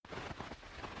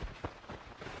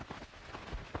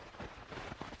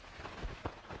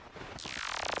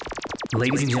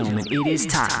Ladies and gentlemen, it is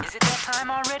time. Is it that time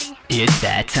already? It's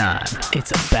that time.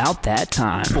 It's about that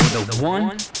time for the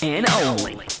one and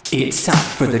only. It's time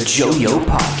for the JoYo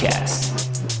Podcast.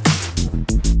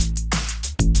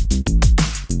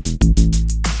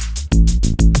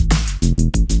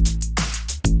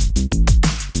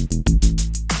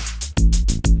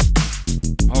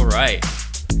 All right.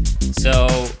 So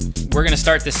we're going to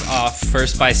start this off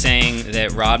first by saying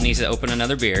that Rob needs to open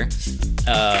another beer.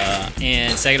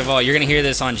 And second of all, you're going to hear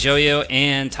this on JoYo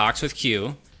and Talks with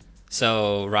Q.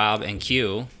 So Rob and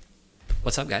Q,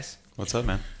 what's up, guys? What's up,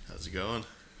 man? How's it going?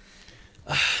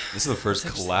 This is the first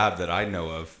collab that I know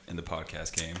of in the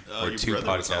podcast game. Or your two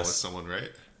brother was on with podcasts. someone, right?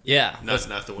 Yeah. Not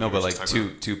the one. No, we but were like just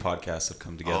talking two podcasts have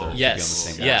come together Oh, to yes. be on the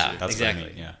same Yeah, episode. That's exactly.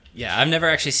 what I mean, yeah. Yeah, I've never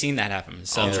actually seen that happen.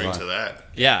 So I'll drink to that.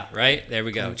 yeah, right? There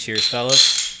we go. Cheers,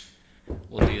 fellas.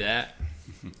 We'll do that.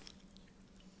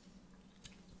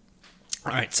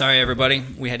 All right, sorry everybody.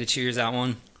 We had to cheers that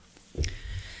one.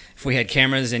 If we had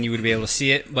cameras, then you would be able to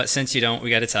see it, but since you don't, we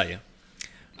got to tell you.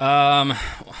 Well,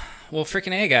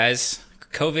 freaking A, guys.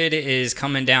 COVID is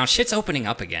coming down. Shit's opening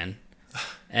up again.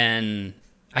 And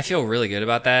I feel really good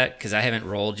about that because I haven't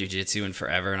rolled jiu-jitsu in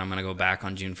forever, and I'm going to go back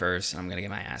on June 1st, and I'm going to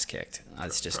get my ass kicked.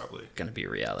 It's just Probably. going to be a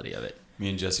reality of it. Me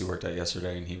and Jesse worked out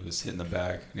yesterday, and he was hitting the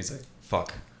bag, and he's like,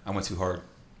 fuck, I went too hard.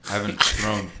 I haven't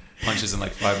thrown punches in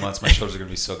like 5 months. My shoulders are going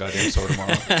to be so goddamn sore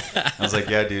tomorrow. I was like,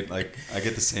 yeah, dude, like, I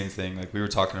get the same thing. Like, we were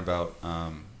talking about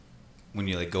when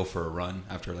you, like, go for a run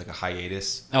after, like, a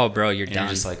hiatus. Oh, bro, you're And done.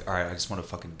 you're just like, all right, I just want to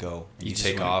fucking go. And you just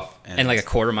take want- off. and like a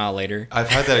quarter mile later. I've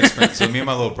had that experience. So me and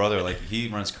my little brother, like, he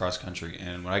runs cross country,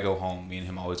 and when I go home, me and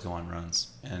him always go on runs.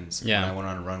 And Yeah. when I went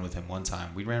on a run with him one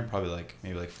time, we ran probably like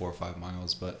maybe like 4 or 5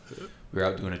 miles, but we were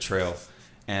out doing a trail.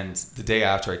 And the day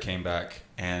after I came back,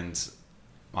 and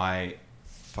my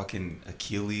fucking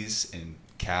Achilles and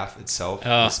calf itself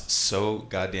was so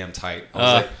goddamn tight. I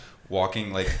was like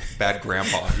walking like bad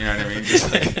grandpa, you know what I mean?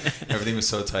 Just like everything was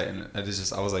so tight, and I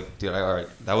was like, dude, all right.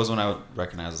 That was when I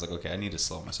recognized, I was like, okay, I need to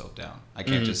slow myself down. I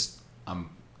can't I'm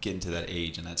getting to that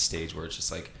age and that stage where it's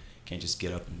just like, can't just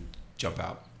get up and jump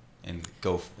out and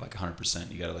go like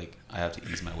 100%. You gotta like, I have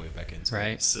to ease my way back into it.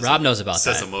 Right. Says Rob the- knows about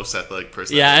Says that. the most athletic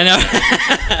person. Yeah, I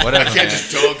know. Whatever, I can't man.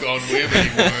 just dunk on women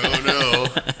anymore. Oh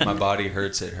no. My body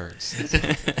hurts. It hurts.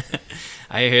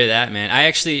 I hear that, man. I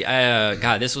actually,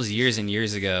 God, this was years and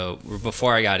years ago,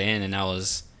 before I got in, and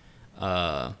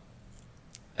I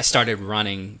started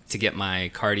running to get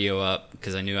my cardio up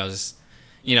because I knew I was,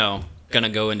 gonna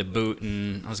go into boot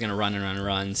and I was gonna run and run and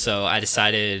run. So I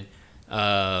decided,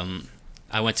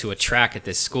 I went to a track at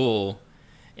this school,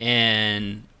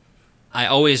 and I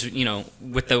always,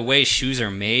 with the way shoes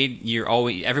are made,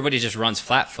 everybody just runs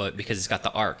flat foot because it's got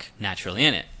the arc naturally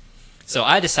in it. So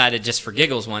I decided just for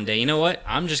giggles one day, you know what?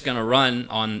 I'm just going to run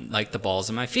on like the balls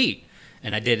of my feet.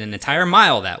 And I did an entire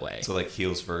mile that way. So like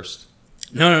heels first.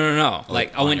 No.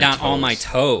 Like I on went your down on my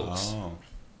toes. Oh.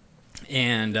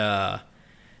 And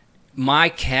my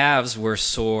calves were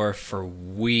sore for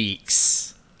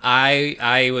weeks.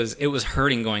 It was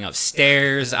hurting going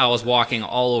upstairs. I was walking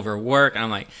all over work, and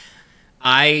I'm like,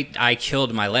 I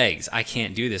killed my legs. I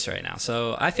can't do this right now.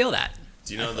 So I feel that.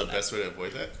 Do you know the best way to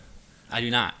avoid that? I do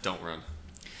not. Don't run.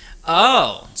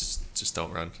 Oh, Just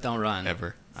don't run. don't run.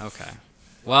 Ever. Okay.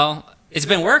 Well, it's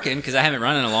been working because I haven't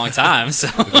run in a long time. So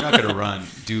If you're not gonna run,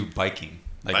 do biking.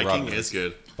 Like Biking Rob is does.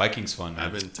 good. Biking's fun, man.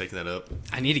 I've been taking that up.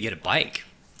 I need to get a bike.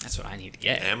 That's what I need to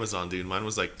get. Amazon, dude. Mine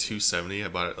was like $270. I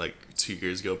bought it like 2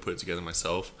 years ago. Put it together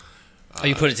myself. Oh,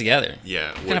 you put it together?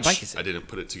 Yeah. kind of bike is it? I didn't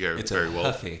put it together It's very a well.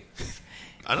 Huffy.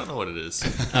 I don't know what it is.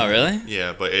 Oh, really?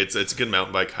 Yeah, but it's a good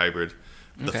mountain bike hybrid.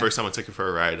 The Okay. first time I took it for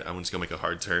a ride, I went to go make a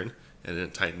hard turn and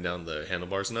didn't tighten down the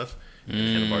handlebars enough. And the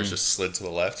handlebars just slid to the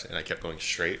left, and I kept going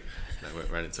straight. And I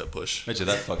went right into a push. Bet you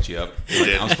that fucked you up. It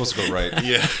did. I'm supposed to go right.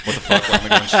 Yeah. What the fuck? Why am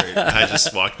I going straight? I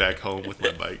just walked back home with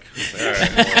my bike. All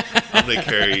right, well, I'm gonna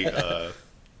carry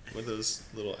what are those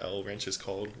little Allen wrenches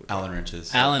called? Allen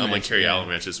wrenches. Allen I'm gonna wrench, carry yeah. Allen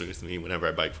wrenches with me whenever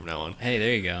I bike from now on, Hey,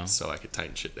 there you go. so I could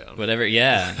tighten shit down. Whatever.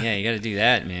 Yeah, you got to do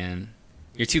that, man.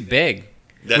 You're too big.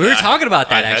 That- We were talking about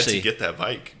that, I actually. had to get that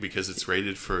bike because it's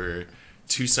rated for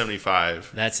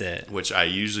 275, That's it. which I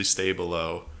usually stay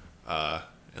below.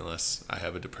 Unless I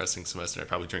have a depressing semester, I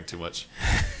probably drink too much.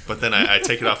 But then I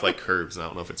take it off like curbs, and I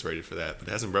don't know if it's rated for that. But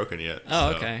it hasn't broken yet.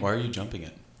 Oh, so- okay. Why are you jumping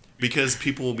it? Because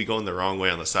people will be going the wrong way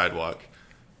on the sidewalk,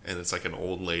 and it's like an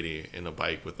old lady in a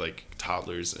bike with like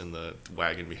toddlers in the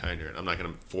wagon behind her, and I'm not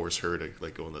gonna force her to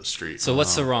like go in the street. So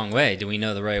what's the wrong way? Do we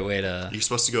know the right way to? You're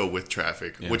supposed to go with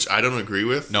traffic, Yeah. which I don't agree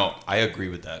with. No, I agree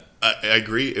with that. I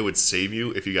agree it would save you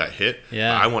if you got hit.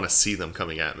 Yeah. but I want to see them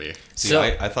coming at me. See, So-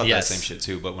 I thought yes. that same shit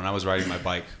too, but when I was riding my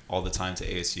bike all the time to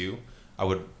ASU, I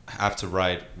would have to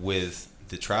ride with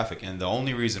the traffic. And the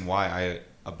only reason why I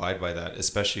abide by that,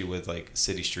 especially with like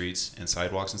city streets and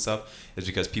sidewalks and stuff, is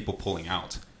because people pulling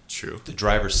out. True. The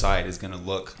driver's side is going to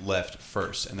look left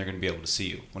first, and they're going to be able to see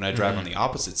you. When I drive on the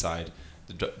opposite side,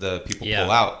 the people pull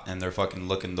out, and they're fucking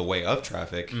looking the way of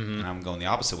traffic, and I'm going the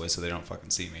opposite way, so they don't fucking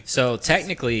see me. So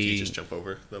technically, You just jump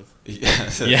over them.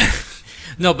 yeah.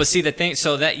 No, but see the thing.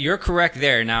 So that you're correct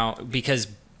there now, because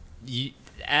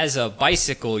as a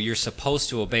bicycle, you're supposed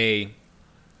to obey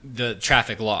the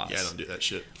traffic laws. Yeah, I don't do that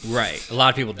shit. Right. A lot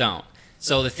of people don't.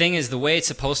 So the thing is, the way it's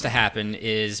supposed to happen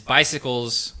is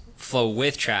bicycles flow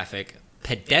with traffic.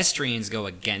 Pedestrians go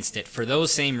against it for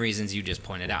those same reasons you just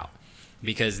pointed out,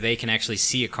 because they can actually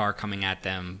see a car coming at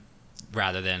them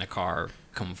rather than a car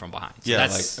coming from behind. So Yeah,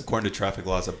 like according to traffic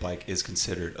laws, a bike is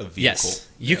considered a vehicle. yes,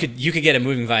 you could get a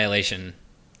moving violation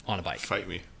on a bike. Fight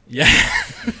me. Yeah,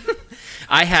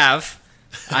 I have.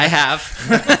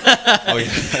 Oh yeah,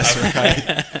 that's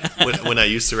right. When I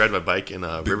used to ride my bike in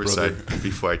Riverside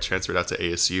before I transferred out to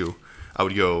ASU, I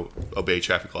would go obey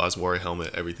traffic laws, wear a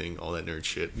helmet, everything, all that nerd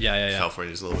shit. Yeah.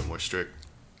 California's a little bit more strict.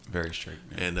 Very strict.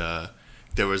 Man. And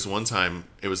there was one time,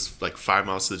 it was like 5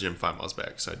 miles to the gym, 5 miles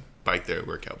back. So I'd bike there,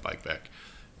 workout, bike back.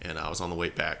 And I was on the way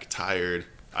back, tired.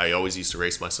 I always used to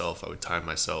race myself. I would time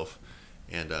myself.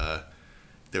 And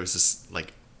there was this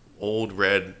like old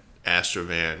red Astra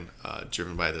van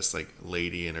driven by this like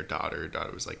lady and her daughter. Her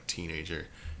daughter was like teenager.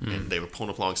 And they were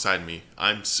pulling up alongside me.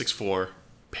 I'm 6'4",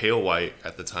 pale white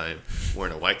at the time,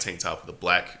 wearing a white tank top with a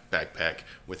black backpack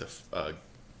with a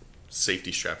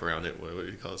safety strap around it. What do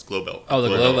you call this? Glow belt. Oh, the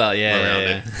glow belt. Yeah, around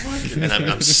yeah. it. And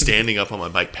I'm standing up on my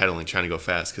bike pedaling, trying to go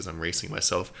fast because I'm racing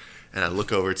myself. And I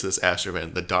look over to this Astra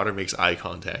van. The daughter makes eye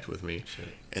contact with me.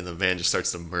 And the van just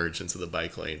starts to merge into the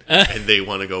bike lane. And they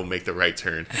want to go make the right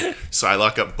turn. So I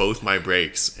lock up both my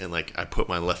brakes and like I put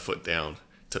my left foot down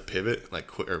to pivot,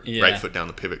 like or right foot down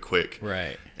to pivot quick.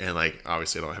 Right. And like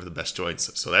obviously I don't have the best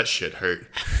joints, so that shit hurt.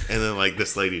 And then like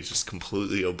this lady is just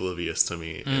completely oblivious to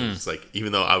me. And it's like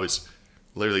even though I was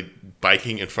literally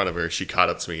biking in front of her, she caught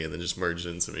up to me and then just merged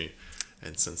into me.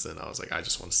 And since then I was like, I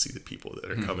just want to see the people that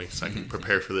are coming so I can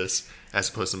prepare for this, as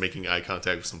opposed to making eye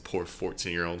contact with some poor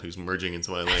 14-year-old who's merging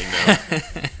into my lane now.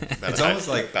 It's almost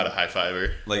like about a high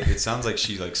fiver. Like it sounds like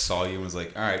she like saw you and was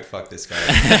like, all right, fuck this guy.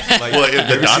 Like, Well, if have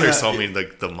the you ever seen daughter that- saw me,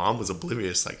 like the mom was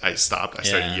oblivious. Like I stopped, I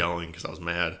started Yeah. yelling because I was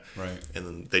mad. Right. And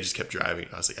then they just kept driving.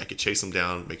 I was like, I could chase them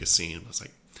down, make a scene. I was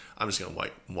like, I'm just gonna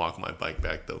walk my bike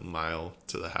back the mile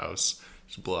to the house,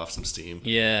 just blow off some steam.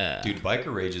 Yeah. Dude,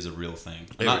 biker rage is a real thing.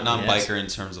 It Not really biker in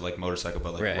terms of like motorcycle,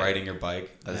 but like Right. riding your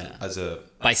bike as a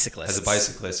Bicyclists.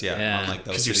 bicyclist. Yeah, Yeah. on like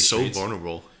those Because city you're so streets.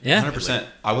 vulnerable. Yeah. 100%.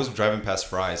 I was driving past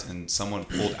Fry's and someone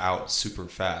pulled out super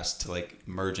fast to like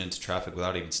merge into traffic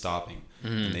without even stopping,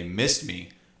 and they missed me.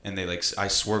 And they like, I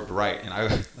swerved right, and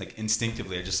I like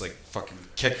instinctively, I just like fucking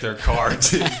kicked their car.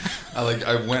 Dude.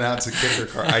 I went out to kick their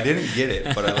car. I didn't get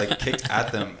it, but I like kicked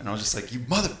at them, and I was just like, you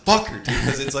motherfucker, dude,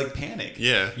 because it's like panic.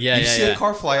 Yeah. Yeah. You see yeah. a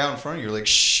car fly out in front of you, you're like,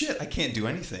 shit, I can't do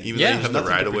anything. Even Yeah. though you have the Nothing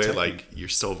to right of way, protect like you're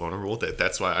so vulnerable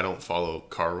that's why I don't follow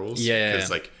car rules. Yeah. Because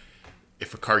like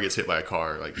if a car gets hit by a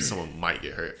car, like someone might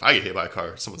get hurt. If I get hit by a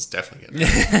car, someone's definitely getting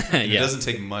hurt. It Yeah. doesn't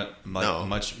take much No.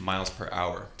 miles per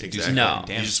hour to do Exactly. some No. fucking You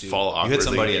damage. just dude. fall You hit awkwardly,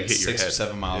 somebody you at hit your 6 or head.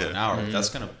 7 miles an Yeah. hour. That's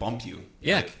gonna bump you.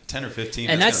 Yeah. Like 10 or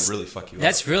 15. And that's gonna really fuck you up.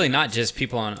 That's really not just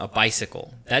people on a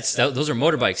bicycle. Those are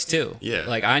motorbikes too. Yeah.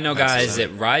 Like I know That's guys the that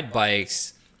ride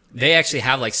bikes. They actually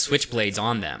have like switchblades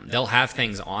on them. They'll have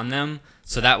things on them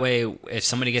so that way if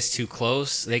somebody gets too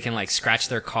close, they can like scratch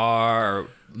their car or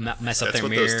mess up That's their what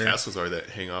mirror. those Teslas are that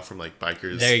hang off from like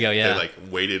bikers. There you go, yeah. They're like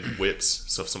weighted whips.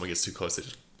 So if someone gets too close, they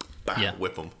just Yeah.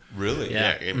 whip them. really.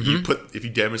 Yeah. Yeah. And if you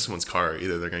damage someone's car,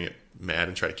 either they're gonna get mad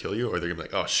and try to kill you, or they're gonna be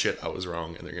like, oh shit, I was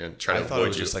wrong, and they're gonna try I to thought avoid it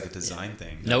was you. just like a design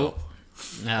thing. Nope.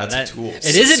 No, That's a tool. It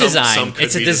is a Some design. could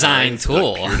It's a be design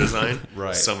tool. like pure design.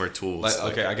 Right. Some are tools.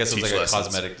 Like, okay, I guess it was teach like a lessons.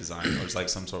 cosmetic design, or it's like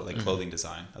some sort of like clothing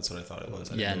design. That's what I thought it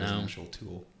was. I Yeah, didn't know it was no. an actual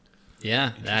tool.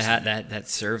 Yeah, that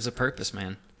serves a purpose,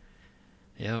 man.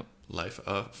 Yep, Life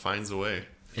finds a way.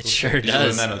 it sure Did you learn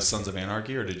does. that on Sons of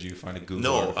Anarchy, or did you find a Google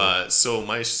No, article? so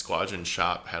my squadron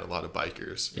shop had a lot of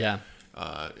bikers. Yeah,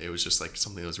 It was just like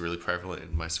something that was really prevalent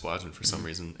in my squadron for some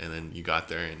reason. And then you got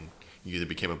there and you either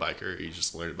became a biker or you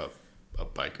just learned about a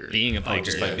biker. being a biker.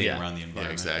 just by being yeah. around the Yeah,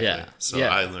 environment. exactly. Yeah. So Yeah.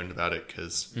 I learned about it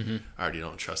because I already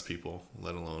don't trust people,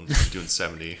 let alone doing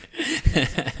 70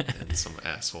 and some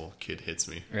asshole kid hits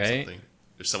me or Right. something.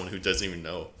 There's someone who doesn't even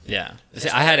know. Yeah. See,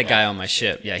 I had a guy on my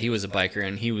ship. Yeah, he was a biker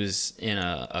and he was in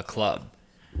a club.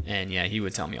 And yeah, he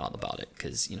would tell me all about it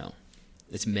because,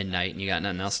 it's midnight and you got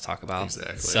nothing else to talk about.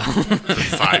 Exactly. So, For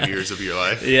 5 years of your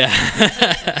life. yeah.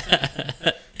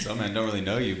 So man, don't really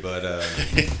know you, but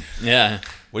Yeah.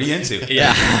 what are you into?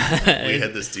 Yeah. We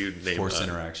had this dude named Forced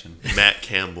interaction. Matt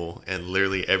Campbell, and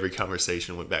literally every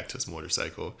conversation went back to his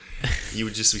motorcycle. You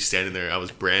would just be standing there. I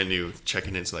was brand new,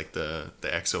 checking into like the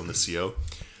XO and the CO,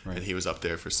 Right. and he was up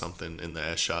there for something in the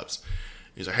S shops.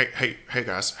 He's like, hey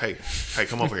guys, hey,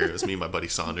 come over here. It was me and my buddy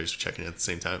Saunders checking in at the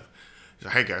same time. He's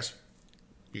like, hey guys,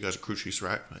 you guys are crew chiefs,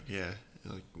 right? I'm like, yeah.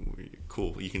 Like,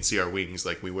 cool. You can see our wings.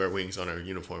 Like, we wear wings on our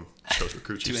uniform. Shows we're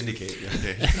crew To chiefs. indicate, yeah.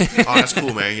 Yeah. Oh, that's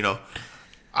cool, man. You know,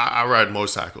 I ride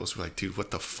motorcycles. We're like, dude,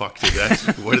 what the fuck did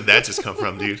that? Where did that just come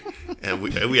from, dude? And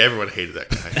we everyone hated that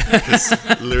guy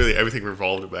because literally everything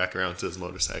revolved back around to his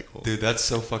motorcycle. Dude, that's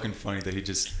so fucking funny that he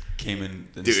just came in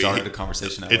and Dude, started a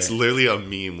conversation that It's way. literally a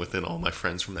meme within all my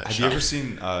friends from that Have shop. you ever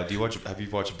seen? Have you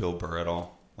watched Bill Burr at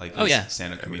all? Like, Oh, yeah.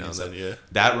 stand-up Every comedian now and stuff. then, yeah.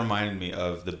 That reminded me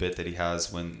of the bit that he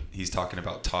has when he's talking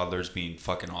about toddlers being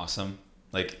fucking awesome.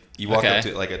 Like, you walk Okay. up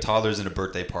to like a toddler's in a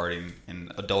birthday party,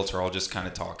 and adults are all just kind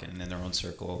of talking in their own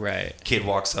circle. Right. Kid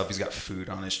walks up, he's got food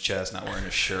on his chest, not wearing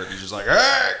a shirt. He's just like,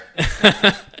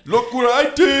 "Hey, look what I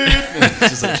did!" And he's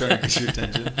just like trying to get your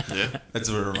attention. Yeah. That's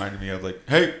what it reminded me of. Like,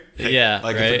 hey, Yeah.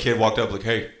 like right? if a kid walked up, like,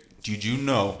 hey, did you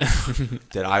know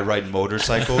that I ride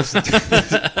motorcycles All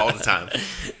the time.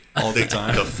 all the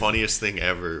time? The funniest thing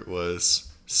ever was,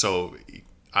 so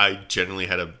I generally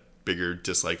had a bigger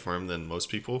dislike for him than most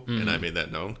people, and I made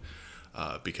that known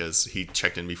because he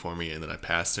checked in before me, and then I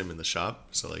passed him in the shop.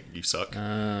 So like, you suck.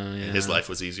 And his life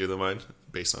was easier than mine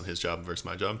based on his job versus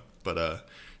my job. But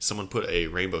someone put a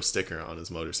rainbow sticker on his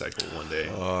motorcycle one day.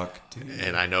 Fuck, dude.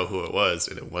 And I know who it was,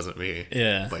 and it wasn't me.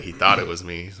 Yeah. But he thought it was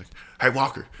me. He's like, "Hey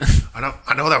Walker, I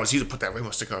know that was you that put that rainbow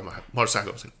sticker on my motorcycle."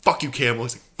 I was like, "Fuck you, Campbell."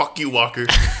 He's like, "Fuck you, Walker."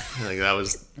 And like that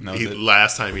was, that was it?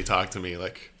 last time he talked to me,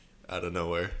 like out of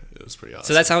nowhere. It was pretty awesome.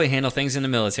 So that's how we handle things in the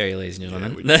military, ladies and yeah,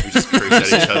 gentlemen. we just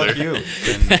cursed at each Fuck other. you.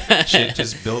 And shit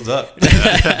just builds up.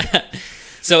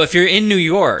 So if you're in New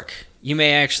York, you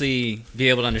may actually be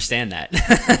able to understand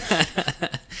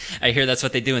that. I hear that's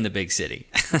what they do in the big city.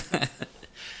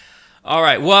 All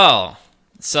right. Well,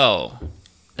 so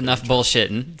enough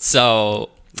bullshitting. So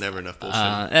Never enough bullshit.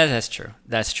 that's true.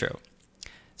 That's true.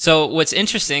 So what's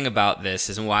interesting about this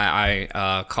is, and why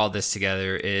I called this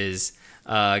together, is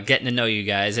getting to know you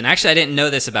guys. And actually, I didn't know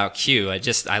this about Q.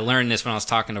 I learned this when I was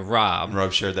talking to Rob.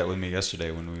 Rob shared that with me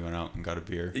yesterday when we went out and got a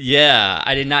beer. Yeah,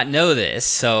 I did not know this,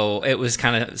 so it was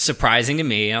kind of surprising to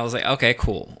me. I was like, okay,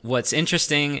 cool. What's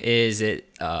interesting is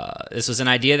this was an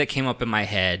idea that came up in my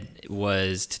head,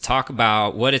 was to talk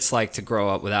about what it's like to grow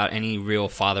up without any real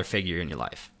father figure in your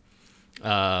life.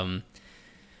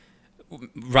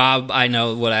 Rob, I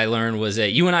know what I learned was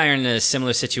that you and I are in a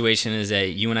similar situation, is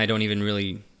that you and I don't even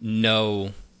really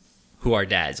know who our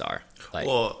dads are. Like,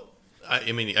 Well,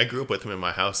 I mean, I grew up with him in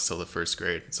my house till the first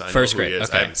grade, so I know First who he grade, is.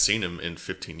 okay. I haven't seen him in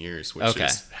 15 years, which Okay.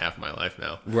 is half my life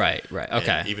now. right, And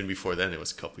okay. even before then, it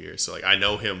was a couple years. So like, I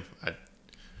know him.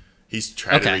 He's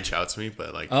tried to Okay. reach out to me,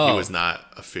 but like, Oh. he was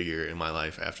not a figure in my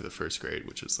life after the first grade,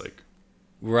 which is like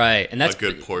Right, and that's a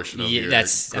good portion of yeah, your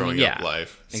that's- I mean, growing yeah, up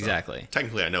life. So exactly.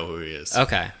 Technically, I know who he is.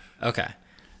 Okay.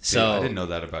 So I didn't know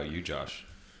that about you, Josh.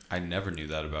 I never knew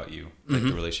that about you, like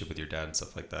the relationship with your dad and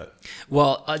stuff like that.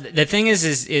 Well, the thing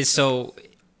is so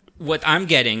what I'm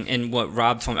getting, and what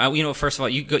Rob told me. First of all,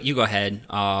 you go ahead.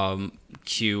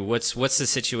 Q, what's the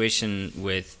situation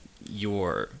with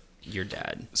your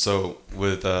dad? So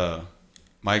with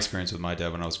my experience with my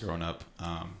dad when I was growing up,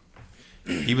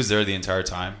 he was there the entire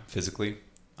time physically.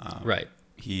 Right.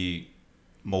 He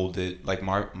molded, like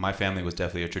my family was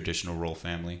definitely a traditional role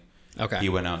family. Okay. He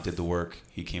went out and did the work.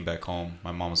 He came back home.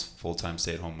 My mom was a full-time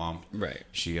stay-at-home mom. Right.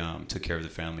 She took care of the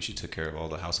family. She took care of all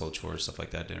the household chores, stuff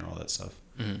like that, dinner, all that stuff.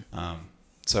 Mm-hmm.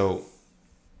 So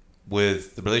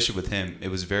with the relationship with him, it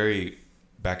was very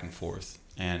back and forth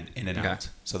and in and Okay. out.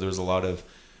 So there was a lot of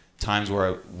times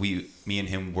where me and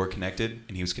him were connected,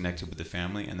 and he was connected with the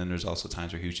family. And then there's also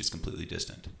times where he was just completely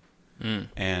distant.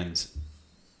 And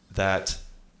that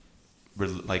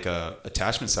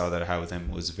attachment style that I had with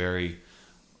him was very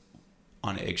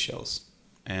on eggshells.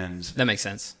 And That makes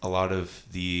sense. a lot of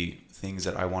the things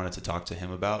that I wanted to talk to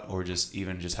him about, or just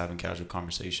having casual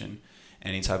conversation,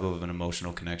 any type of an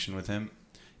emotional connection with him,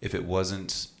 if it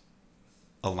wasn't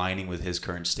aligning with his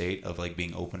current state of like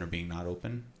being open or being not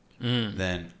open,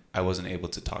 then I wasn't able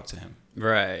to talk to him.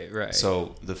 Right.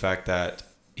 So the fact that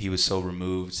he was so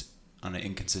removed on an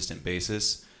inconsistent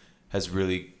basis has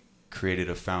really created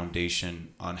a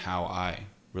foundation on how I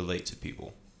relate to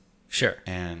people. Sure.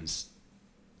 And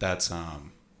that's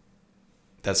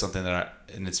something that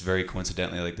and it's very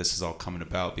coincidentally, like, this is all coming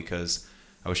about because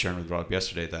I was sharing with Rob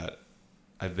yesterday that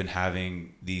I've been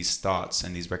having these thoughts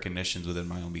and these recognitions within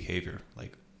my own behavior,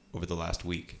 like over the last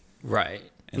week. Right.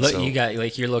 And Look, so- you got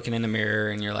like you're looking in the mirror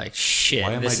and you're like, shit.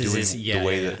 Why am this I is doing this, yeah, the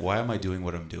way yeah. that? Why am I doing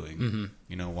what I'm doing? Mm-hmm.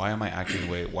 You know, why am I acting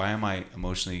the way? Why am I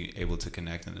emotionally able to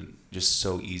connect and then just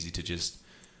so easy to just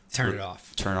Turn it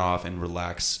off. turn off and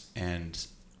relax and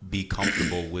be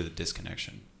comfortable with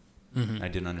disconnection. Mm-hmm. I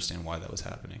didn't understand why that was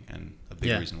happening, and a big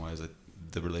Yeah. reason why is that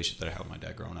the relationship that I had with my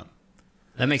dad growing up.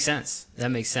 That makes sense. That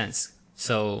makes sense.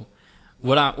 So,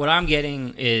 what I'm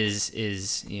getting is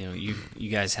you know you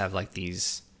guys have like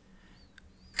these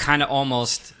kind of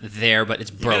almost there, but it's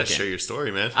You broken. gotta share your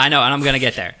story, man. I know, and I'm gonna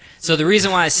get there. So the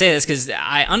reason why I say this because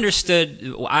I understood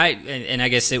and I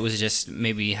guess it was just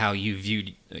maybe how you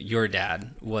viewed your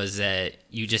dad was that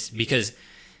you just because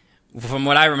from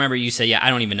what I remember you said, yeah, I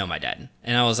don't even know my dad,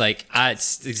 and I was like,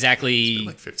 it's exactly been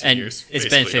like 15 and years. It's Basically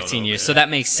been don't 15 know, years, yeah. so that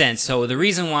makes sense. So the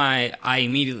reason why I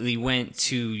immediately went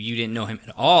to you didn't know him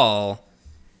at all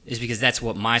is because that's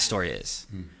what my story is.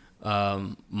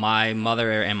 My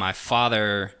mother and my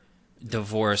father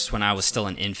divorced when I was still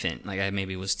an infant. Like I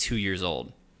maybe was 2 years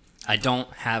old. I don't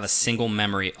have a single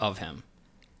memory of him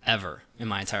ever in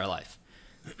my entire life.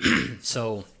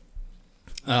 So,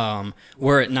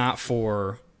 were it not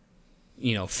for,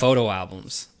 you know, photo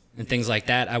albums and things like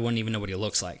that, I wouldn't even know what he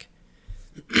looks like.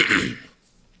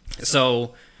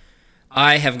 So,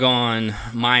 I have gone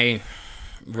my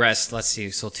rest. Let's see.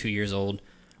 So 2 years old.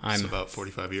 It's about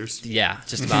 45 years. Yeah,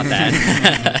 just about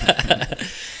that.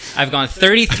 I've gone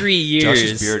 33 years.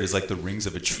 Josh's beard is like the rings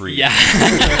of a tree. Yeah.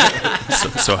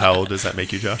 So how old does that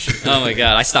make you, Josh? Oh my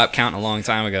god, I stopped counting a long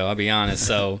time ago. I'll be honest.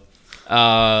 So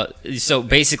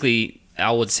basically,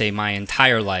 I would say my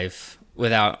entire life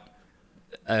without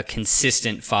a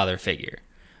consistent father figure.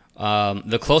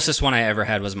 The closest one I ever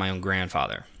had was my own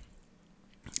grandfather,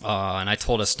 and I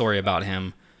told a story about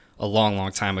him a long,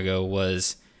 long time ago.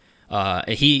 Was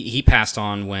he passed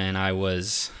on when I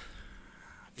was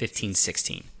 15,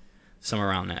 16, somewhere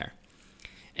around there.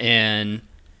 And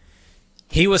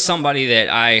he was somebody that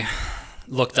I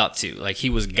looked up to. Like, he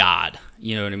was God,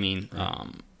 you know what I mean?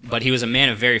 But he was a man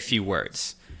of very few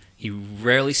words. He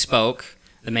rarely spoke.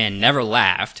 The man never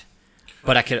laughed.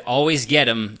 But I could always get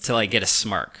him to, like, get a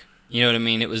smirk. You know what I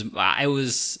mean? It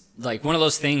was like one of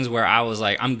those things where I was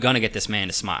like, I'm going to get this man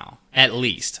to smile, at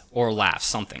least, or laugh,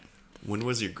 something. When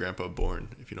was your grandpa born,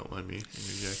 if you don't mind me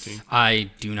interjecting? I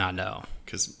do not know.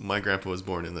 Because my grandpa was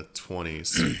born in the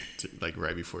 20s, like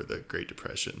right before the Great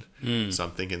Depression. So I'm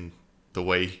thinking the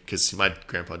way, because my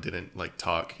grandpa didn't like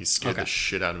talk. He scared Okay. the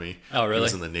shit out of me. Oh, really? He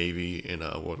was in the Navy in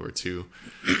World War II.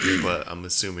 But I'm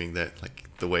assuming that like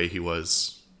the way he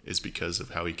was is because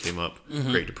of how he came up.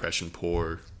 Great Depression,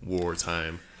 poor,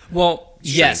 wartime. Well,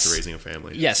 Straight yes. into raising a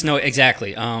family. Yes, no,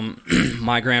 exactly.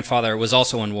 My grandfather was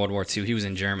also in World War II. He was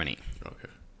in Germany. Okay.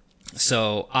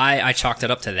 So I chalked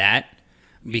it up to that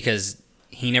because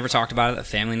he never talked about it. The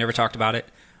family never talked about it.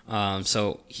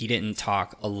 So he didn't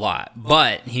talk a lot.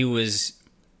 But he was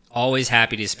always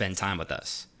happy to spend time with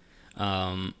us.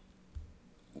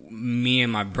 Me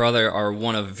and my brother are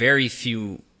one of very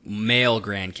few male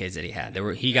grandkids that he had.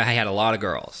 He had a lot of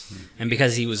girls. And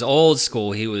because he was old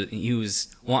school, he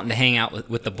was wanting to hang out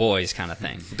with the boys kind of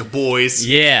thing. The boys.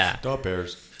 Yeah. Dog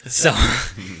bears.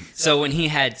 So when he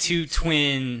had two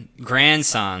twin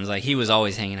grandsons, like he was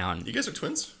always hanging out. You guys are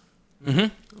twins?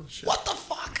 Mm-hmm. Oh, shit. What the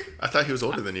fuck? I thought he was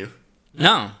older than you.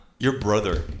 No. Your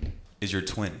brother is your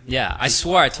twin. Yeah, I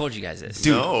swore I told you guys this.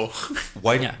 Dude. No.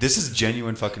 Why? Yeah. This is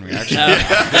genuine fucking reaction.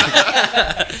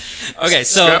 Okay,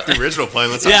 so Scrap the original plan.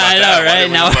 Let's talk Yeah, about I know, that. right? Why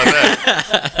did we talk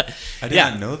about that? I did Yeah.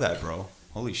 not know that, bro.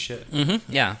 Holy shit.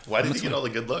 yeah. Why did he get all the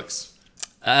good looks?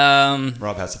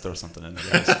 Rob has to throw something in there,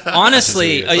 guys.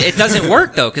 Honestly, This is it doesn't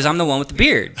work though because I'm the one with the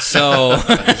beard. So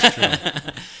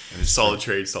Solid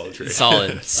trade, solid trade.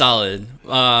 solid.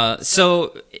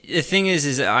 So the thing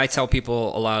is I tell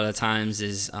people a lot of the times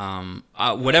is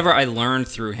whatever I learned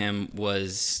through him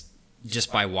was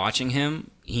just by watching him.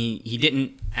 He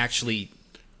didn't actually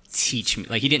teach me,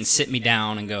 like he didn't sit me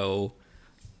down and go,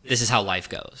 "This is how life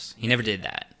goes." He never did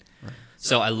that.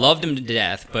 So I loved him to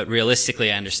death, but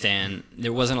realistically, I understand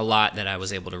there wasn't a lot that I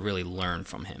was able to really learn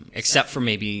from him, except for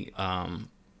maybe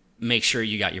make sure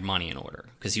you got your money in order,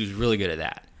 because he was really good at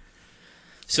that.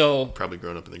 So Probably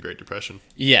grown up in the Great Depression.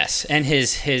 yes, and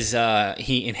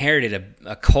he inherited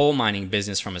a coal mining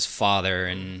business from his father,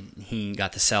 and he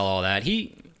got to sell all that.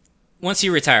 Once he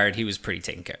retired, he was pretty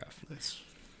taken care of. Nice.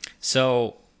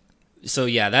 So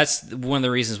yeah, that's one of the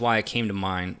reasons why it came to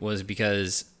mind was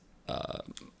because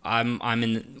I'm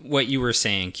in what you were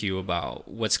saying, Q, about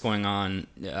what's going on,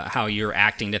 how you're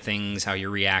acting to things, how you're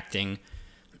reacting.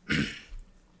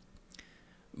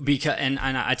 And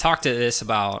I talked to this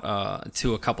about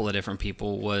to a couple of different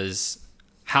people was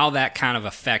how that kind of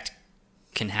effect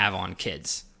can have on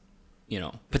kids. You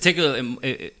know,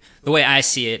 particularly the way I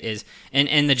see it is,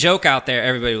 and the joke out there,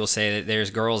 everybody will say that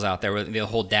there's girls out there with the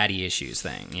whole daddy issues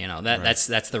thing. You know, that's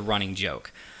the running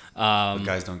joke. The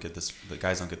guys don't get this. The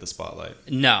guys don't get the spotlight.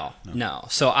 No.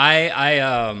 So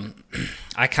I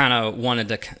kind of wanted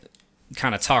to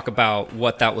kind of talk about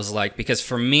what that was like, because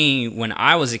for me, when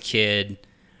I was a kid,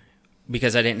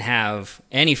 because I didn't have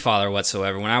any father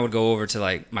whatsoever, when I would go over to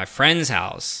like my friend's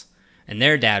house and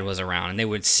their dad was around and they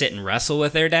would sit and wrestle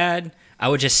with their dad, I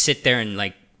would just sit there and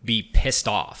like be pissed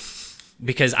off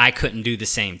because I couldn't do the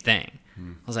same thing.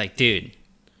 I was like, dude,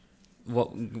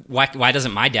 why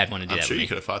doesn't my dad want to do that? I'm sure with me? you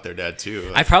could have fought their dad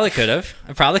too. I probably could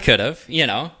have. You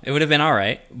know, it would have been all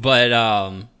right. But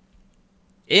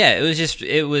yeah,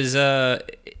 it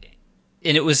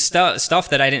was stuff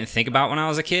that I didn't think about when I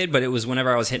was a kid, but it was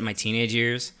whenever I was hitting my teenage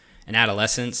years and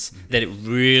adolescence that it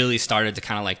really started to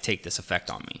kind of like take this effect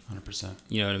on me. 100%.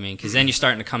 You know what I mean? Because then you're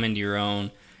starting to come into your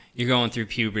own. You're going through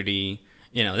puberty.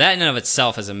 You know, that in and of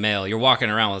itself as a male, you're walking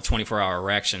around with a 24-hour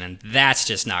erection, and that's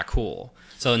just not cool.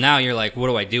 So now you're like, what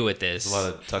do I do with this? There's a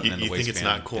lot of tucking in the You waistband. think it's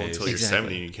not cool days. until you're Exactly.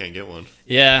 70 and you can't get one.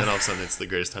 Yeah. Then all of a sudden it's the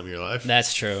greatest time of your life.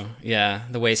 That's true. Yeah,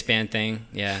 the waistband thing.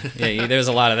 Yeah, there's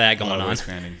a lot of that A going lot of on.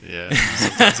 waistbanding. Yeah.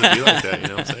 Sometimes it'd be like that, you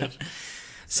know what I'm saying?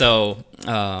 So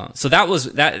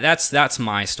that's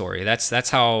my story. That's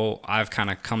how I've kind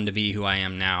of come to be who I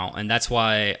am now, and that's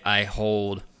why I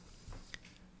hold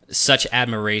such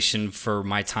admiration for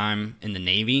my time in the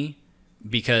Navy,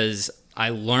 because I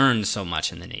learned so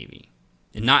much in the Navy,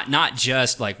 and not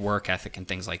just like work ethic and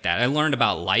things like that. I learned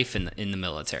about life in the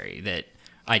military that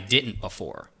I didn't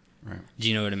before. Right. Do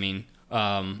you know what I mean?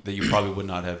 That you probably would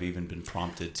not have even been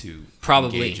prompted to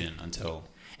Probably. engage in until.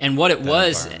 And what it that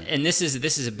was, environment. and this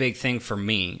is a big thing for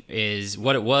me, is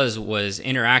what it was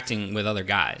interacting with other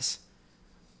guys.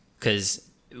 Because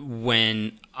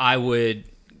when I would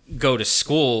go to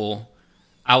school,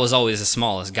 I was always the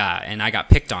smallest guy, and I got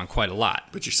picked on quite a lot.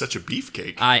 But you're such a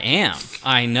beefcake. I am.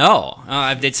 I know.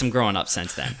 I did some growing up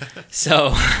since then.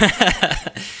 So,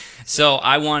 so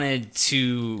I wanted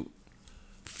to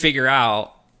figure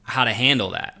out how to handle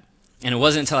that. And it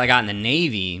wasn't until I got in the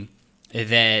Navy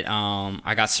that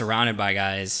I got surrounded by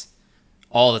guys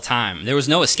all the time. There was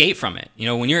no escape from it. You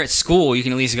know, when you're at school, you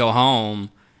can at least go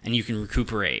home and you can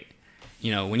recuperate.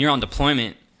 You know, when you're on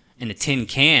deployment in a tin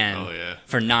can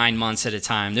for 9 months at a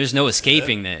time, there's no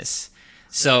escaping this.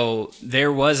 So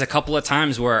there was a couple of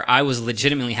times where I was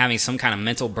legitimately having some kind of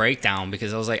mental breakdown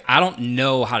because I was like, I don't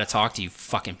know how to talk to you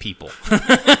fucking people.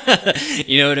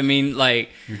 You know what I mean? Like,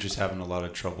 You're just having a lot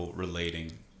of trouble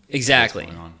relating. exactly.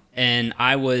 What's going on. And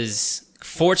I was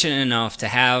fortunate enough to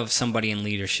have somebody in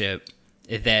leadership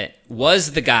that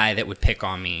was the guy that would pick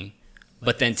on me,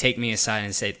 but then take me aside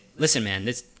and say, listen, man,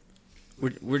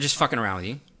 we're just fucking around with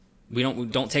you. We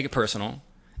don't take it personal.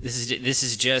 This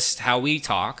is just how we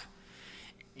talk.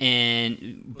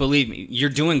 And believe me, you're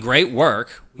doing great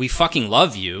work. We fucking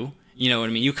love you. You know what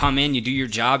I mean? You come in, you do your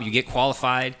job, you get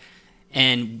qualified,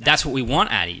 and that's what we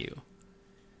want out of you.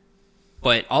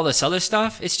 But all this other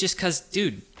stuff, it's just because,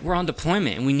 dude, we're on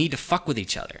deployment and we need to fuck with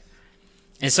each other.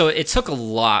 And so it took a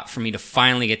lot for me to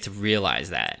finally get to realize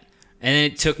that. And then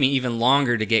it took me even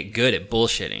longer to get good at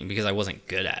bullshitting because I wasn't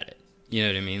good at it. You know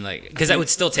what I mean? Like, because I would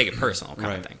still take it personal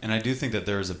kind of thing. And I do think that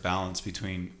there is a balance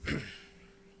between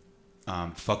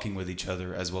fucking with each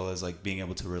other as well as like being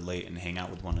able to relate and hang out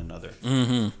with one another.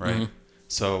 Mm-hmm, right? mm-hmm.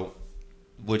 So,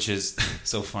 which is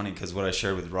so funny because what I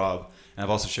shared with Rob, and I've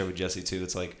also shared with Jesse too,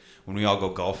 it's like when we all go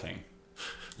golfing.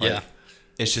 Like, Yeah.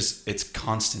 It's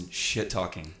constant shit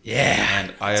talking. Yeah.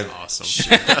 And I have awesome.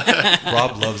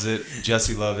 Rob loves it.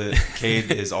 Jesse loves it.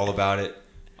 Cade is all about it.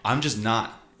 I'm just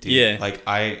not, dude. Yeah. Like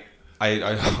I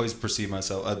always perceive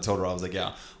myself. I told Rob, I was like,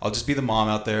 yeah, I'll just be the mom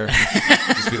out there.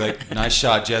 Just be like, nice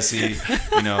shot, Jesse.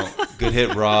 You know, good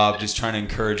hit, Rob. Just trying to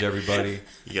encourage everybody.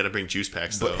 You got to bring juice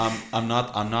packs though. But I'm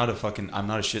not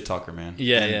a shit talker, man.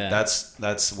 Yeah, and yeah.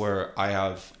 That's where I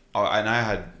have. And I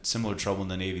had similar trouble in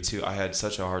the Navy too. I had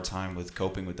such a hard time with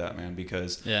coping with that, man,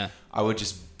 because I would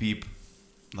just be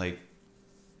like,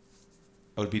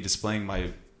 I would be displaying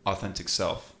my authentic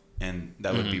self, and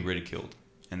that would be ridiculed,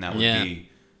 and that would be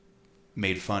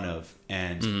made fun of,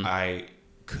 and I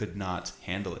could not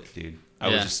handle it, dude. I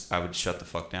would shut the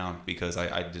fuck down because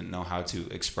I didn't know how to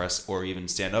express or even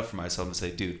stand up for myself and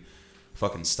say, dude,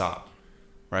 fucking stop.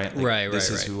 Right? Like, this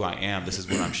is who I am. This is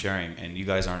what I'm sharing. And you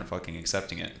guys aren't fucking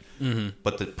accepting it. Mm-hmm.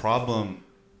 But the problem,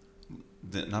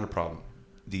 not a problem,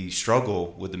 the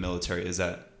struggle with the military is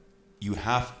that you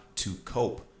have to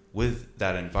cope with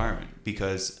that environment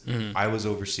because I was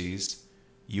overseas,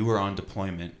 you were on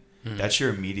deployment, That's your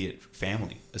immediate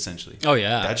family, essentially. Oh,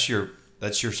 yeah. That's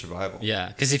your survival. Yeah,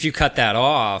 because if you cut that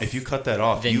off,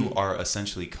 then you are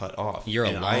essentially cut off. You're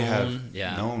and alone. I have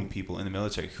Yeah. known people in the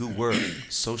military who were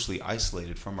socially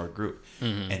isolated from our group,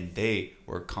 and they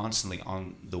were constantly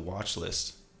on the watch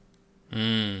list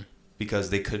because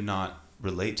they could not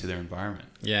relate to their environment.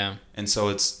 Yeah. And so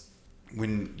it's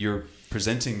when you're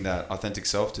presenting that authentic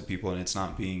self to people and it's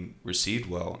not being received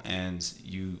well, and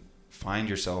you find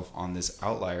yourself on this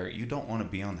outlier, you don't want to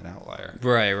be on that outlier.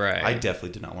 Right. I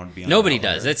definitely did not want to be on Nobody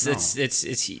that outlier. does.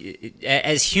 It's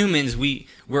as humans,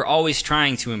 we're always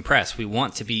trying to impress. We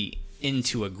want to be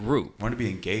into a group. We want to be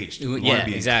engaged. We Yeah, want to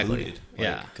be exactly. included.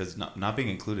 Yeah. Because not being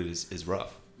included is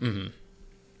rough.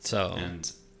 So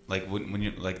And like when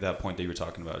you're like that point that you were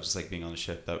talking about, just like being on the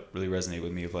ship, that really resonated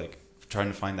with me of like trying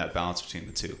to find that balance between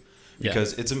the two.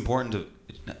 Because it's important to,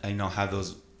 have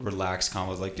those relaxed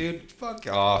combos like, dude, fuck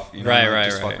off.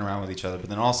 Just fucking around with each other. But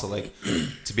then also like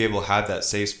to be able to have that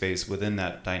safe space within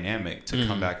that dynamic to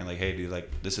come back and like, hey, dude,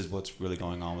 like this is what's really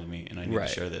going on with me and I need to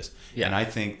share this. Yeah. And I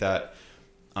think that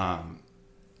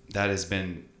that has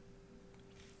been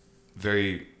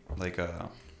very like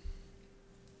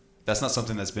that's not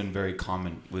something that's been very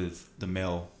common with the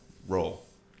male role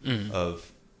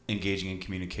of engaging in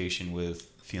communication with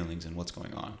feelings and what's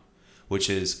going on, which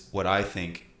is what I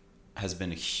think has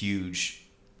been a huge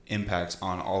impact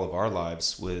on all of our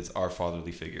lives with our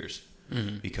fatherly figures,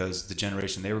 because the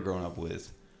generation they were growing up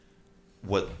with,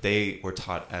 what they were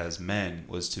taught as men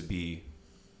was to be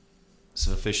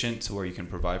sufficient to where you can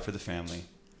provide for the family.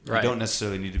 Right. You don't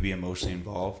necessarily need to be emotionally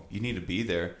involved. You need to be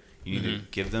there. You need to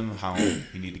give them home.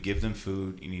 You need to give them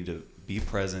food. You need to be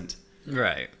present.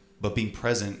 right. But being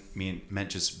present meant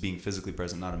just being physically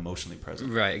present, not emotionally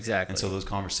present. Right. Exactly. And so those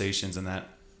conversations and that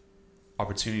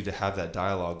opportunity to have that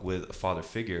dialogue with a father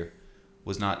figure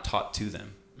was not taught to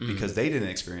them because they didn't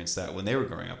experience that when they were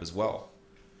growing up as well.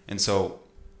 And so,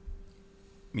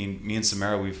 I mean, me and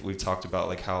Samara, we've talked about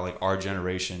like how like our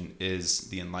generation is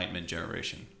the Enlightenment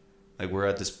generation. Like we're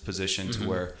at this position to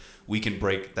where we can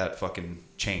break that fucking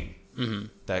chain,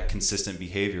 that consistent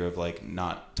behavior of like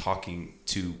not talking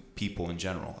to people in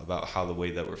general about how the way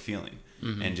that we're feeling,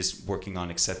 and just working on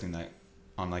accepting that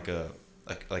on like a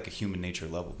human nature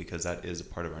level, because that is a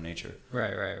part of our nature.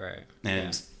 Right.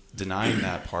 And denying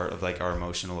that part of like our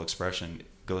emotional expression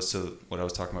goes to what I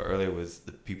was talking about earlier with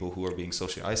the people who are being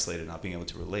socially isolated, not being able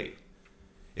to relate.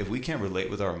 If we can't relate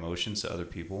with our emotions to other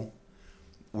people,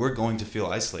 we're going to feel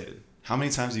isolated. How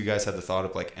many times have you guys had the thought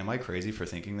of like, am I crazy for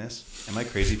thinking this? Am I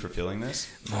crazy for feeling this?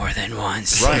 More than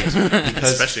once. Right.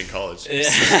 Because Especially in college.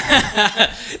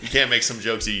 You can't make some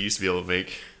jokes you used to be able to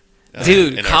make.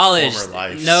 Dude, in our college, former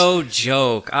lives. no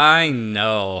joke. I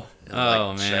know. And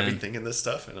I'm Man. should I be thinking this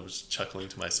stuff? And I was chuckling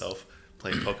to myself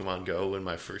playing Pokemon Go in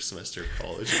my first semester of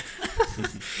college.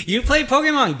 You played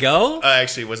Pokemon Go?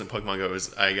 Actually, it wasn't Pokemon Go.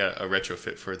 I got a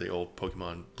retrofit for the old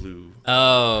Pokemon Blue.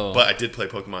 Oh. But I did play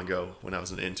Pokemon Go when I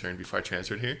was an intern before I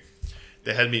transferred here.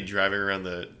 They had me driving around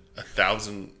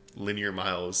 1,000 linear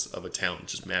miles of a town,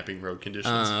 just mapping road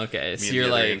conditions. Okay. Me So and you're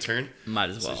the other like, intern. might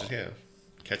as So well. just,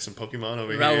 catch some Pokemon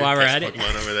over Right, here, while we're catch at it.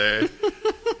 Pokemon over there.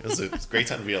 It's a great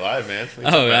time to be alive, man. What are you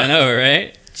Oh, talking I about? know,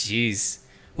 right? Jeez.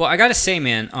 Well, I gotta say,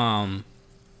 man.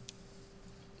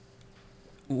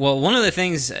 Well, one of the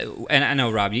things, and I know,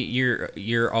 Rob,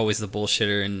 you're always the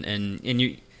bullshitter, and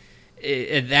you,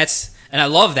 that's, and I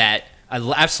love that. I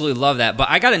absolutely love that. But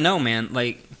I gotta know, man.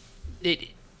 Like,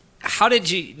 how did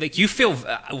you like? You feel.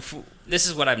 This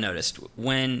is what I've noticed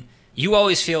when you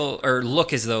always feel or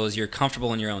look as though you're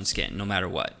comfortable in your own skin, no matter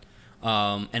what.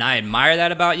 And I admire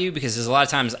that about you because there's a lot of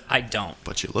times I don't.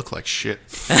 But you look like shit.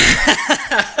 these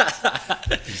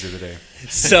are the day.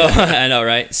 So I know,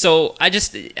 right? So I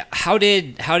just, how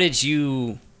did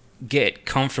you get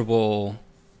comfortable,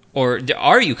 or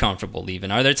are you comfortable even?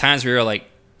 Are there times where you're like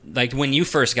when you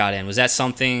first got in, was that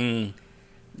something,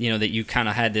 that you kind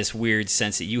of had this weird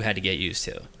sense that you had to get used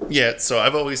to? Yeah, so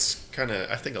I've always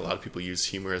I think a lot of people use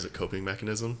humor as a coping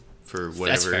mechanism for whatever.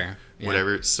 That's fair. Yeah.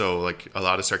 Whatever. So like a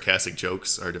lot of sarcastic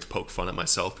jokes are to poke fun at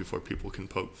myself before people can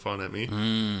poke fun at me.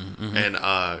 Mm-hmm.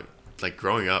 And like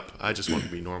growing up, I just want to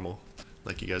be normal,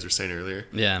 like you guys were saying earlier.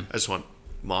 Yeah. I just want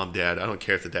mom, dad. I don't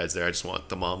care if the dad's there. I just want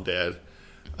the mom, dad.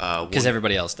 Because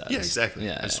everybody else does. Yeah, exactly.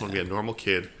 Yeah, I just want to be a normal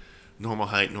kid, normal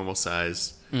height, normal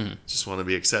size. Just want to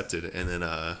be accepted. And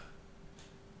then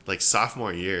like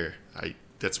sophomore year,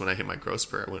 that's when I hit my growth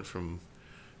spurt. I went from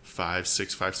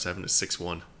 5'6", 5'7" to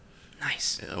 6'1".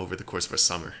 Nice. Over the course of a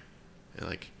summer, and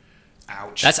like,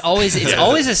 Ouch. That's always it's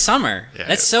always a summer. Yeah.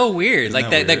 That's so weird. Isn't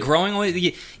Like that that weird? growing away.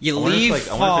 You I wonder leave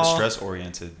if, I wonder if fall. it's stress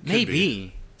oriented.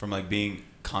 Maybe. From like being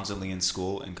constantly in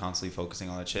school and constantly focusing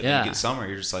on that shit. Yeah. And you get summer,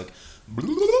 you're just like,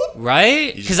 right?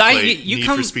 You Because just play you Need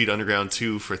come for Speed Underground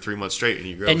 2 for 3 months straight, and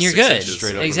you grow and you're 6 good. inches.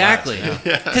 Straight up Exactly. relaxed,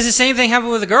 Because the same thing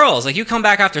happened with the girls. Like you come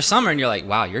back after summer and you're like,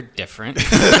 wow, you're different.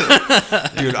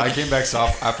 dude, I came back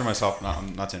after my sophomore.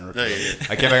 I'm not to interrupt. No, you. yeah.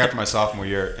 I came back after my sophomore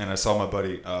year, and I saw my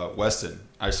buddy Weston.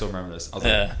 I still remember this.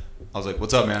 Yeah. I was like,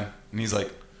 "What's up, man?" And he's like,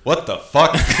 "What the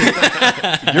fuck?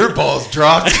 Your balls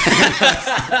dropped."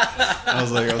 I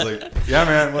was like, "Yeah,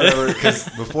 man, whatever." Because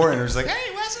before, and it was like,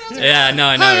 "Hey, Weston." How's it Yeah, no,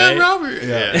 I know, Hi, I'm right? Robert.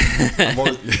 Yeah. I'm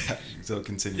always, yeah. So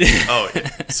continue. Oh,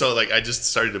 so like I just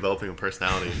started developing a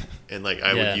personality, and like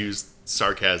I Yeah. would use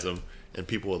sarcasm, and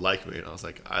people would like me, and I was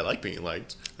like, I like being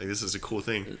liked. Like this is a cool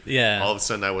thing. Yeah. All of a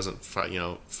sudden, I wasn't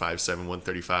 5'7",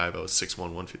 135. I was 6'1",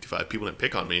 155. People didn't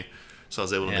pick on me, so I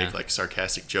was able to Yeah. make like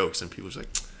sarcastic jokes, and people was like,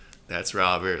 "That's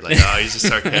Robert." Like, oh, he's just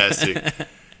sarcastic.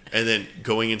 And then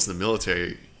going into the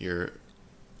military, you're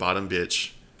bottom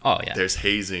bitch. Oh yeah. There's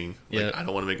hazing. Like Yeah. I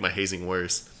don't want to make my hazing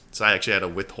worse. So I actually had to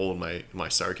withhold my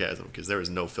sarcasm because there was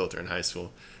no filter in high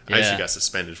school. I Yeah. actually got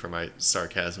suspended for my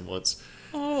sarcasm once.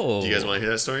 Oh. Do you guys want to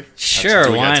hear that story? Sure,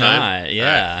 Do we got why time? not?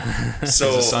 Yeah. Is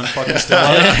So the sun fucking still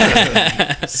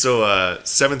out? so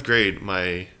 7th grade,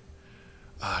 my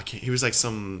he was like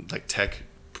some like tech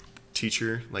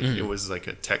teacher. Like it was like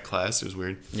a tech class. It was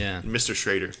weird. Yeah. Mr.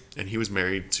 Schrader, and he was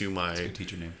married to Good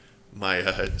teacher name.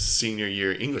 my senior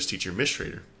year English teacher, Miss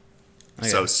Schrader. Okay.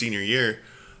 So senior year,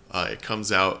 it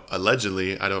comes out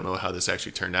allegedly. I don't know how this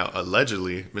actually turned out.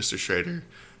 Allegedly, Mr. Schrader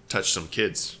touched some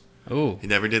kids. Ooh. He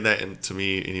never did that to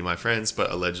me, any of my friends, but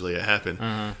allegedly it happened.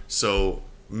 Uh-huh. So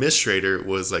Miss Schrader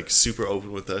was like super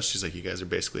open with us. She's like, "You guys are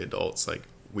basically adults. Like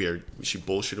we are." She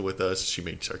bullshitted with us. She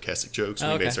made sarcastic jokes. Oh,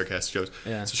 We okay. made sarcastic jokes.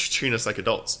 Yeah. So she treated us like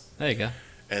adults. There you go.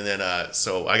 And then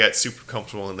so I got super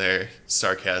comfortable in there.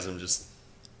 Sarcasm just.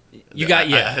 You got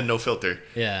I had no filter.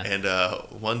 Yeah. And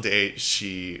one day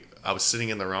I was sitting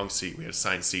in the wrong seat. We had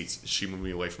assigned seats. She moved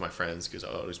me away from my friends because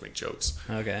I would always make jokes.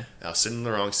 Okay. And I was sitting in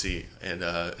the wrong seat, and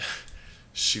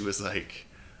she was like,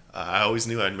 I always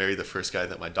knew I'd marry the first guy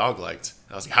that my dog liked.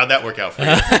 And I was like, how'd that work out for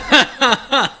you?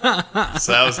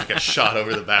 So that was like a shot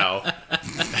over the bow.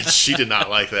 And she did not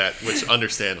like that, which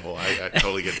understandable. I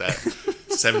totally get that.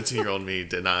 17-year-old me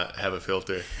did not have a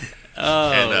filter.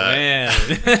 Oh And,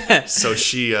 man. So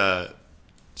she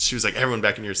was like, everyone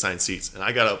back in your assigned seats. And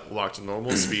I got up, walked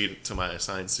normal speed to my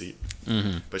assigned seat.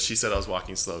 Mm-hmm. But she said I was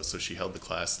walking slow, so she held the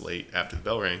class late after the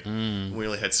bell rang. We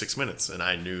only had 6 minutes, and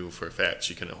I knew for a fact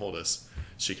she couldn't hold us.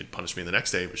 She could punish me the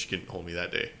next day, but she couldn't hold me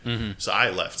that day. So I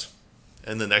left.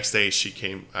 And the next day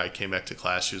I came back to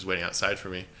class. She was waiting outside for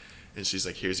me. And she's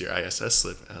like, "Here's your ISS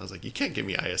slip." And I was like, "You can't give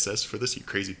me ISS for this, you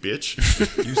crazy bitch."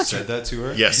 You said that to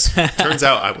her? Yes. Turns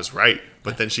out I was right.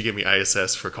 But then she gave me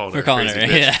ISS for calling her a crazy her,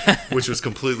 bitch, yeah. which was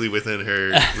completely within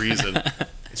her reason.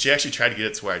 And she actually tried to get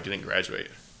it to where I didn't graduate.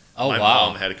 Oh My wow.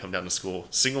 mom had to come down to school.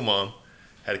 Single mom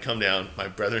had to come down. My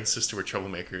brother and sister were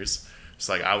troublemakers. It's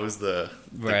like I was the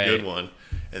Right. good one.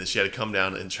 And then she had to come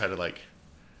down and try to like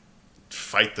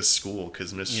fight the school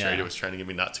because Miss Yeah. Schrader was trying to get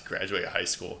me not to graduate high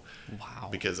school Wow.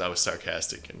 because I was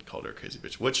sarcastic and called her a crazy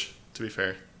bitch. Which, to be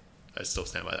fair, I still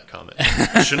stand by that comment.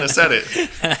 I shouldn't have said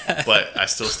it, but I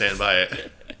still stand by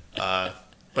it. But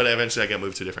eventually I got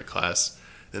moved to a different class.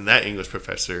 Then that English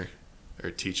professor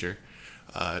or teacher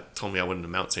told me I wouldn't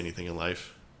amount to anything in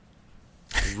life.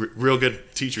 Real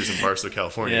good teachers in Barstow,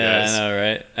 California, Yeah, guys. I know,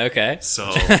 right? Okay.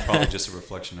 So Probably just a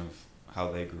reflection of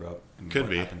how they grew up and Could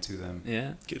what be. happened to them.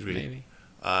 Yeah. Could be. Maybe.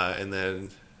 and then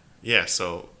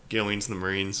so going into the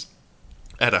Marines,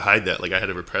 I had to hide that. Like I had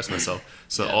to repress myself.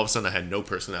 So Yeah. all of a sudden I had no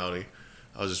personality.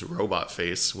 I was just a robot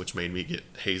face, which made me get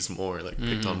hazed more, like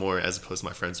picked on more, as opposed to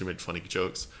my friends who made funny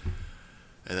jokes.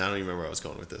 And I don't even remember where I was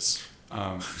going with this.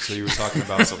 So you were talking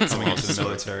about coming into the Sorry.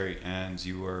 military, and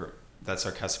you were that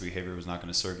sarcastic behavior was not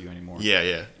going to serve you anymore. Yeah,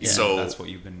 yeah. Yeah. So that's what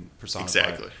you've been personified.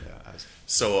 Exactly. Yeah, as.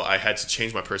 So I had to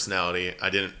change my personality. I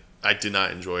did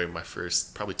not enjoy my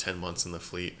first probably 10 months in the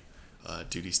fleet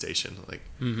duty station. Like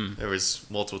there was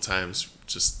multiple times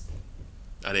just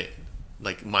I didn't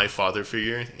like my father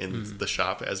figure in the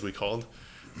shop, as we called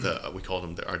we called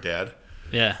him our dad,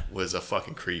 Yeah. was a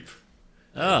fucking creep.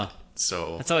 Oh.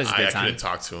 So That's always a I good time. couldn't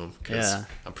talk to him because Yeah.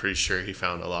 I'm pretty sure he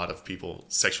found a lot of people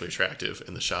sexually attractive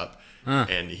in the shop, Huh.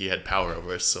 and he had power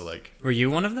over us. So like Were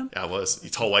you one of them? I was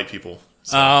tall white people.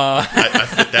 So Oh. I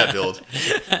fit that build.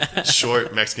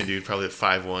 Short Mexican dude, probably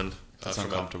 5'1". That's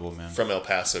uncomfortable, man. From El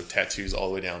Paso, tattoos all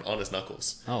the way down on his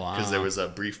knuckles. Oh, wow. Because there was a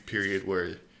brief period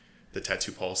where the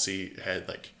tattoo policy had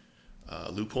like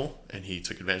a loophole, and he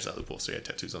took advantage of that loophole, so he had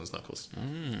tattoos on his knuckles.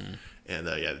 And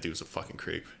yeah, the dude was a fucking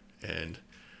creep. And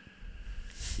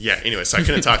Yeah, anyway, so I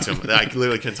couldn't talk to him. I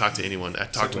literally couldn't talk to anyone. I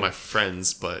talked to my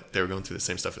friends, but they were going through the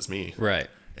same stuff as me. Right.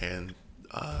 And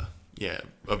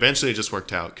eventually it just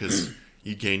worked out because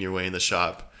you gain your way in the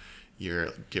shop. You're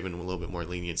given a little bit more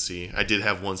leniency. I did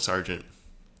have one sergeant.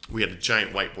 We had a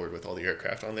giant whiteboard with all the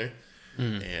aircraft on there.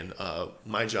 And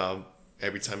my job,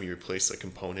 every time you replace a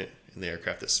component in the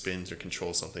aircraft that spins or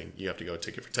controls something, you have to go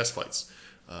take it for test flights,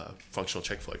 functional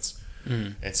check flights.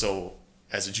 And so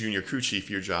as a junior crew chief,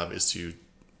 your job is to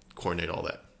coordinate all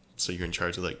that. So you're in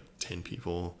charge of like 10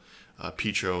 people.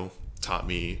 Petro taught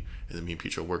me, and then me and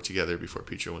Petro worked together before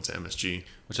Petro went to MSG.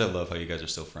 Which I love how you guys are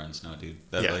still friends now, dude.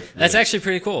 That, Yeah. That's actually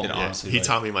pretty cool. it Yeah, honestly, he like,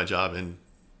 taught me my job in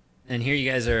And here you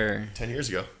guys are. 10 years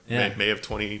ago. Yeah. May of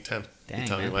 2010. Dang, He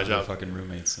taught me man. my we're job. fucking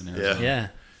roommates in Yeah. Arizona.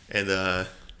 Yeah.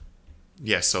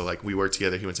 And so like we worked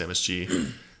together. He went to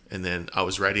MSG, and then I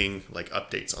was writing like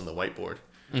updates on the whiteboard.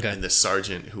 Okay. And this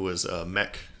sergeant who was a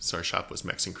mech, so our shop was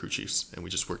mechs and crew chiefs, and we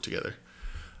just worked together.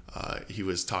 He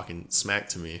was talking smack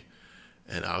to me,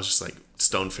 and I was just like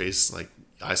stone faced, like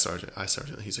aye sergeant, aye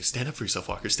sergeant. And he's like, stand up for yourself,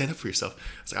 Walker, stand up for yourself.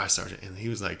 I was like, aye sergeant, and he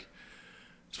was like,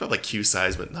 it's probably like Q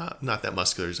size, but not that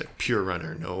muscular. He's like pure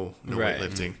runner, no Right.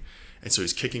 weightlifting. And so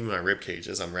he's kicking my rib cage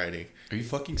as I'm writing. Are you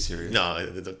fucking serious? No,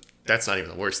 that's not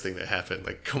even the worst thing that happened.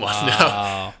 Like, come on Wow.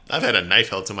 now. I've had a knife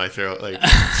held to my throat. Like,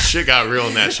 shit got real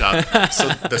in that shop. So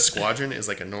the squadron is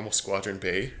like a normal squadron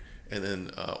bay. And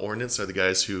then ordnance are the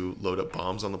guys who load up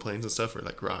bombs on the planes and stuff, or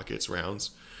like rockets,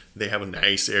 rounds. They have a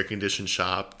nice air-conditioned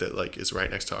shop that like is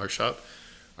right next to our shop.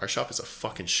 Our shop is a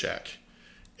fucking shack.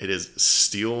 It is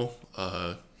steel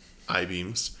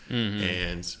I-beams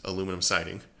and aluminum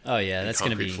siding. Oh yeah, and that's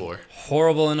gonna concrete be floor.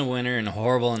 horrible in the winter and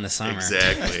horrible in the summer.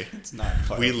 Exactly. It's not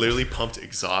fun. We literally pumped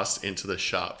exhaust into the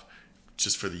shop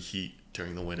just for the heat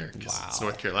during the winter because it's Wow.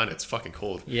 North Carolina. It's fucking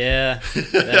cold. Yeah,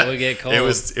 that would get cold. It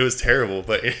was terrible.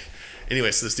 But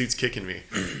anyway, so this dude's kicking me,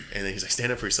 and then he's like,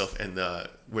 "Stand up for yourself." And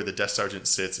where the desk sergeant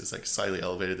sits is like slightly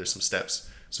elevated. There's some steps,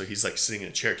 so he's like sitting in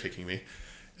a chair kicking me,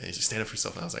 and he's like, "Stand up for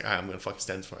yourself." And I was like, "All right, I'm gonna fucking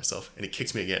stand up for myself." And he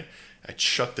kicks me again. I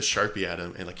chucked the Sharpie at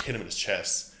him and like hit him in his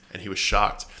chest, and he was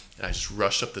shocked. And I just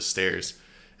rushed up the stairs.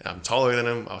 And I'm taller than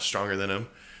him. I was stronger than him.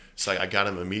 So I got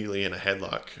him immediately in a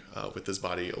headlock with his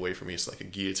body away from me. It's like a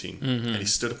guillotine. And he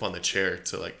stood up on the chair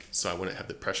to like, so I wouldn't have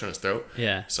the pressure on his throat.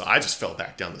 Yeah. So I just fell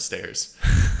back down the stairs.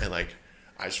 And like,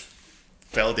 I just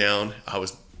fell down. I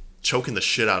was choking the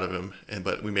shit out of him.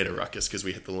 But we made a ruckus because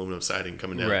we hit the aluminum siding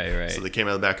coming down. Right. So they came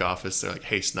out of the back office. They're like,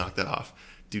 hey, knock that off.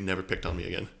 Dude never picked on me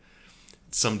again.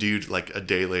 Some dude, like a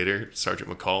day later, Sergeant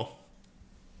McCall,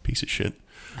 piece of shit.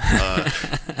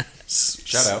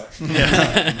 Shout out.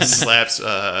 Yeah, slaps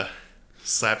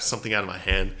something out of my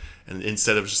hand, and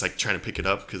instead of just like trying to pick it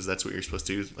up because that's what you're supposed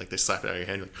to do, like they slap it out of your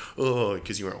hand, like oh,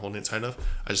 because you weren't holding it tight enough.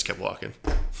 I just kept walking.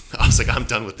 I was like, I'm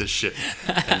done with this shit.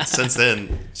 And since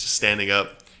then, just standing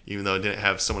up, even though I didn't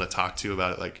have someone to talk to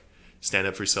about it, like stand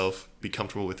up for yourself, be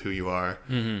comfortable with who you are.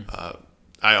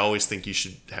 I always think you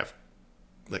should have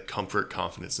like comfort,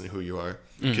 confidence in who you are,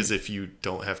 because if you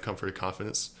don't have comfort or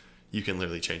confidence, you can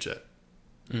literally change that.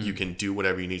 You can do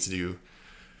whatever you need to do.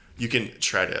 You can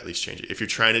try to at least change it. If you're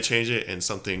trying to change it and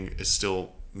something is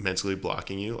still mentally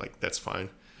blocking you, like that's fine.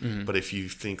 But if you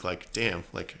think like, damn,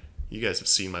 like you guys have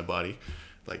seen my body,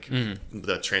 like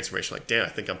the transformation, like, damn, I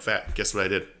think I'm fat. Guess what I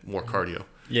did? More cardio.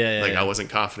 Yeah. I wasn't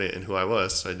confident in who I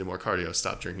was, so I did more cardio.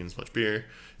 Stopped drinking as much beer,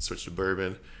 switched to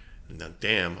bourbon. And then,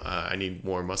 damn, I need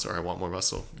more muscle, or I want more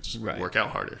muscle. Just Right. work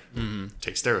out harder.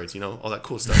 Take steroids, all that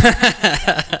cool stuff.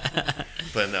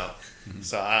 But no.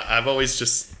 So I've always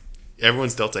just,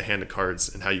 everyone's dealt a hand of cards,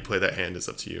 and how you play that hand is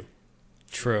up to you.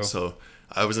 True. So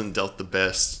I wasn't dealt the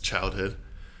best childhood.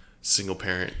 Single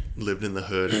parent, lived in the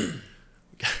hood,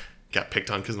 got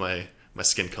picked on because my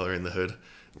skin color in the hood,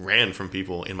 ran from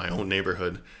people in my own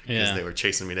neighborhood because they were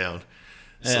chasing me down.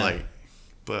 So Yeah.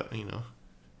 but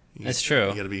That's true.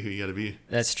 You gotta be who you gotta be.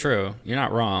 That's true. You're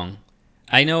not wrong.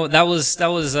 I know that was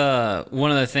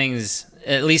one of the things,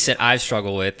 at least that I've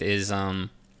struggled with, is that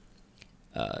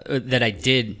I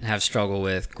did have struggle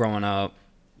with growing up.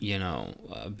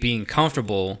 Being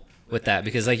comfortable with that,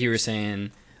 because like you were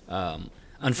saying,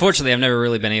 unfortunately, I've never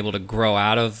really been able to grow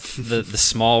out of the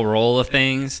small role of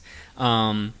things.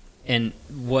 And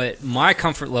what my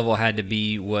comfort level had to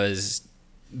be was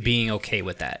being okay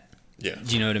with that. Yeah.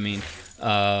 Do you know what I mean?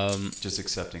 Just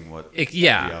accepting what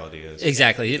Yeah, reality is.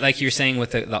 exactly. Like you're saying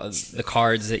with the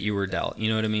cards that you were dealt. You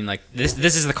know what I mean? Like this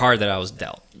is the card that I was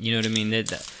dealt. You know what I mean?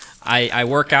 I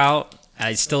work out.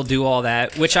 I still do all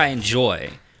that, which I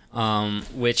enjoy,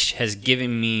 which has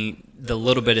given me the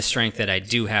little bit of strength that I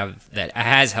do have, that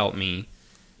has helped me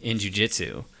in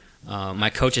jiu-jitsu.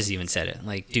 My coaches even said it.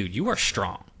 Like, dude, you are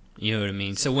strong. You know what I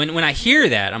mean? So when I hear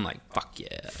that, I'm like, fuck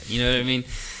yeah. You know what I mean?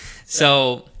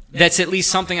 So that's at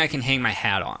least something I can hang my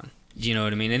hat on. You know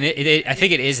what I mean? And I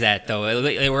think it is that, though,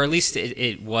 or at least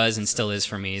it was and still is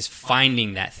for me, is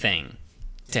finding that thing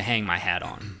to hang my hat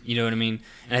on. You know what I mean?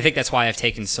 And I think that's why I've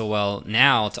taken so well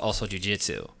now to also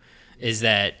jiu-jitsu, is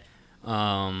that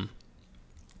I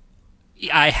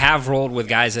have rolled with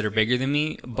guys that are bigger than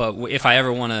me, but if I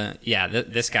ever want to,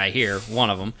 this guy here,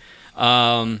 one of them,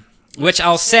 which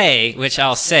I'll say,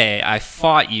 I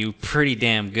fought you pretty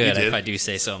damn good, if I do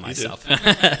say so myself.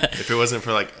 If it wasn't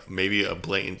for like maybe a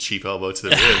blatant cheap elbow to the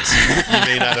ribs, you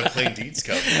may not have played Deeds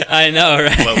Cup. I know,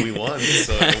 right? But we won,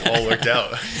 so it all worked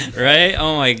out. Right?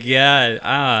 Oh my god.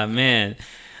 Ah, man.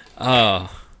 Oh,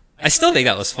 I still think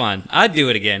that was fun. I'd do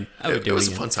it again. It was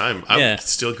a fun time. I would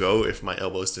still go if my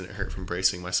elbows didn't hurt from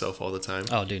bracing myself all the time.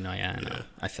 Oh, dude, no, I know.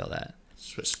 I feel that.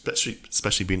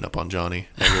 Especially beating up on Johnny.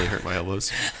 That really hurt my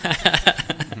elbows.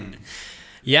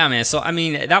 Yeah, man. So, I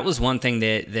mean, that was one thing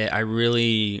that I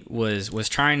really was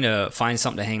trying to find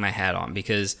something to hang my hat on,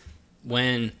 because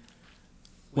when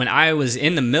I was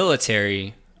in the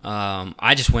military,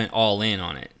 I just went all in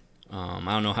on it. I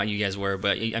don't know how you guys were,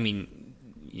 but, I mean,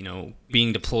 you know,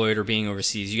 being deployed or being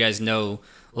overseas, you guys know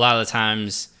a lot of the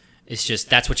times it's just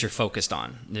that's what you're focused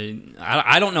on.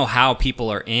 I don't know how people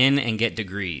are in and get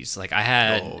degrees. Like, I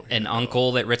had an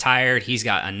uncle that retired. He's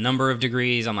got a number of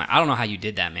degrees. I'm like, I don't know how you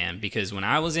did that, man, because when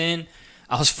I was in,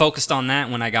 I was focused on that.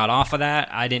 When I got off of that,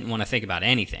 I didn't want to think about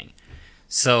anything.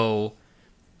 So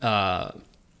I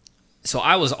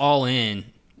was all in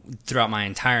throughout my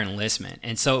entire enlistment.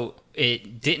 And so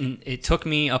it took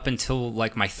me up until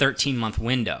like my 13-month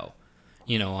window,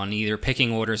 you know, on either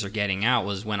picking orders or getting out,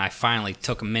 was when I finally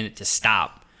took a minute to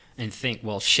stop and think,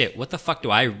 well, shit, what the fuck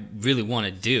do I really want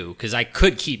to do? Because I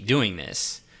could keep doing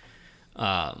this,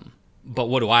 but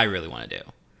what do I really want to do?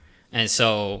 And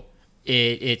so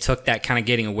it took that kind of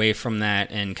getting away from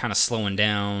that and kind of slowing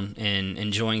down and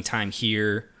enjoying time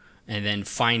here, and then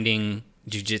finding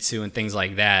jiu-jitsu and things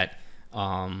like that,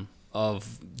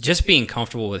 of just being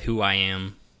comfortable with who I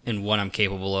am and what I'm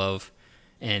capable of,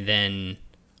 and then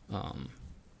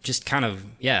just kind of,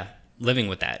 living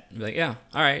with that. Like, yeah,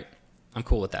 all right, I'm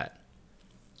cool with that.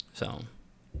 So,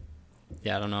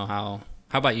 I don't know how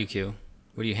about you, Q?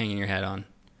 What are you hanging your hat on?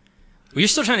 Well, you're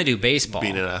still trying to do baseball.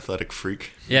 Being an athletic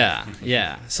freak.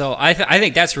 Yeah. So I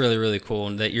think that's really, really cool,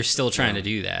 and that you're still trying to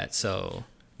do that. So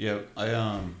yeah,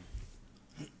 I'm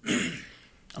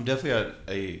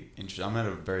definitely I'm at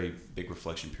a very big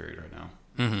reflection period right now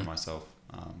for myself,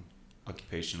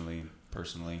 occupationally,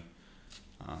 personally,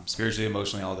 spiritually,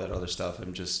 emotionally, all that other stuff.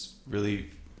 I'm just really,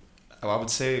 I would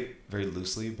say very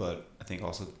loosely, but I think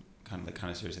also kind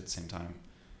of serious at the same time.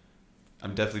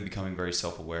 I'm definitely becoming very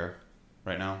self-aware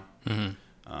right now,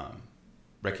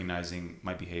 recognizing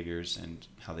my behaviors and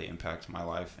how they impact my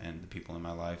life and the people in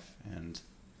my life. And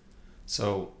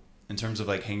so in terms of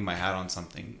like hanging my hat on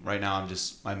something, right now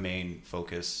my main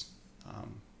focus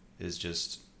is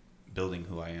just building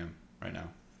who I am right now.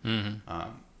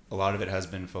 A lot of it has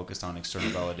been focused on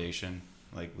external validation,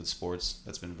 like with sports.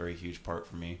 That's been a very huge part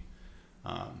for me.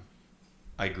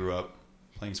 I grew up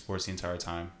playing sports the entire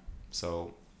time.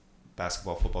 So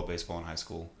basketball, football, baseball in high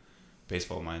school,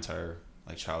 baseball my entire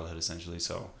like childhood essentially.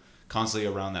 So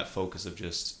constantly around that focus of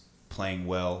just playing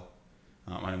well.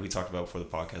 I know we talked about before the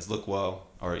podcast, look well,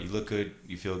 or you look good,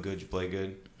 you feel good, you play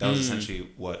good. That was essentially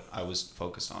what I was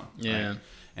focused on. Yeah. Right?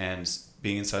 And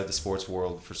being inside the sports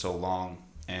world for so long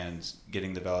and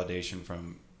getting the validation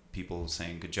from people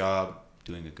saying good job,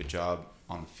 doing a good job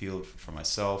on the field for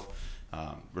myself,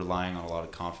 relying on a lot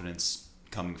of confidence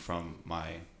coming from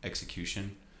my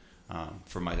execution,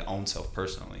 for my own self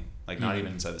personally, like not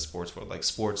even inside the sports world, like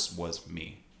sports was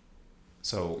me.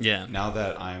 So now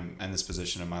that I'm in this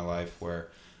position in my life where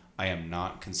I am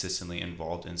not consistently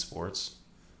involved in sports,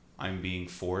 I'm being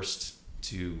forced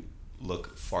to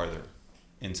look farther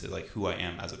into like who I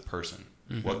am as a person.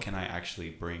 What can I actually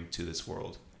bring to this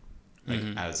world, like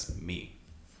as me,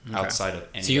 outside of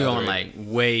any. So you're other, going like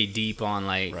way deep on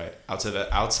like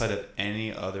outside of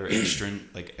any other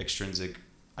extrinsic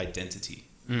identity,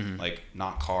 like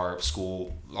not car,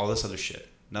 school, all this other shit.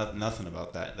 Nothing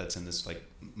about that that's in this like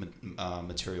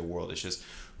material world. It's just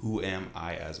who am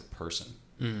I as a person,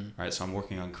 right? So I'm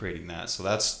working on creating that. So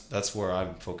that's where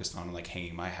I'm focused on, like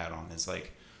hanging my hat on, is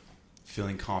like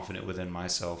feeling confident within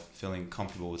myself, feeling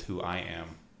comfortable with who I am,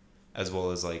 as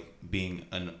well as like being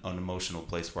an emotional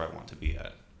place where I want to be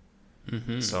at.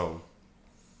 So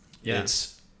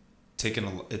it's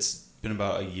been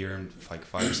about a year and like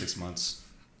 5 or 6 months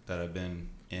that I've been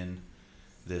in,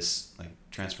 this like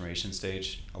transformation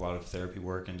stage, a lot of therapy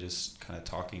work, and just kind of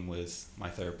talking with my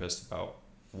therapist about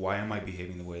why am I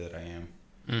behaving the way that I am.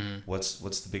 Mm-hmm. What's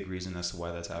the big reason as to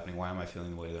why that's happening? Why am I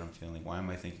feeling the way that I'm feeling? Why am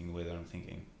I thinking the way that I'm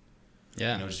thinking?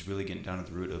 Yeah. You know, just really getting down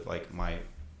to the root of like my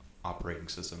operating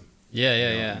system. Yeah, yeah,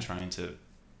 you know, yeah. And trying to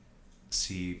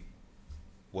see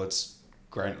what's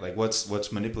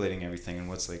what's manipulating everything and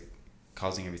what's like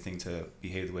causing everything to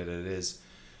behave the way that it is.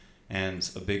 And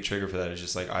a big trigger for that is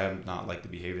just like I am not like the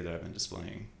behavior that I've been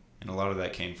displaying, and a lot of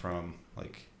that came from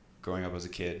like growing up as a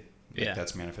kid. Like, Yeah.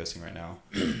 that's manifesting right now,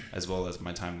 as well as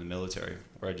my time in the military,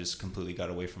 where I just completely got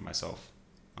away from myself.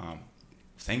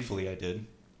 Thankfully, I did,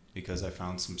 because I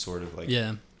found some sort of like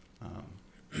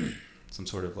some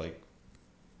sort of like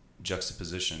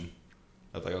juxtaposition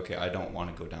of like, okay, I don't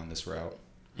want to go down this route.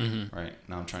 Mm-hmm. Right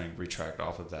now, I'm trying to retract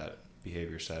off of that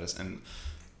behavior status, and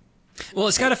Well,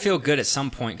 it's got to feel good at some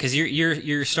point because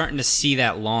you're starting to see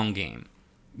that long game.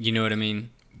 You know what I mean?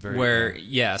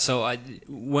 So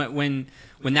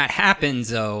when that happens,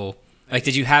 though, like,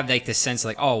 did you have like this sense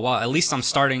like, oh, well, at least I'm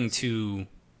starting to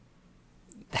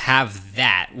have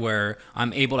that where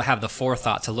I'm able to have the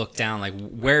forethought to look down, like,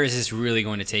 where is this really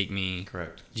going to take me?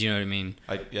 correct. Do you know what I mean?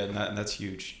 And that's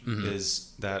huge. Mm-hmm.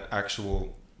 Is that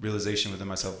actual realization within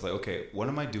myself, like, okay, what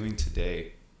am I doing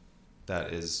today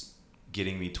that is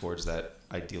getting me towards that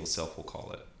ideal self, we'll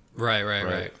call it.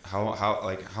 Right. How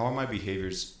are my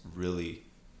behaviors really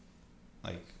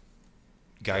like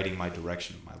guiding my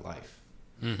direction of my life?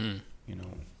 Mm-hmm. You know,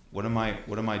 what am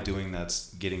I doing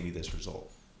that's getting me this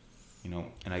result? You know,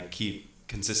 and I keep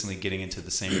consistently getting into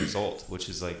the same result, which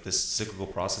is like this cyclical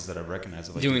process that I've recognized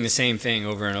of like Doing the same thing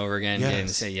over and over again. Yes. And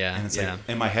say, And it's like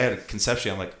in my head,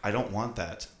 conceptually, I'm like, I don't want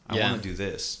that. I want to do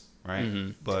this, right?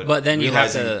 Mm-hmm. But then you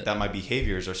have to that my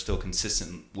behaviors are still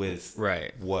consistent with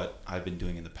Right. what I've been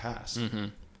doing in the past. Mm-hmm.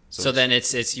 So then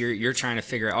it's you're trying to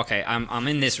figure out, okay, I'm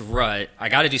in this rut. I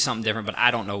got to do something different, but I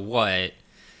don't know what.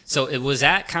 So it was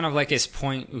that kind of like his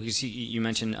point, because you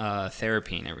mentioned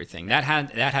therapy and everything. That had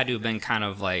to have been kind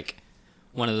of like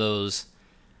one of those,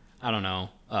 I don't know,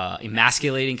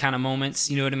 emasculating kind of moments.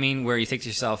 You know what I mean? Where you think to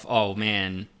yourself, oh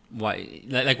man, why?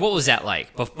 Like, what was that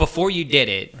like before you did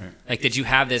it? Right. Like, did you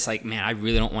have this like, man, I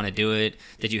really don't want to do it?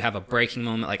 Did you have a breaking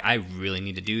moment, like, I really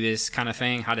need to do this kind of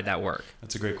thing? How did that work?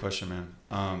 That's a great question, man.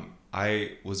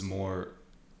 I was more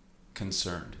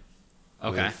concerned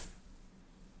Okay. with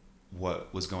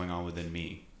what was going on within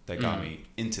me that got me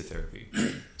into therapy.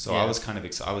 So Yeah. I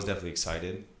was I was definitely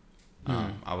excited.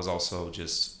 I was also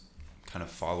just kind of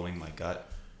following my gut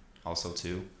also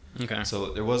too. Okay.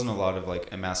 So there wasn't a lot of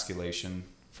like emasculation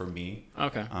for me,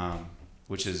 Okay.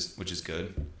 which is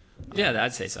good. Yeah,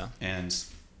 I'd say so. And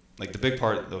like the big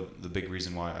part, the big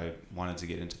reason why I wanted to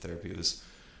get into therapy was,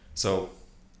 so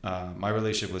my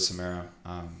relationship with Samara,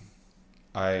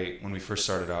 when we first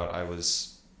started out,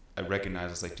 I recognized, I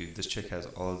was like, dude, this chick has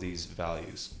all of these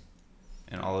values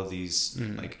and all of these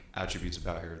like attributes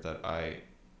about her that I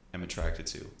am attracted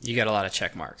to. You got a lot of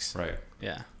check marks. Right.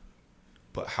 Yeah.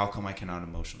 But how come I cannot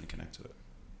emotionally connect to it?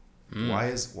 Why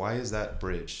is that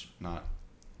bridge not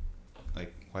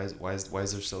like, why is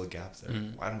there still a gap there?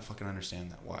 I don't fucking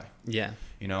understand that. Why? Yeah.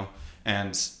 You know?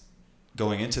 And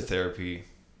going into therapy,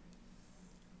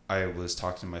 I was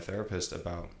talking to my therapist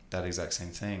about that exact same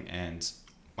thing. And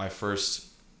my first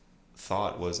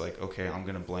thought was like, okay, I'm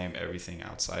going to blame everything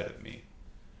outside of me.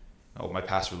 Oh, my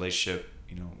past relationship,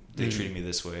 you know, they treated me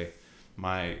this way.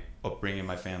 My upbringing,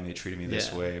 my family treated me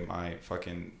this way. My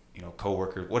fucking, you know,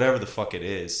 coworker, whatever the fuck it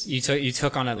is. You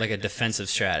took on it like a defensive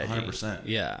strategy. 100%.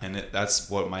 Yeah. And that's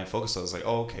what my focus was. Like,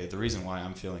 oh, okay, the reason why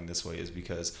I'm feeling this way is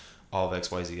because all of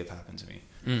XYZ have happened to me,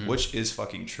 which is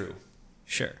fucking true.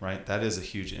 Sure. Right? That is a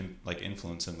huge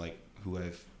influence in like who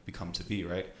I've become to be,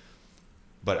 right?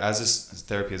 But as this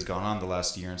therapy has gone on the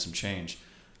last year and some change,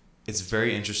 it's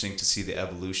very interesting to see the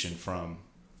evolution from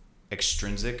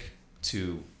extrinsic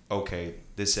to, okay,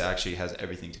 this actually has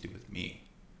everything to do with me,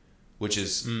 which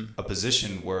is a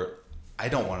position where I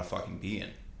don't want to fucking be in,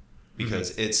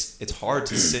 because it's hard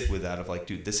to sit with that of like,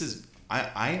 dude, this is,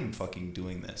 I am fucking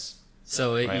doing this.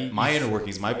 So Right? My inner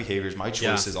workings, my behaviors, my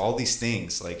choices, all these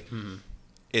things, like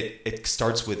it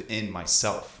starts within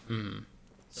myself.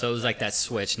 So it was like that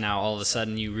switch. Now all of a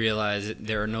sudden you realize that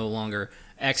there are no longer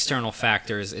external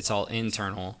factors; it's all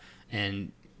internal,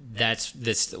 and that's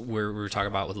this where we're talking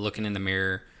about with looking in the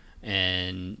mirror.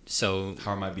 And so,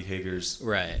 How are my behaviors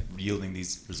right? yielding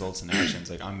these results and actions?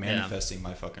 Like, I'm manifesting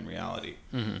my fucking reality.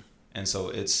 And so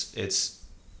it's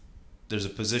there's a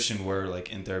position where,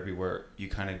 like, in therapy, where you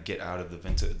kind of get out of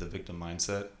the victim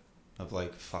mindset of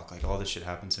like, fuck, like all this shit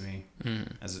happened to me,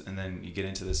 and then you get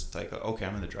into this like, okay,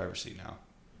 I'm in the driver's seat now.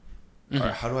 all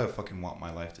right, how do I fucking want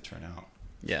my life to turn out?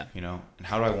 Yeah. You know, and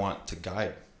how do I want to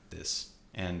guide this?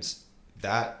 And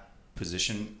that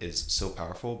position is so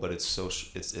powerful, but it's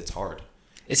it's hard.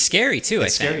 It's scary too.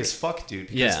 It's I think. scary as fuck, dude.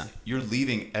 Because Yeah. you're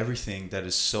leaving everything that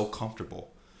is so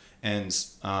comfortable. And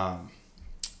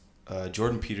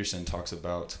Jordan Peterson talks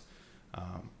about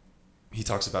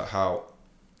how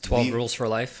 12 Rules for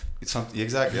Life. It's something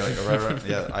exactly like right.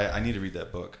 Yeah, I need to read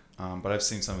that book. But I've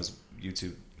seen some of his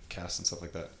YouTube casts and stuff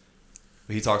like that.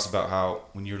 But he talks about how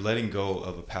when you're letting go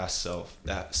of a past self,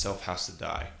 that self has to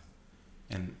die,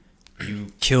 and you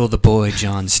Kill the boy,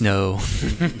 Jon Snow.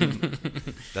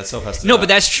 that self has to No, die. but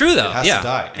that's true though. It has Yeah, to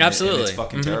die. And absolutely. and it's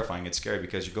fucking terrifying. It's scary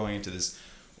because you're going into this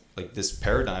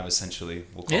paradigm essentially.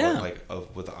 We'll call Yeah. it like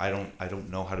with I don't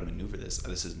know how to maneuver this.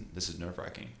 This is nerve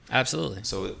wracking. Absolutely.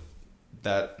 So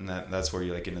that's where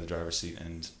you like get into the driver's seat,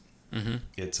 and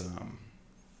it's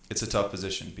a tough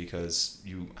position because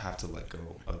you have to let go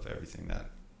of everything that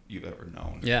you've ever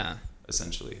known. Yeah.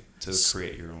 Essentially, to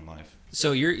create your own life.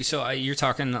 So you're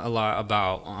talking a lot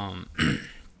about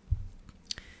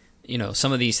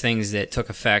some of these things that took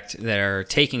effect that are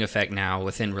taking effect now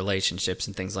within relationships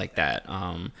and things like that.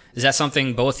 Is that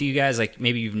something both of you guys like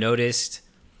maybe you've noticed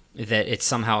that it's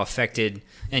somehow affected?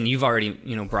 And you've already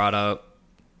brought up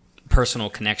personal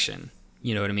connection.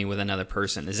 You know what I mean, with another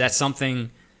person. Is that something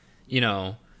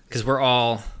because we're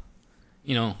all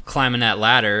climbing that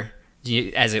ladder,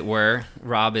 as it were.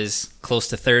 Rob is close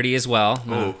to 30 as well.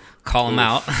 Oh. Call him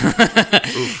out.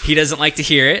 He doesn't like to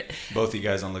hear it. Both of you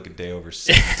guys don't look a day over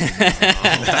 16.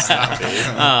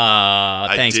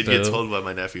 I Thanks, did boo. get told by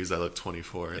my nephews I look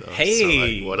 24. Though, Hey, so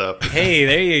like, what up? Hey,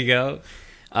 there you go.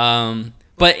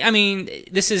 But I mean,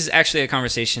 this is actually a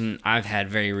conversation I've had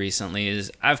very recently.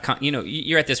 Is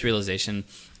you're at this realization,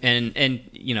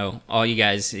 and all you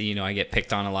guys, I get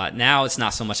picked on a lot. Now it's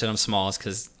not so much that I'm small; it's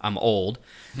because I'm old.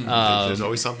 There's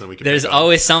always something we can. There's pick on.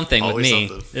 always something with Always me.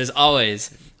 something. There's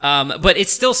always. But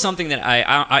it's still something that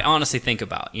I honestly think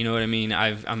about. You know what I mean?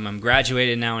 I'm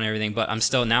graduated now and everything, but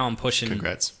I'm pushing.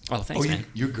 Congrats. Oh, thanks, man.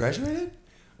 you graduated,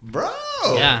 bro?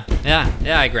 Yeah.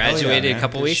 I graduated man. a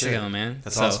couple Good weeks shit. ago, man.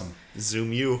 That's So- awesome.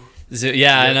 Zoom you.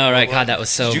 I know, right? God, that was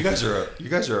so. You guys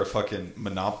are a fucking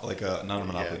monopoly, not a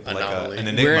monopoly, Yeah, but like anomaly. an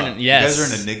enigma. We're in, yes. You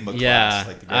guys are an enigma class. Yeah,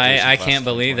 Like the graduation I class can't of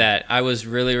believe 2020. that. I was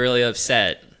really, really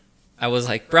upset. I was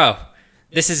like, bro,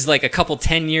 this is like a couple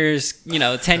 10 years,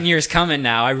 10 years coming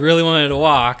now. I really wanted to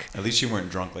walk. At least you weren't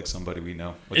drunk like somebody we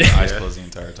know with their eyes Yeah. closed the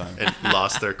entire time. And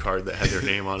lost their card that had their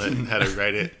name on it and had to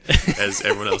write it as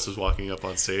everyone else was walking up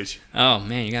on stage. Oh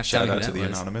man, you got to tell Shout me who out to that the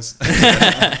was.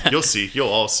 anonymous. You'll see. You'll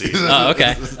all see. Oh,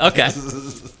 okay.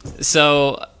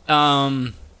 So,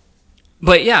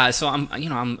 but yeah, so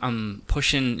I'm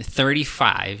pushing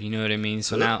 35. You know what I mean?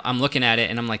 So now I'm looking at it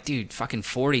and I'm like, dude, fucking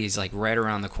 40 is like right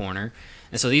around the corner.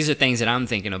 And so these are things that I'm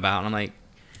thinking about. And I'm like,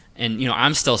 and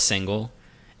I'm still single,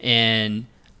 and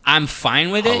I'm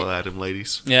fine with it. Holla at him,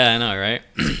 ladies. Yeah, I know, right?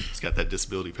 He's got that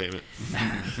disability payment.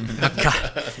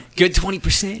 God, good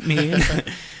 20%,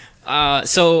 man.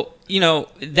 So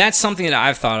that's something that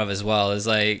I've thought of as well. Is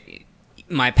like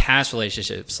my past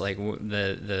relationships, like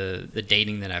the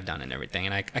dating that I've done and everything,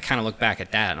 and I kind of look back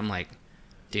at that and I'm like,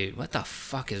 dude, what the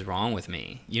fuck is wrong with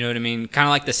me? You know what I mean? Kind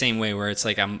of like the same way where it's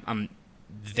like I'm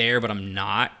there but I'm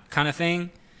not kind of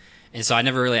thing. And so I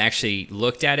never really actually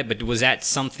looked at it. But was that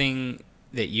something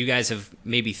that you guys have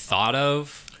maybe thought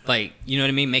of? Like, you know what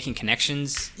I mean? Making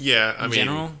connections? Yeah, I In mean,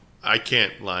 general? I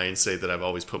can't lie and say that I've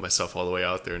always put myself all the way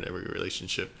out there in every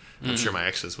relationship. I'm Mm. sure my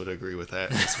exes would agree with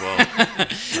that as well.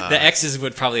 The exes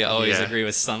would probably always yeah. agree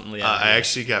with something. I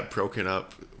actually got broken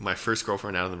up. My first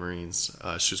girlfriend out of the Marines,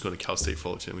 she was going to Cal State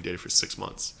Fullerton. We dated for 6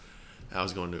 months. I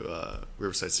was going to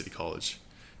Riverside City College.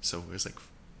 So it was like,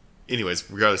 anyways,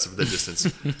 regardless of the distance,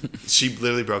 she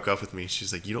literally broke up with me.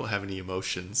 She's like, you don't have any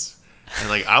emotions. And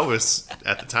like, I was,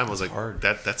 at the time, I was like, hard.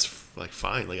 that's like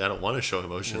fine. Like, I don't want to show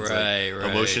emotions. Right, Like, right.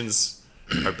 Emotions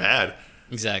are bad.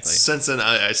 Exactly. Since then,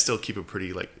 I still keep a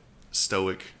pretty like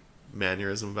stoic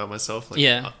mannerism about myself. Like,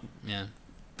 Yeah.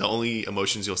 the only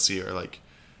emotions you'll see are like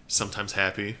sometimes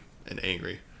happy and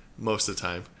angry most of the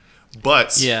time.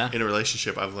 But Yeah. in a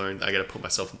relationship, I've learned I got to put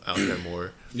myself out there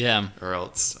more, Yeah. or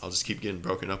else I'll just keep getting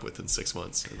broken up with in 6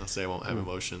 months, and they'll say I won't have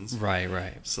emotions. Right.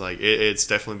 So like it's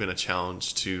definitely been a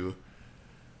challenge to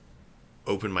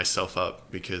open myself up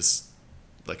because,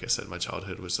 like I said, my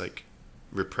childhood was like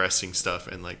repressing stuff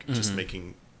and like just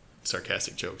making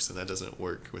sarcastic jokes, and that doesn't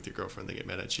work with your girlfriend. They get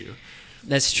mad at you.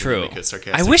 That's true. make a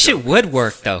sarcastic I wish joke. it would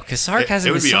work though, because sarcasm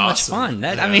It would is be so awesome. much fun.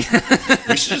 That Yeah. I mean,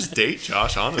 We should just date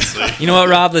Josh, honestly. you know what,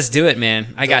 Rob? Let's do it, man.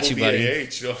 I got you, buddy.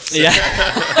 BAH, you know what I'm saying?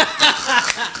 Yeah,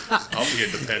 I'll be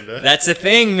independent. that's a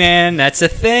thing, man. That's a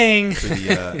thing. For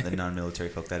the non-military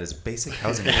folk, that is basic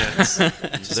housing allowance. So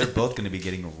they're both going to be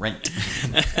getting rent.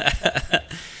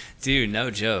 Dude, no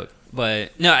joke.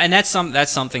 But no, and that's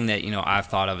something that, you know, I've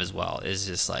thought of as well. Is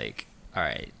just like, all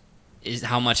right, is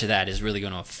how much of that is really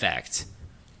going to affect,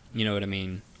 you know what I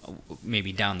mean,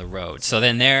 maybe down the road. So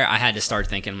then there, I had to start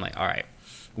thinking, like, all right,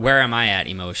 where am I at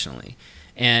emotionally?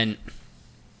 And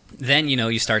then, you know,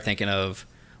 you start thinking of,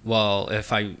 well,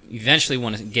 if I eventually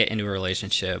want to get into a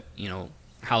relationship, you know,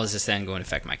 how is this then going to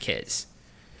affect my kids?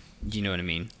 You know what I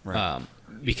mean? Right.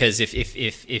 Because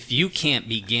if you can't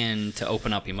begin to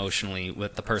open up emotionally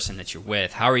with the person that you're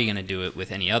with, how are you going to do it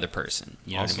with any other person?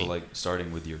 You know Also, what I mean? like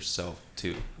starting with yourself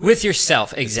too. With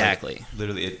yourself, It's like, exactly.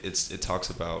 literally, it talks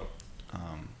about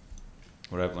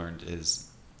what I've learned is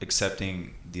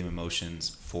accepting the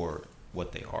emotions for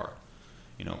what they are.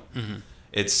 You know,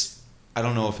 it's, I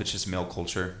don't know if it's just male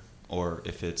culture or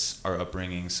if it's our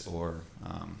upbringings or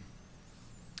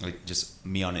like just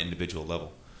me on an individual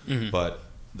level, but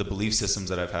the belief systems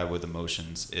that I've had with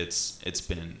emotions, it's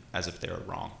been as if they are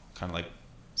wrong, kind of like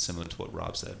similar to what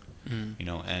Rob said. You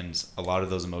know, and a lot of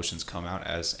those emotions come out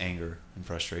as anger and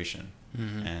frustration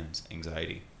and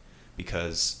anxiety,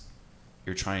 because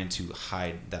you're trying to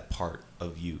hide that part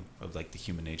of you, of like the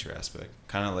human nature aspect,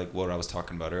 kind of like what I was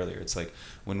talking about earlier. It's like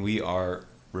when we are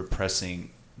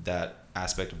repressing that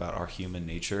aspect about our human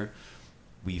nature,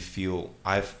 we feel,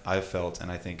 I've felt,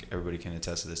 and I think everybody can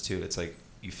attest to this too, it's like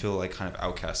you feel like kind of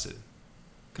outcasted,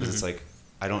 because it's like,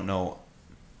 I don't know,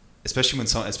 especially when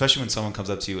someone comes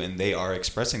up to you and they are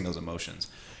expressing those emotions,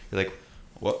 you're like,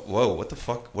 whoa, what the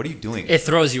fuck, what are you doing? It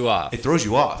throws you off. It throws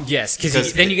you off. Yes,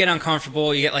 because then you get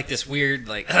uncomfortable. You get like this weird,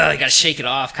 like, you got to shake it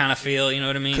off kind of feel. You know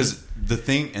what I mean? Because the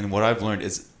thing, and what I've learned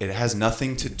is, it has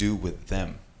nothing to do with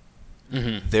them.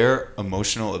 Their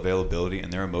emotional availability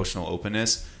and their emotional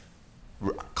openness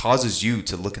causes you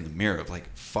to look in the mirror of like,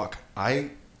 fuck,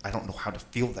 I don't know how to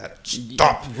feel that.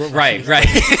 Stop. Right.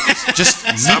 Just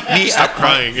Stop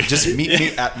crying. Just meet me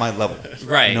at my level.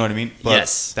 Right. You know what I mean? But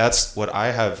Yes. that's what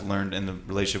I have learned in the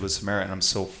relationship with Samara, and I'm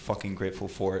so fucking grateful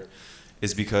for it,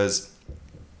 is because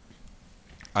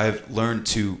I've learned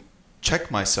to check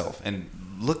myself and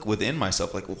look within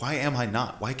myself. Like, why am I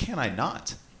not? Why can't I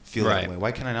not feel Right. that way?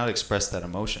 Why can I not express that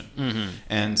emotion?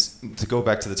 And to go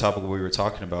back to the topic we were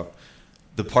talking about,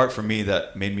 the part for me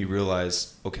that made me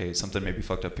realize, okay, something may be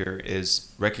fucked up here,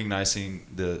 is recognizing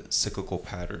the cyclical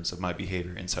patterns of my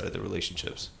behavior inside of the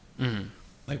relationships.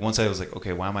 Like, once I was like,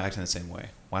 okay, why am I acting the same way?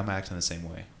 Why am I acting the same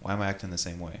way? Why am I acting the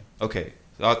same way? Okay,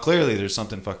 clearly there's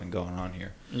something fucking going on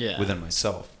here within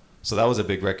myself. So that was a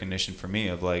big recognition for me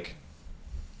of like,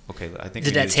 okay, I think.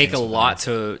 Did we that need to take change a something lot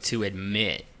here. to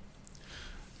admit?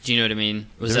 Do you know what I mean?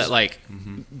 Was There's- that like,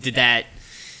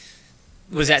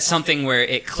 was that something where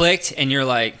it clicked and you're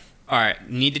like, all right,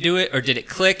 need to do it, or did it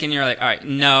click and you're like, all right,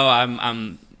 no,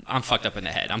 I'm fucked up in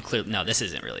the head. I'm clear. No, this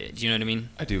isn't really it. Do you know what I mean?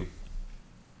 I do.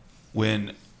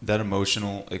 When that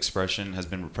emotional expression has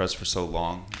been repressed for so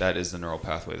long, that is the neural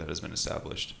pathway that has been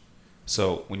established.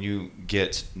 So when you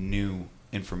get new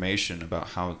information about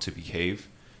how to behave,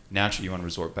 naturally you want to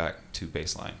resort back to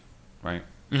baseline, right?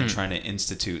 And trying to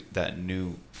institute that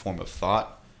new form of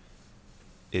thought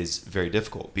is very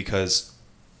difficult, because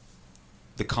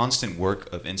the constant work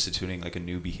of instituting like a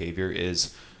new behavior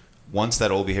is, once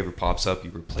that old behavior pops up,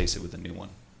 you replace it with a new one.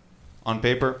 On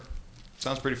paper,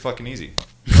 sounds pretty fucking easy,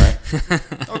 right?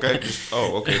 Okay,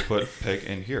 put peg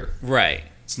in here. Right.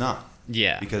 It's not.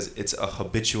 Yeah. Because it's a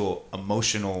habitual,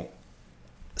 emotional,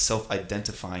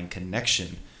 self-identifying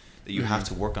connection that you have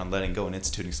to work on letting go and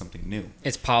instituting something new.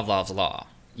 It's Pavlov's law.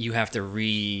 You have to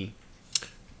Ringing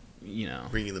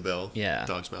the bell. Yeah.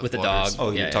 Dog's mouth With the waters. dog.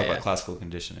 Oh, you Yeah, talk yeah, about yeah. classical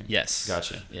conditioning. Yes.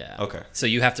 Gotcha. Yeah. Okay. So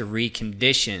you have to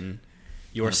recondition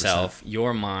yourself, 100%.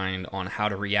 your mind, on how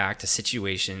to react to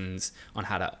situations, on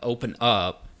how to open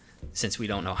up, since we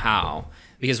don't know how.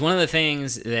 Because one of the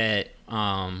things that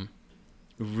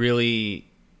really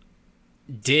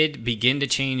did begin to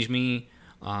change me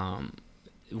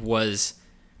was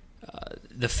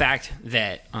the fact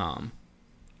that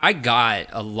I got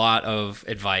a lot of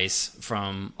advice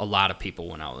from a lot of people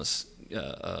when I was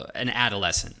an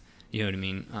adolescent. You know what I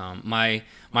mean?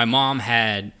 My mom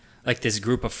had like this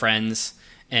group of friends,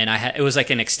 and it was like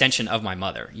an extension of my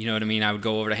mother. You know what I mean? I would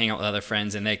go over to hang out with other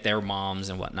friends and their moms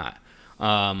and whatnot.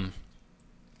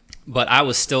 But I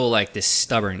was still like this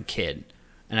stubborn kid.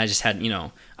 and I just had,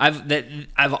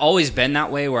 I've always been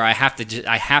that way where I have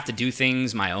to do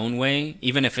things my own way,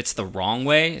 even if it's the wrong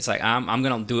way. It's like I'm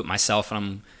gonna do it myself,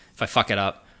 and if I fuck it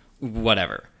up,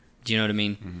 whatever. Do you know what I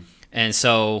mean? Mm-hmm. And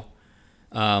so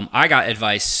I got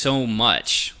advice so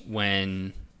much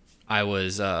when I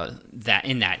was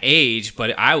that age,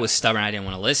 but I was stubborn. I didn't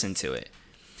want to listen to it.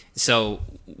 So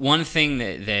one thing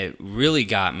that really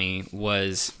got me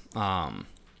was when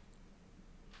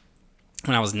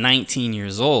I was 19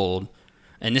 years old,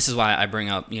 and this is why I bring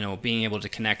up, being able to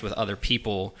connect with other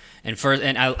people. And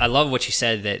I love what you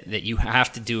said, that you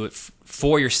have to do it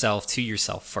for yourself, to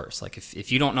yourself first. Like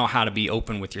if you don't know how to be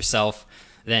open with yourself,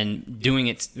 then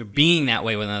being that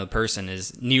way with another person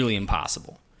is nearly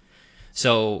impossible.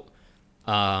 So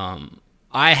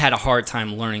I had a hard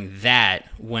time learning that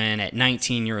when at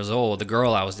 19 years old, the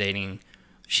girl I was dating,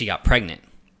 she got pregnant.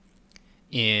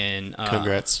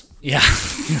 Congrats. Yeah.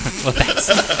 Well, thanks.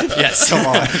 Yes. Come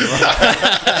on.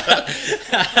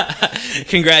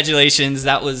 Congratulations.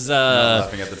 That was. We're not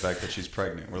laughing at the fact that she's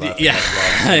pregnant. We're laughing yeah.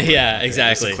 at Rob. Yeah,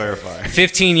 exactly. Just to clarify.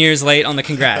 15 years late on the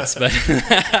congrats, but.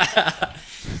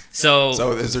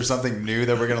 So is there something new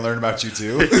that we're going to learn about you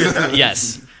too?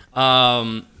 Yes.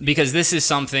 Because this is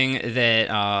something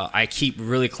that I keep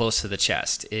really close to the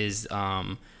chest is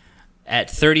at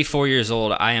 34 years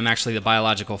old, I am actually the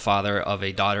biological father of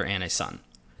a daughter and a son.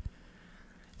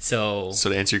 So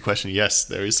to answer your question, yes,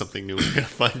 there is something new we're going to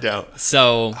find out.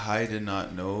 So I did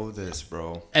not know this,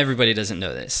 bro. Everybody doesn't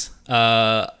know this.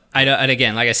 And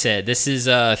again, like I said, this is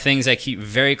things I keep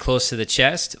very close to the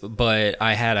chest, but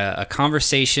I had a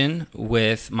conversation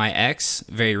with my ex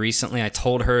very recently. I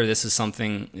told her this was a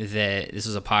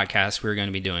podcast we were going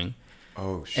to be doing.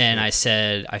 Oh, shit. And I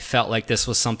said I felt like this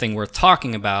was something worth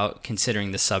talking about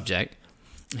considering the subject.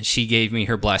 And she gave me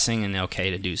her blessing and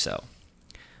okay to do so.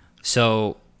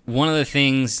 So one of the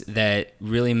things that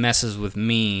really messes with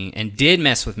me and did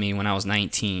mess with me when I was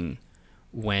 19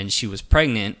 when she was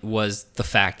pregnant was the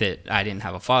fact that I didn't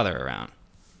have a father around.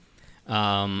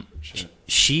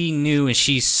 She knew and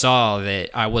she saw that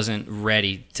I wasn't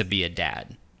ready to be a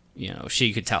dad.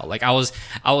 She could tell. Like I was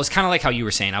kind of like how you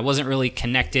were saying. I wasn't really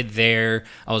connected there.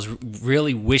 I was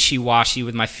really wishy-washy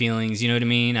with my feelings. You know what I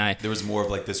mean? There was more of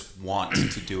like this want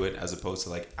to do it as opposed to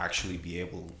like actually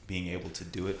being able to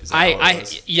do it. Is that how it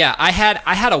was? Yeah, I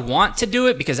had a want to do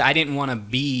it because I didn't want to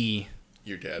be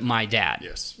your dad. My dad.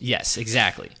 Yes. Yes,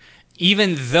 exactly.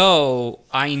 Even though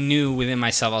I knew within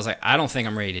myself, I was like, I don't think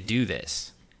I'm ready to do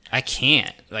this. I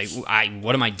can't. Like,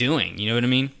 what am I doing? You know what I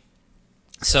mean?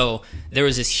 So there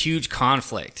was this huge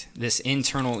conflict, this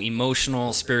internal,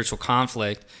 emotional, spiritual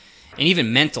conflict, and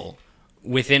even mental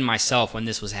within myself when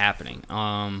this was happening.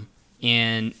 And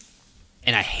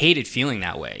I hated feeling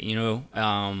that way,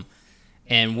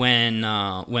 And when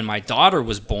my daughter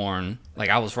was born, like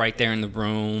I was right there in the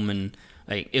room, and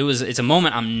like it's a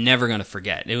moment I'm never gonna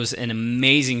forget. It was an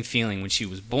amazing feeling when she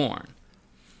was born,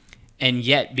 and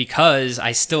yet because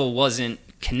I still wasn't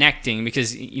connecting,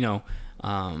 because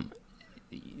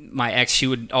my ex, she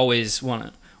would always want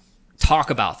to talk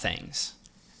about things,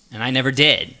 and I never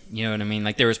did. You know what I mean?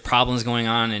 Like there was problems going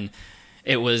on, and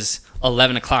it was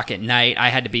 11 o'clock at night. I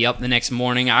had to be up the next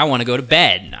morning. I want to go to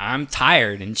bed. I'm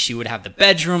tired. And she would have the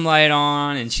bedroom light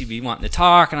on, and she'd be wanting to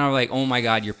talk. And I was like, oh my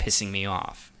God, you're pissing me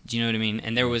off. Do you know what I mean?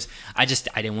 And I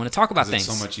didn't want to talk about things.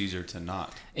 It's so much easier to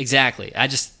not. Exactly.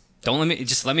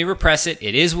 Let me repress it.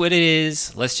 It is what it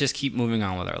is. Let's just keep moving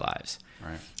on with our lives.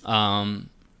 Right.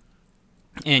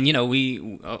 And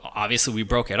we obviously we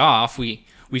broke it off. We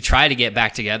tried to get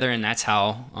back together, and that's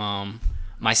how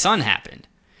my son happened.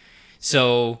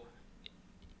 So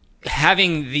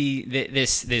having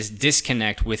this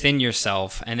disconnect within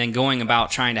yourself, and then going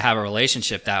about trying to have a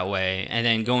relationship that way, and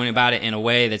then going about it in a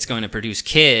way that's going to produce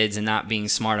kids and not being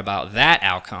smart about that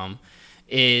outcome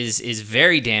is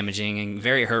very damaging and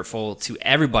very hurtful to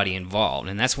everybody involved.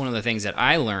 And that's one of the things that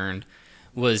I learned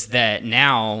was that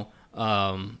now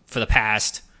for the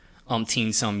past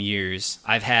some years,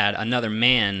 I've had another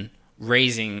man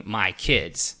raising my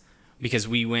kids. Because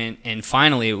we went, and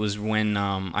finally it was when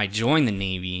I joined the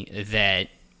Navy that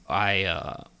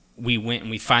we went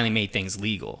and we finally made things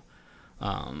legal.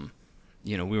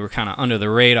 We were kind of under the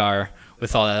radar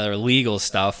with all that other legal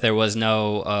stuff. There was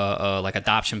no like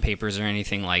adoption papers or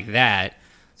anything like that.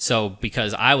 So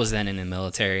because I was then in the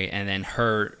military, and then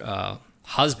her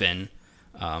husband,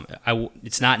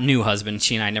 it's not new husband.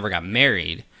 She and I never got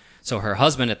married. So her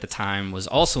husband at the time was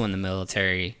also in the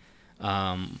military.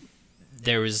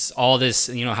 There was all this,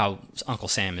 how Uncle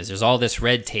Sam is. There's all this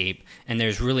red tape, and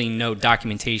there's really no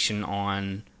documentation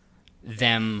on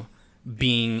them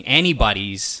being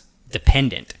anybody's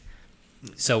dependent.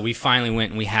 So we finally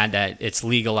went and we had that. It's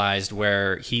legalized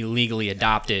where he legally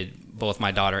adopted both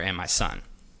my daughter and my son.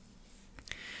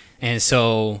 And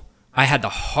so I had the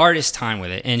hardest time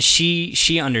with it. And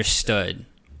she understood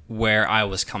where I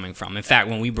was coming from. In fact,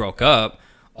 when we broke up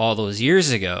all those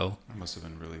years ago, That must have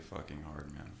been really fucking hard,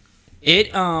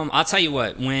 man. I'll tell you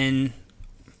what, when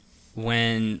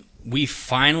we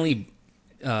finally,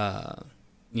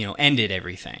 ended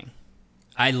everything,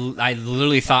 I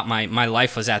literally thought my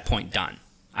life was at that point done.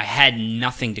 I had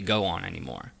nothing to go on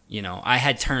anymore. I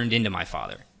had turned into my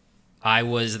father. I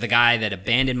was the guy that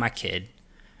abandoned my kids.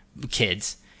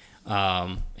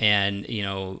 And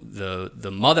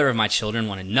the mother of my children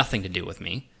wanted nothing to do with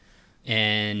me.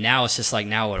 And now it's just like,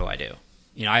 now what do I do?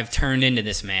 I've turned into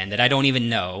this man that I don't even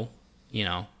know,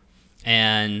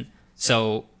 and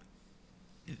so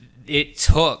it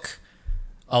took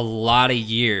a lot of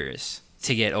years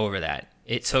to get over that.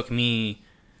 It took me,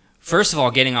 first of all,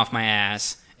 getting off my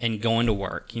ass and going to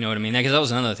work. You know what I mean? Because that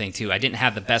was another thing too. I didn't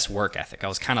have the best work ethic. I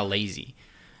was kind of lazy.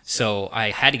 So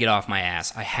I had to get off my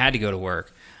ass. I had to go to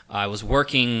work. I was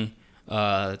working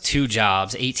 2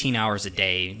 jobs, 18 hours a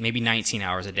day, maybe 19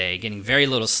 hours a day, getting very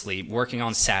little sleep, working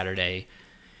on Saturday.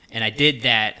 And I did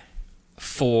that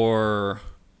for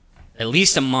at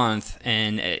least a month.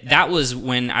 And that was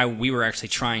when we were actually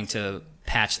trying to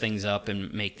patch things up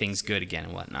and make things good again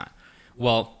and whatnot.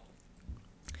 Well,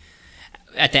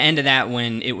 at the end of that,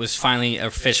 when it was finally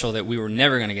official that we were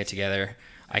never going to get together,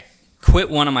 I quit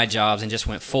one of my jobs and just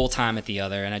went full time at the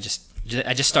other. And I just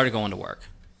started going to work.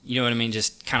 You know what I mean?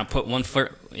 Just kind of put one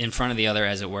foot in front of the other,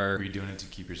 as it were. Were you doing it to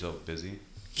keep yourself busy?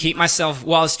 Keep myself, I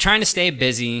was trying to stay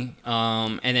busy,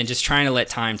 and then just trying to let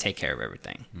time take care of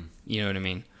everything. You know what I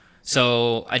mean?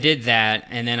 So I did that,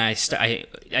 and then I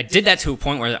did that to a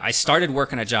point where I started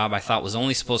working a job I thought was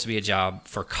only supposed to be a job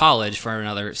for college for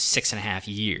another 6.5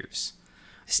 years.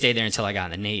 I stayed there until I got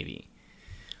in the Navy.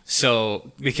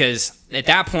 So, because at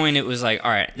that point it was like,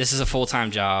 all right, this is a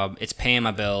full-time job, it's paying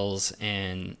my bills,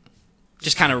 and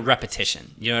just kind of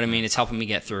repetition. You know what I mean? It's helping me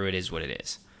get through. It is what it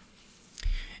is.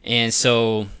 And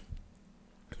so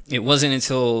it wasn't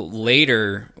until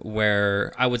later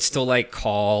where I would still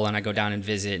call and I go down and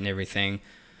visit and everything.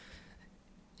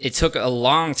 It took a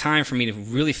long time for me to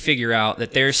really figure out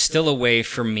that there's still a way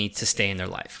for me to stay in their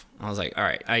life. I was like, all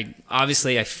right, I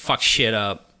fucked shit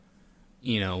up,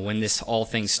 when this whole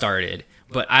thing started,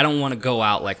 but I don't want to go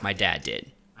out like my dad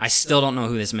did. I still don't know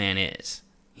who this man is.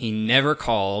 He never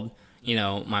called.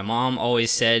 My mom always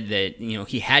said that,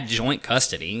 he had joint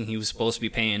custody. He was supposed to be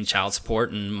paying child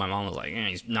support, and my mom was like,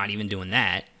 he's not even doing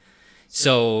that.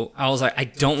 So I was like, I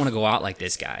don't want to go out like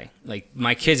this guy. Like,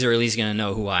 my kids are at least going to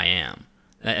know who I am.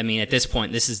 I mean, at this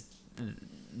point, this is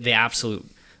the absolute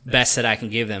best that I can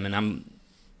give them, and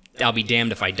I'll be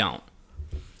damned if I don't.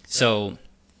 So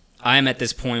I'm at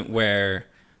this point where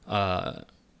I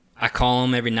call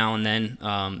them every now and then,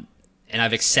 and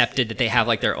I've accepted that they have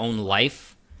their own life.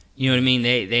 You know what I mean?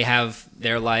 They have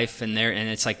their life and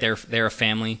it's like they're a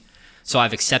family. So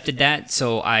I've accepted that.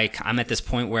 So I'm at this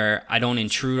point where I don't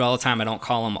intrude all the time. I don't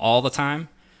call them all the time,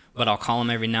 but I'll call them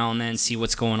every now and then, see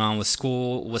what's going on with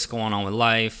school, what's going on with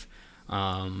life.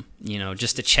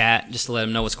 Just to chat, just to let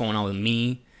them know what's going on with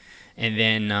me. And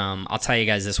then I'll tell you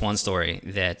guys this one story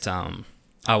that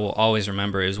I will always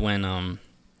remember is when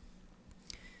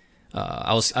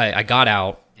I got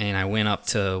out. And I went up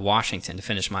to Washington to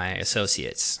finish my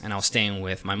associates, and I was staying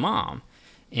with my mom.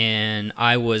 And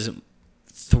I was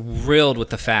thrilled with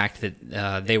the fact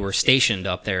that they were stationed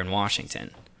up there in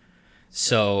Washington.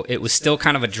 So it was still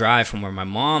kind of a drive from where my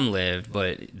mom lived,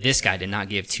 but this guy did not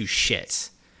give two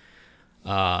shits.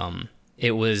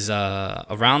 It was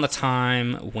around the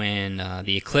time when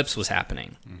the eclipse was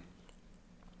happening.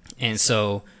 And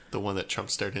so... The one that Trump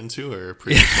stared into, or a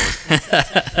previous one?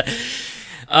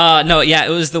 No, yeah, it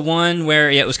was the one where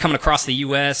it was coming across the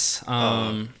U.S.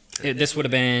 This would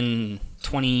have been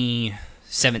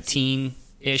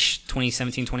 2017-ish,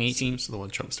 2017, 2018. It's the one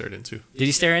Trump stared into. Did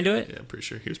he stare into it? Yeah, I'm pretty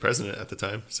sure. He was president at the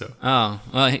time, so. Oh,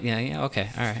 well, yeah, okay,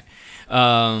 all right.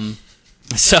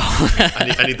 So.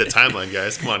 I need the timeline,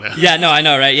 guys. Come on now. Yeah, no, I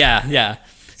know, right? Yeah.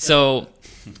 So,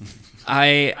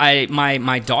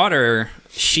 my daughter...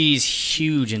 She's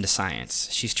huge into science.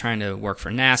 She's trying to work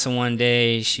for NASA one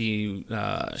day. She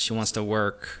wants to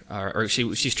work, or she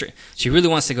really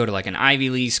wants to go to an Ivy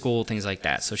League school, things like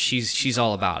that. So she's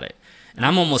all about it. And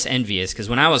I'm almost envious because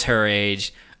when I was her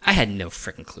age, I had no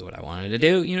freaking clue what I wanted to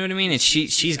do. You know what I mean? And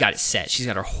she's got it set. She's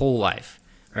got her whole life,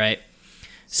 right?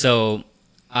 So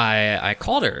I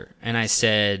called her and I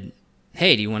said,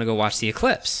 "Hey, do you want to go watch the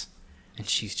eclipse?" And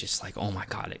she's just like, "Oh my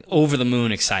God," over the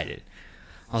moon excited.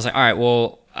 I was like, all right,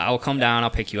 well, I'll come down, I'll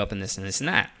pick you up, and this and this and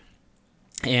that.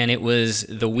 And it was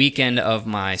the weekend of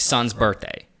my son's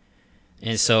birthday.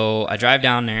 And so I drive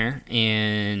down there,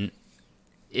 and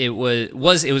it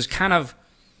was kind of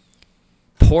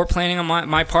poor planning on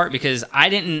my part, because I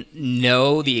didn't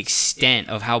know the extent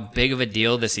of how big of a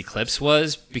deal this eclipse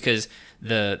was, because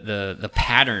the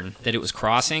pattern that it was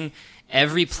crossing,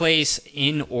 every place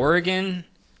in Oregon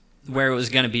where it was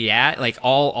going to be at, like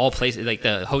all places, like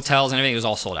the hotels and everything, it was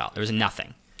all sold out. There was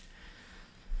nothing.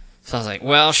 So I was like,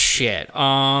 well, shit.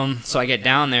 So I get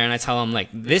down there and I tell them, like,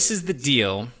 this is the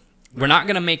deal. We're not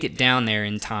going to make it down there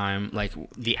in time, like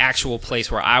the actual place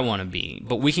where I want to be,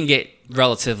 but we can get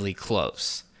relatively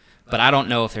close. But I don't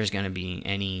know if there's going to be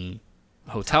any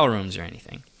hotel rooms or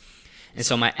anything. And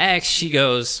so my ex, she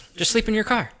goes, just sleep in your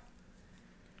car.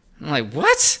 I'm like,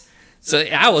 what? So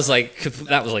I was like,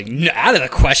 that was like out of the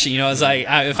question. You know, I was like,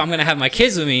 if I'm going to have my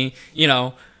kids with me, you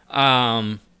know,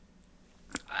 I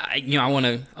want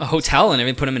a hotel and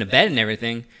everything, put them in a bed and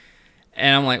everything.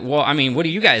 And I'm like, well, I mean, what do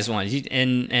you guys want?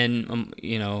 And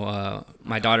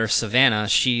my daughter Savannah,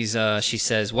 she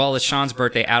says, well, it's Sean's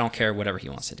birthday. I don't care, whatever he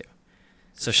wants to do.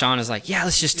 So Sean is like, yeah,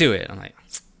 let's just do it. I'm like,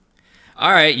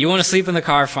 all right, you want to sleep in the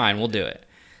car? Fine, we'll do it.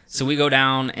 So we go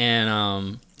down,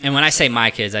 and when I say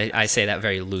my kids, I say that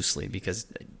very loosely, because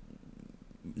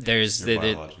there's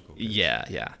biological kids.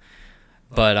 Yeah.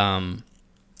 But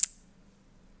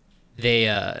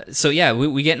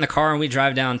we get in the car and we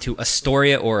drive down to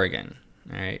Astoria, Oregon.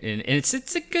 All right, and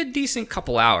it's a good decent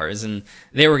couple hours, and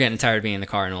they were getting tired of being in the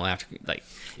car, and after, like,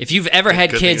 if you've ever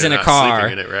had kids in a car,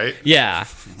 in it, right? Yeah.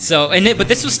 So but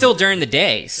this was still during the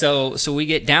day. So we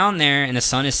get down there and the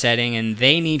sun is setting, and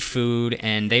they need food,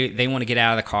 and they want to get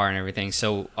out of the car and everything.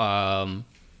 So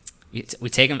we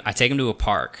take them. I take them to a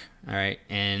park. All right,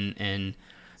 and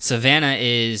Savannah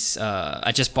is.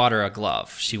 I just bought her a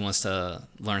glove. She wants to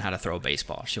learn how to throw a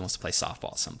baseball. She wants to play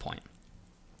softball at some point.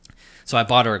 So I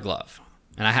bought her a glove,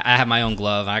 and I have my own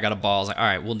glove. And I got a ball. I was like, all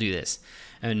right, we'll do this.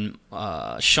 And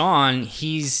Sean,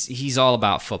 he's all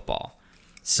about football.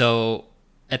 So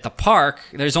at the park,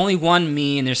 there's only one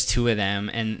me and there's two of them,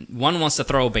 and one wants to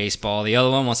throw a baseball, the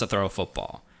other one wants to throw a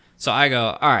football. So I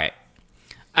go, all right,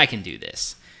 I can do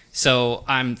this. So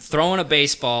I'm throwing a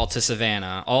baseball to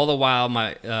Savannah. All the while,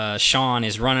 my Sean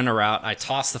is running a route. I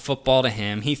toss the football to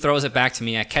him. He throws it back to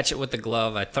me. I catch it with the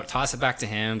glove. I toss it back to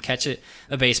him. Catch it,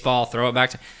 the baseball, throw it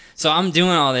back to. So I'm doing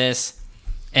all this.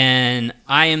 And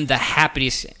I am the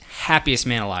happiest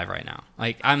man alive right now.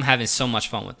 Like, I'm having so much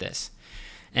fun with this.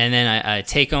 And then I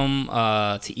take them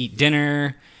to eat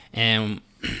dinner, and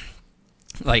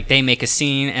like, they make a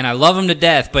scene, and I love them to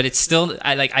death. But it's still,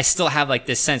 I still have like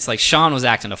this sense, like, Sean was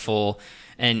acting a fool,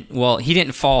 and well, he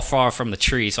didn't fall far from the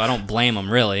tree, so I don't blame him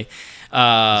really.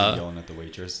 Was he yelling at the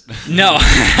waitress? No.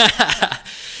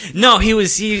 No, he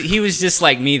was just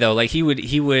like me though. Like, he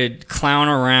would clown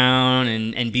around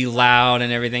and be loud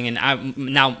and everything. And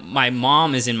now my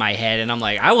mom is in my head, and I'm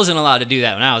like, I wasn't allowed to do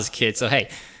that when I was a kid. So hey,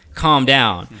 calm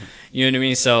down. You know what I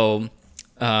mean? So,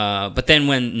 but then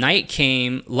when night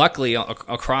came, luckily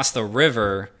across the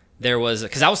river there was,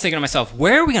 because I was thinking to myself,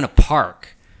 where are we gonna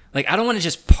park? Like, I don't want to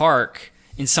just park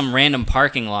in some random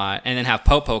parking lot and then have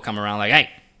Popo come around like, hey,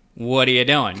 what are you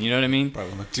doing? You know what I mean?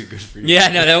 Probably wouldn't look too good for you. Yeah,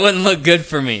 no, that wouldn't look good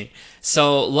for me.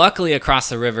 So luckily across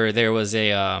the river there was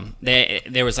there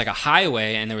was like a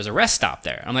highway, and there was a rest stop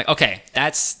there. I'm like, okay,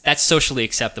 that's socially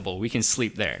acceptable. We can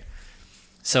sleep there.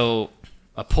 So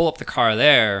I pull up the car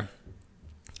there,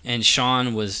 and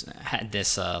Sean had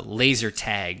this laser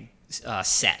tag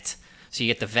set. So you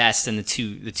get the vest and the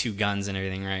two guns and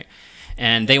everything, right?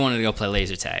 And they wanted to go play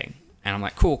laser tag. And I'm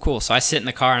like, cool. So I sit in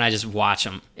the car and I just watch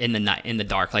them in the night, in the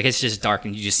dark. Like, it's just dark,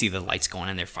 and you just see the lights going,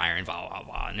 and they're firing, blah, blah,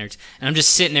 blah. And I'm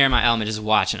just sitting there in my element, just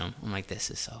watching them. I'm like, this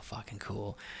is so fucking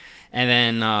cool. And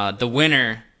then the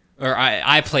winner, or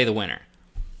I play the winner.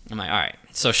 I'm like, all right.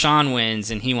 So Sean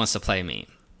wins, and he wants to play me.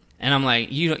 And I'm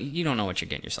like, you don't know what you're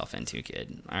getting yourself into,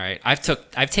 kid. All right.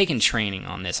 I've taken training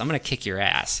on this. I'm gonna kick your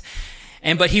ass.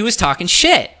 But he was talking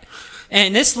shit.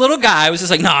 And this little guy was just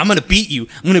like, no, I'm gonna beat you.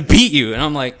 And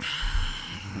I'm like,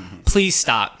 please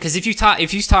stop, because if you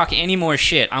talk any more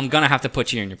shit, I'm gonna have to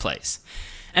put you in your place.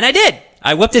 And I did.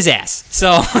 I whipped his ass.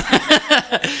 So,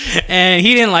 and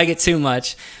he didn't like it too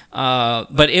much.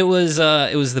 But it was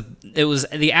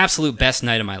the absolute best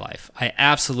night of my life. I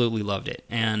absolutely loved it.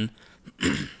 And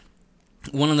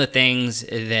one of the things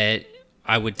that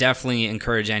I would definitely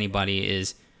encourage anybody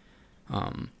is,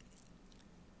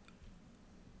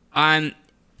 I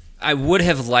would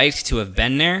have liked to have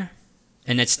been there.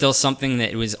 And it's still something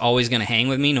that was always going to hang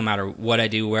with me no matter what I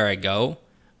do, where I go,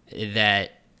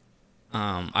 that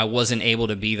I wasn't able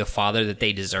to be the father that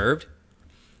they deserved.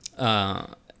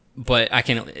 But I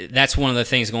can. That's one of the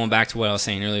things going back to what I was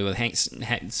saying earlier with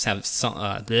having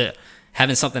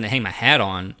something to hang my hat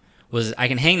on. Was I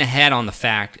can hang the hat on the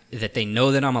fact that they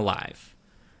know that I'm alive,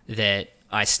 that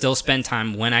I still spend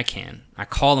time when I can. I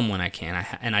call them when I can,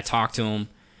 and I talk to them,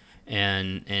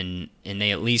 and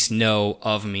they at least know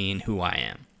of me and who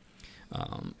I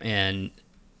am. And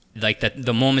like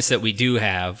the moments that we do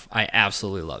have, I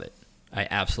absolutely love it. I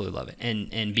absolutely love it.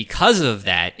 And because of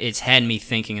that, it's had me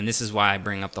thinking, and this is why I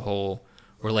bring up the whole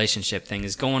relationship thing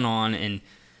is going on. And,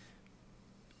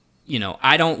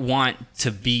 I don't want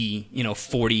to be,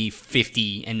 40,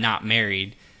 50 and not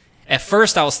married. At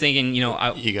first I was thinking, you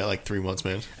got like 3 months,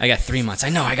 man. I got 3 months. I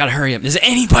know, I got to hurry up. Does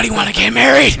anybody want to get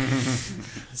married?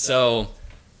 So,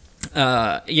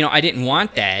 I didn't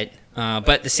want that. But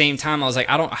at the same time, I was like,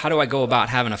 how do I go about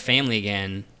having a family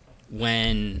again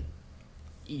when,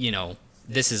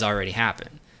 this has already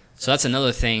happened? So that's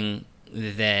another thing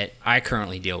that I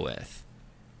currently deal with.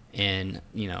 And,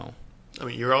 I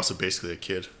mean, you're also basically a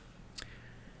kid.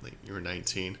 Like, you were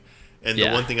 19. And Yeah.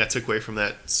 the one thing I took away from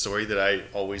that story that I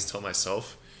always tell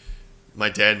myself, my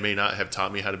dad may not have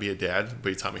taught me how to be a dad, but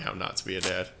he taught me how not to be a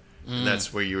dad. And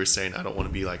that's where you were saying, I don't want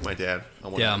to be like my dad. I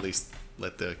want to at least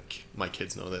let my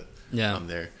kids know that I'm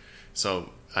there. So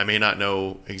I may not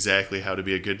know exactly how to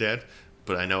be a good dad,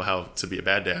 but I know how to be a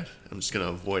bad dad. I'm just going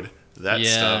to avoid that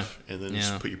stuff and then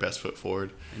just put your best foot forward.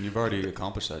 And you've already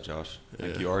accomplished that, Josh.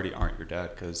 Like, you already aren't your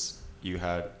dad because you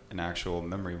had an actual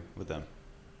memory with them.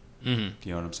 Mm-hmm. Do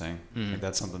you know what I'm saying? Mm-hmm. Like,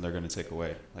 that's something they're going to take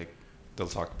away. Like, they'll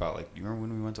talk about, like, you remember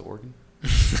when we went to Oregon?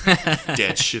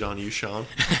 Dad shit on you, Sean.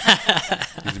 He's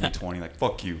going to be 20, like,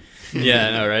 fuck you. Yeah,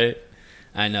 I know, right?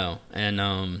 I know. And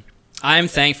I'm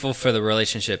thankful for the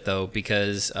relationship, though,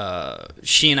 because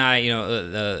she and I,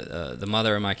 the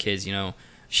mother of my kids,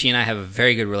 she and I have a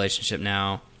very good relationship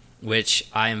now, which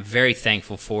I am very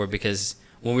thankful for, because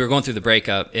when we were going through the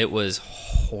breakup, it was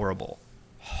horrible.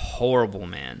 Horrible,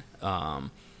 man.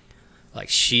 Like,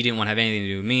 she didn't want to have anything to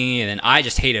do with me, and then I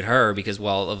just hated her because,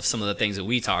 well, of some of the things that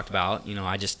we talked about.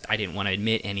 I didn't want to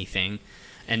admit anything.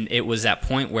 And it was that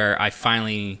point where I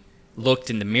finally looked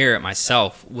in the mirror at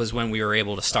myself, was when we were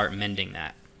able to start mending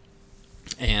that.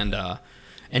 And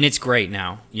it's great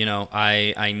now.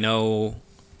 I know,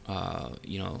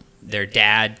 their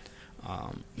dad,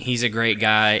 he's a great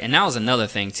guy. And that was another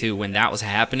thing, too, when that was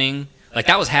happening. Like,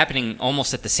 that was happening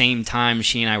almost at the same time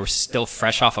she and I were still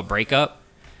fresh off a breakup.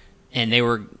 And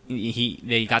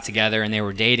they got together and they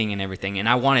were dating and everything. And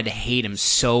I wanted to hate him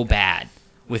so bad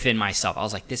within myself. I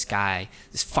was like, this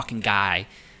fucking guy.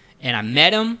 And I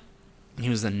met him, and he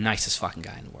was the nicest fucking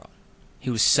guy in the world. He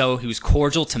was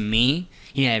cordial to me.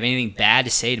 He didn't have anything bad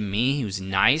to say to me. He was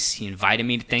nice. He invited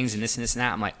me to things and this and this and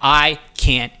that. I'm like, I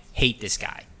can't hate this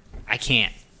guy. I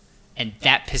can't. And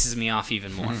that pisses me off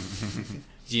even more.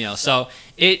 So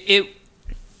it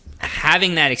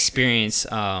having that experience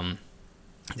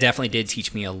definitely did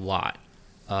teach me a lot.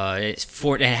 It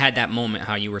had that moment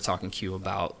how you were talking, Q,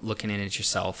 about looking in at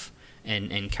yourself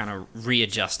and kind of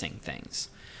readjusting things.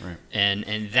 Right.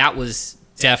 And that was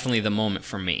definitely the moment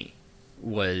for me,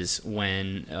 was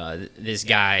when this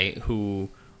guy who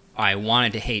I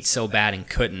wanted to hate so bad and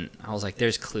couldn't, I was like,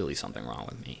 there's clearly something wrong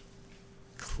with me.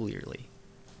 Clearly.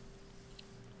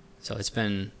 So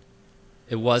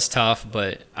it was tough,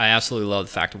 but I absolutely love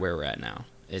the fact of where we're at now.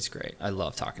 It's great. I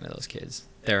love talking to those kids.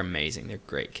 They're amazing. They're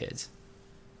great kids.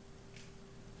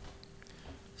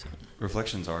 So,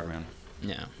 Reflection's hard, man.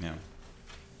 yeah. Yeah.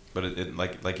 But it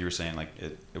like you were saying, like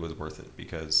it was worth it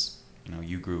because,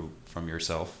 you grew from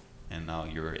yourself, and now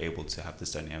you're able to have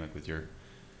this dynamic with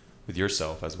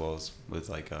yourself as well as with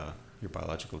your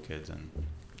biological kids and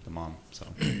the mom. So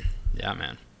Yeah,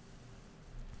 man.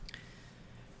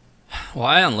 Well,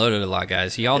 I unloaded a lot,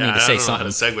 guys. Y'all need to say something.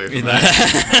 I don't know how to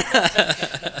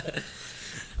segue from that.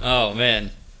 Oh,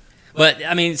 man. But,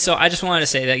 I mean, so I just wanted to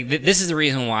say that this is the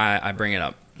reason why I bring it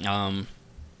up.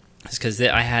 It's because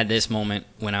I had this moment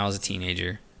when I was a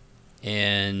teenager.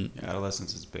 And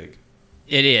adolescence is big.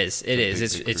 It is. It is.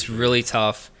 It's really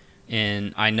tough.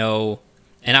 And I know.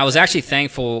 And I was actually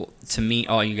thankful to meet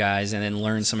all you guys and then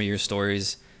learn some of your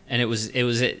stories. And it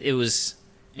was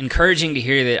encouraging to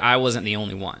hear that I wasn't the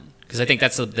only one. Because I think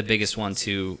that's the biggest one,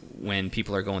 too, when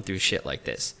people are going through shit like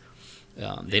this.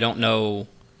 They don't know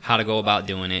how to go about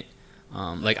doing it.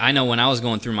 Like, I know when I was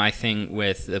going through my thing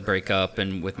with the breakup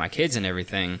and with my kids and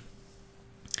everything,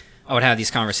 I would have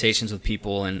these conversations with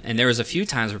people, and there was a few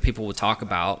times where people would talk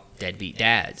about deadbeat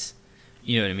dads.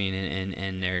 You know what I mean?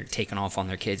 And they're taking off on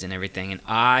their kids and everything, and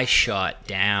I shut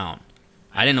down.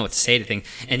 I didn't know what to say to things.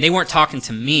 And they weren't talking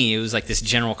to me. It was like this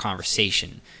general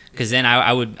conversation. Because then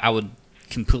I would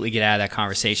completely get out of that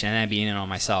conversation, and I'd be in it on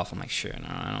myself. I'm like, sure, no,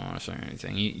 I don't want to say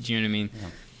anything. Do you know what I mean? Yeah.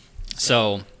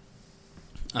 So,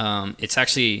 it's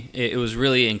actually it was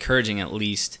really encouraging, at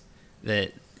least,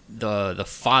 that the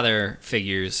father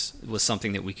figures was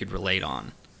something that we could relate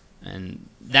on, and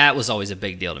that was always a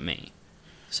big deal to me.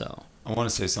 So I want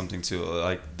to say something too,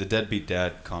 like the deadbeat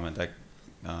dad comment that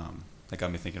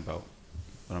got me thinking about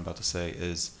what I'm about to say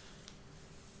is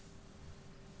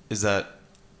that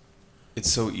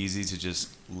it's so easy to just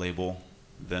label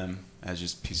them as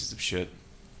just pieces of shit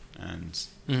and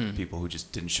people who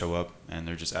just didn't show up and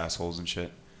they're just assholes and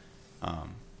shit,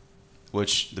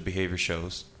 which the behavior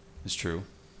shows is true.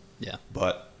 yeah,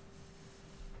 But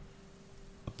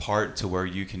a part to where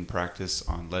you can practice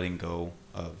on letting go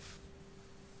of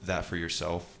that for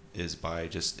yourself is by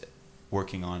just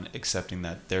working on accepting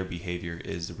that their behavior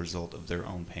is the result of their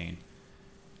own pain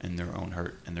and their own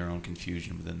hurt and their own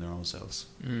confusion within their own selves.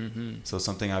 mm-hmm. So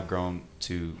something I've grown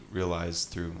to realize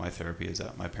through my therapy is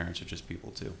that my parents are just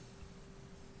people too.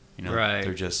 You know, Right.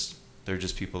 they're just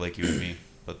people like you and me,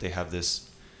 but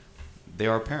they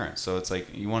are parents. So it's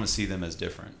like you want to see them as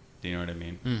different. Do you know what I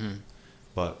mean? Mm-hmm.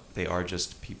 But they are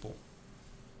just people.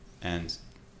 And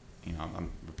you know, I'm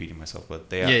repeating myself,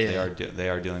 but they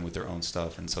are dealing with their own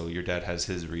stuff, and so your dad has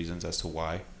his reasons as to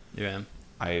why. Yeah.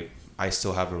 I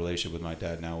still have a relationship with my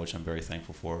dad now, which I'm very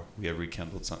thankful for. We have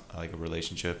rekindled a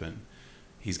relationship, and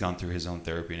he's gone through his own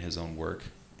therapy and his own work,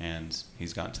 and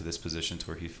he's gotten to this position to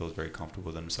where he feels very comfortable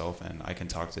with himself, and I can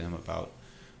talk to him about,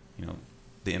 you know,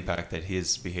 the impact that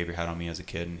his behavior had on me as a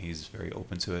kid, and he's very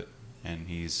open to it, and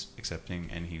he's accepting,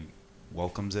 and he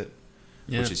welcomes it,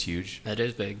 which is huge. That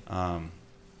is big.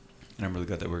 And I'm really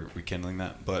glad that we're rekindling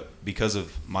that. But because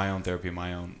of my own therapy,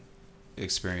 my own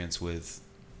experience with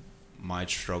my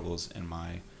struggles and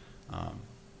my,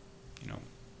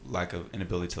 lack of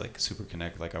inability to like super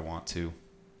connect like I want to,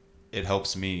 it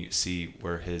helps me see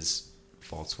where his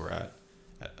faults were at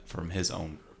from his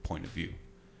own point of view.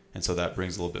 And so that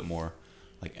brings a little bit more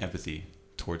like empathy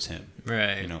towards him.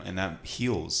 Right. You know, and that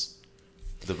heals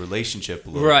the relationship a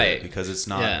little Right. bit because it's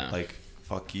not like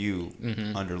fuck you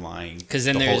underlying 'Cause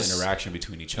then the whole there's- interaction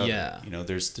between each other. Yeah. You know,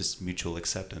 there's this mutual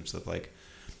acceptance of like,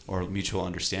 or mutual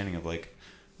understanding of like,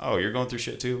 oh, you're going through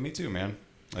shit too. Me too, man.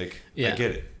 Like, I Yeah.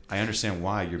 get it. I understand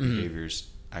why your behaviors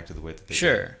acted the way that they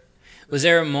Sure. Was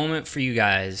there a moment for you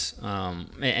guys,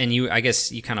 and you, I guess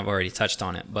you kind of already touched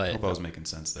on it, did. I but hope I was making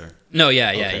sense there. no, yeah,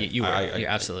 Okay. you were, I- you're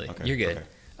absolutely, okay, you're good.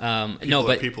 okay. No,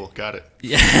 but People got it.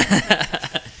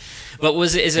 yeah. But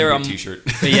is there a New t-shirt.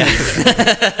 But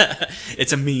yeah,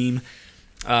 it's a meme.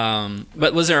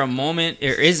 But was there a moment,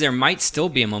 or might still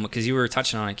be a moment, because you were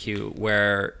touching on it, Q,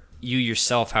 where you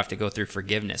yourself have to go through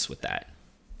forgiveness with that?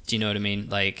 Do you know what I mean?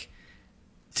 Like,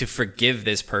 to forgive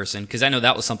this person, because I know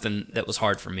that was something that was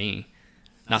hard for me.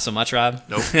 Not so much, Rob?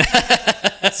 Nope.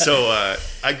 So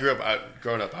I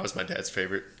growing up, I was my dad's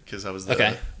favorite because I was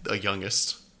the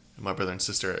youngest. My brother and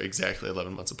sister are exactly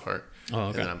 11 months apart. Oh, okay.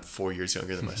 And then I'm 4 years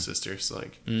younger than my sister. So,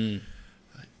 like,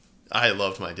 I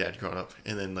loved my dad growing up.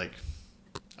 And then, like,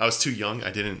 I was too young.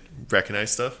 I didn't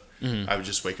recognize stuff. I would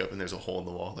just wake up and there's a hole in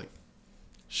the wall. Like,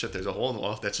 shit, there's a hole in the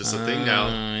wall. That's just a thing now.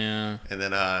 Yeah. And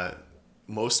then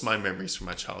most of my memories from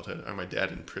my childhood are my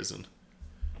dad in prison.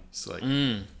 So, like,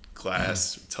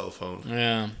 glass, telephone.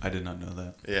 Yeah. I did not know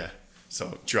that. Yeah.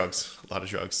 So, drugs. A lot of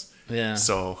drugs. Yeah.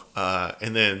 So,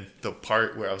 and then the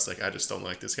part where I was like, I just don't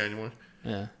like this guy anymore,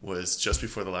 Yeah. was just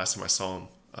before the last time I saw him.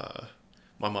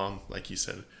 My mom, like you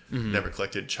said, never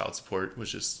collected child support,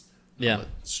 was just I'm a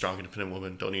strong, independent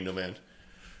woman, don't need no man.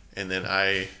 And then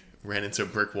I ran into a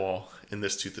brick wall, and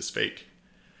this tooth is fake.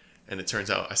 And it turns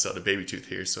out I still had a baby tooth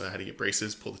here, so I had to get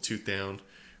braces, pull the tooth down.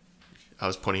 I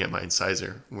was pointing at my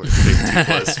incisor where the baby tooth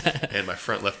was, and my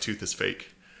front left tooth is fake.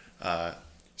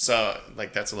 So,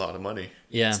 like, that's a lot of money.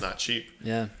 Yeah. It's not cheap.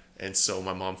 Yeah. And so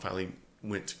my mom finally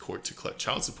went to court to collect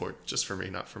child support just for me,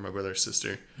 not for my brother or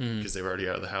sister, because they were already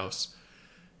out of the house.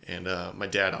 And my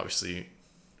dad obviously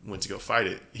went to go fight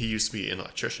it. He used to be an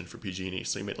electrician for PG&E,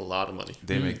 so he made a lot of money.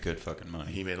 They make good fucking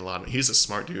money. He made a lot of money. He's a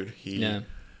smart dude. He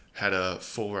had a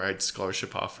full ride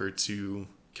scholarship offer to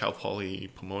Cal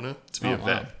Poly Pomona to be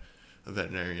a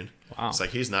veterinarian. Wow. It's like,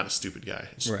 he's not a stupid guy.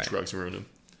 It's just Right. drugs ruined him.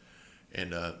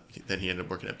 And then he ended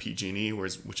up working at PG&E,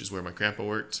 which is where my grandpa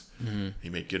worked. He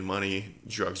made good money.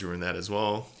 Drugs ruined that as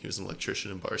well. He was an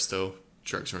electrician in Barstow.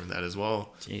 Drugs ruined that as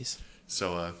well. Jeez.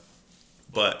 So,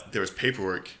 but there was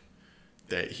paperwork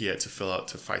that he had to fill out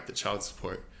to fight the child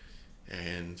support.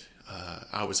 And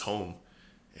I was home,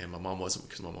 and my mom wasn't,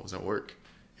 because my mom was at work.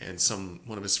 And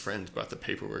one of his friends brought the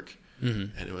paperwork,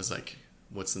 and it was like,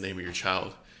 what's the name of your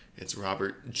child? It's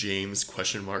Robert James ?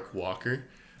 Walker.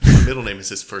 My middle name is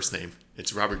his first name.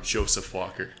 It's Robert Joseph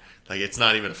Walker. Like, it's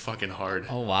not even a fucking hard.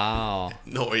 Oh wow.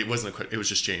 No, it wasn't it was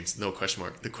just James. No question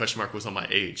mark. The question mark was on my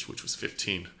age, which was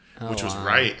 15, which was wow.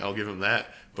 right. I'll give him that.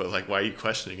 But like, why are you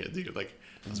questioning it, dude? Like,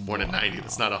 I was born in 90.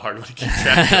 That's not a hard one to keep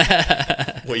track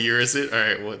of. What year is it? All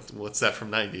right, what's that from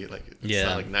 90? Like, it's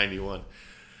not like 91.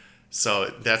 So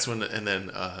that's when, and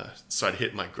then, so I'd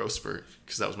hit my growth spurt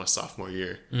because that was my sophomore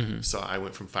year. So I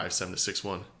went from 5'7" to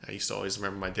 6'1". I used to always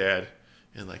remember my dad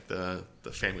in like the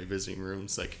family visiting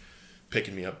rooms, like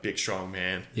picking me up, big, strong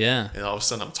man. Yeah. And all of a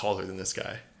sudden I'm taller than this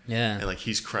guy. Yeah. And like,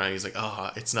 he's crying. He's like,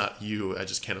 oh, it's not you. I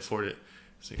just can't afford it.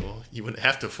 It's like, well, you wouldn't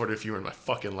have to afford it if you were in my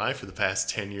fucking life for the past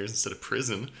 10 years instead of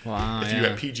prison. Wow. If you were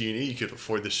at PG&E, you could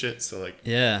afford the shit. So like,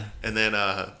 Yeah. and then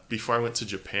before I went to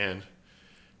Japan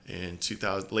in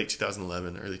late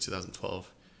 2011, early 2012,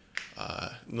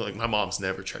 like my mom's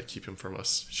never tried to keep him from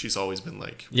us. She's always been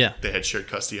like, Yeah. they had shared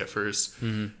custody at first.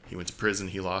 He went to prison.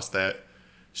 He lost that.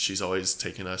 She's always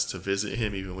taken us to visit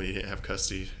him even when he didn't have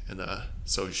custody. And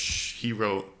so he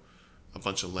wrote a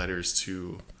bunch of letters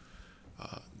to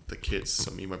the kids,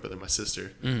 so me, my brother, my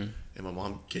sister. And my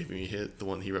mom gave me the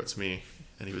one he wrote to me.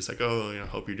 And he was like, oh,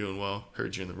 hope you're doing well.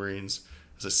 Heard you're in the Marines. I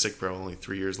was a sick bro, only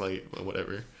 3 years late, but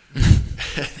whatever.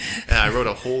 And I wrote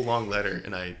a whole long letter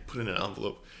and I put it in an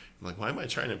envelope. I'm like, why am I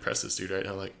trying to impress this dude right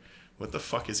now? Like, what the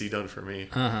fuck has he done for me?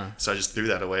 So I just threw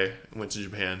that away and went to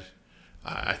Japan.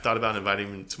 I thought about inviting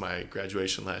him to my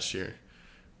graduation last year,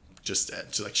 just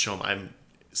to like show him I'm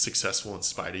successful in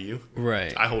spite of you.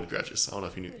 Right. I hold grudges. I don't know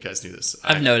if you guys knew this.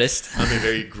 I've noticed. I'm a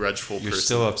very grudgeful You're person.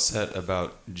 still upset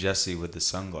about Jesse with the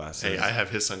sunglasses. Hey, I have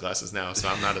his sunglasses now, so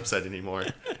I'm not upset anymore.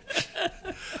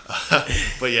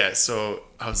 But yeah, so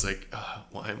I was like,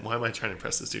 why am I trying to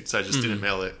impress this dude? So I just didn't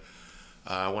mail it.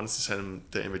 I wanted to send him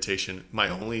the invitation. My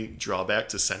only drawback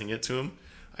to sending it to him,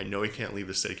 I know he can't leave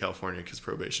the state of California because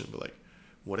probation, but like,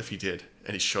 what if he did?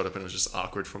 And he showed up and it was just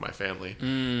awkward for my family.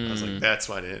 I was like, that's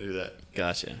why I didn't do that.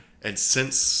 Gotcha. And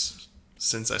since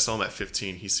I saw him at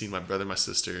 15, he's seen my brother, my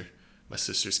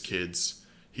sister's kids.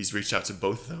 He's reached out to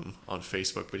both of them on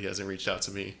Facebook, but he hasn't reached out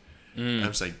to me. And I'm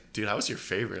just like, dude, I was your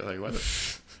favorite. Like, what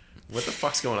the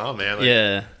fuck's going on, man? Like,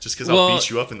 Yeah. Just because I'll beat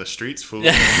you up in the streets, fool.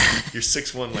 You're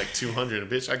 6'1", like 200,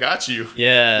 and bitch, I got you.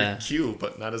 Yeah. You're cute,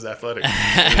 but not as athletic.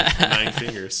 9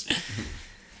 fingers.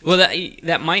 Well,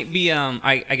 that might be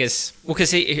I guess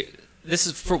because this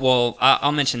is for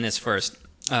I'll mention this first.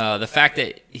 The fact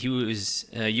that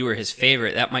you were his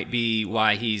favorite, that might be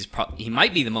why he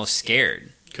might be the most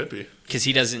scared Could be. because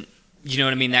he doesn't. You know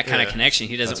what I mean? That kind of connection.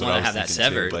 He doesn't That's what want I to was have that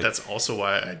thinking too, severed. but- That's also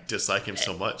why I dislike him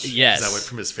so much. Yes. 'Cause I went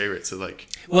from his favorite to like.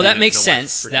 Well, that you makes know, my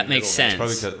sense. freaking That makes middle name.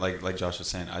 sense. Probably 'cause, like Josh was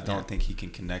saying, I don't think he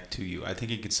can connect to you. I think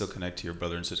he can still connect to your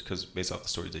brother and sister because based off the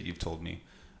stories that you've told me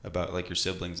about like your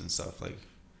siblings and stuff, like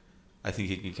I think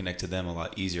he can connect to them a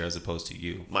lot easier as opposed to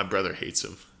you. My brother hates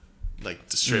him, like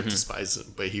straight up despises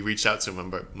him. But he reached out to him,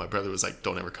 and my brother was like,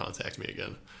 "Don't ever contact me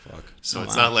again." Fuck. So Oh,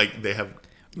 it's wow. not like they have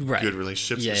Right. good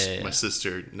relationships. Yeah. My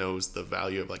sister knows the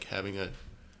value of like having a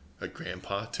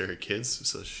grandpa to her kids,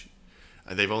 so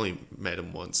they've only met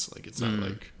him once. Like it's not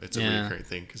like it's a Yeah. recurring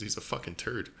thing because he's a fucking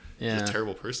turd. Yeah. He's a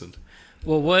terrible person.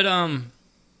 Well, well,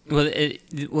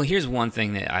 here's one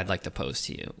thing that I'd like to pose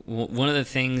to you. One of the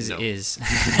things No. is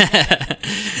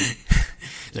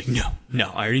like,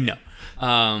 no, I already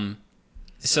know.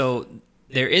 So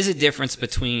there is a difference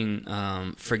between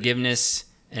forgiveness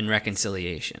and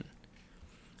reconciliation.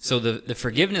 So the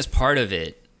forgiveness part of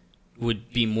it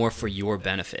would be more for your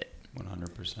benefit.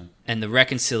 100%. And the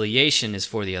reconciliation is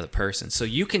for the other person. So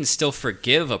you can still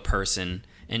forgive a person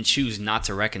and choose not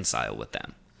to reconcile with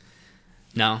them.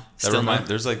 No, still no?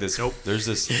 There's like this. Nope. There's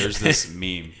this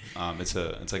meme. It's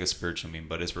like a spiritual meme,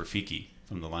 but it's Rafiki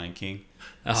from The Lion King.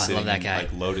 Oh, I love that in, guy.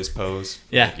 Like lotus pose,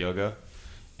 for, Yeah. like yoga,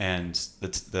 and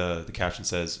the caption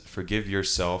says, "Forgive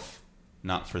yourself,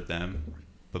 not for them,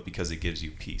 but because it gives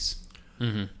you peace."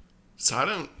 Mm-hmm. So I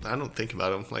don't think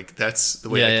about him. Like that's the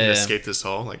way I can escape this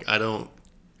all. Like I don't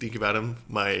think about him.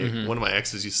 One of my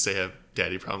exes used to say I have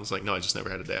daddy problems. Like no, I just never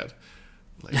had a dad.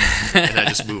 Like and I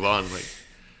just move on. Like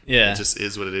Yeah. it just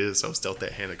is what it is. I was dealt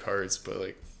that hand of cards. But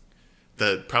like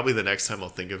probably the next time I'll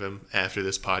think of him after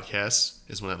this podcast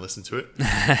is when I listen to it.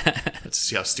 To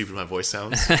see how stupid my voice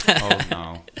sounds. Oh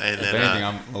no! And If then, anything,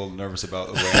 I'm a little nervous about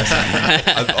the way I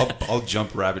sound. I'll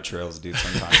jump rabbit trails, dude.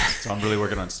 Sometimes, so I'm really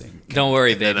working on staying. Don't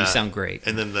worry, babe. then, You sound great.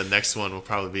 And then the next one will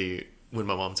probably be when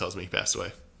my mom tells me he passed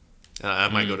away. I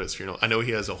might go to his funeral. I know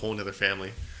he has a whole nother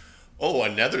family. Oh,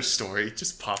 another story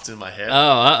just popped in my head. Oh,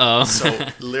 uh-oh. So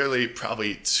literally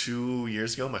probably 2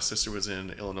 years ago, my sister was in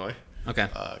Illinois. Okay.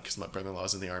 Because my brother-in-law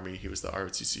was in the Army. He was the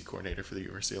ROTC coordinator for the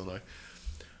University of Illinois.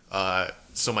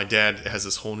 So my dad has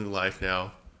this whole new life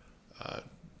now.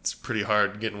 It's pretty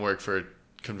hard getting work for a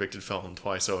convicted felon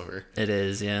twice over. It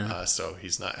is, yeah. So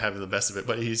he's not having the best of it,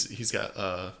 but he's got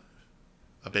a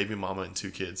baby mama and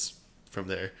 2 kids from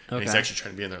there. And he's Okay. actually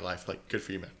trying to be in their life. Like, good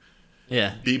for you, man.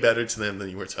 Yeah. Be better to them than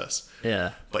you were to us.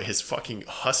 Yeah. But his fucking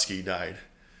husky died.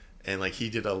 And, like, he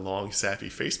did a long, sappy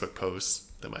Facebook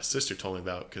post that my sister told me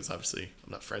about, because obviously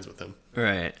I'm not friends with him,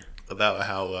 Right. about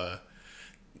how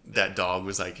that dog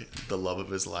was, like, the love of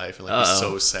his life and, like, was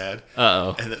so sad.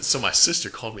 Uh-oh. And then, so my sister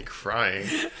called me crying.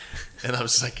 And I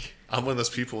was just like, I'm one of those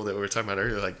people that we were talking about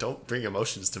earlier, like, don't bring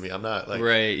emotions to me. I'm not, like,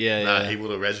 Right, yeah, not yeah. able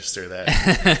to register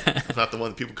that. I'm not the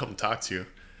one that people come and talk to.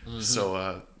 Mm-hmm.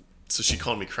 So she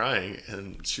called me crying,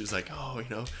 and she was like, oh, you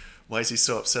know, why is he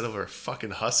so upset over a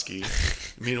fucking husky?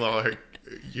 Meanwhile,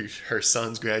 her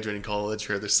son's graduating college.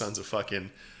 Her other son's a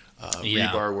fucking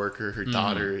Yeah. rebar worker. Her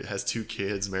daughter has 2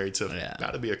 kids, married to Yeah.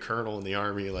 got to be a colonel in the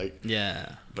army. Like,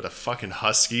 Yeah. but a fucking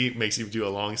husky makes you do a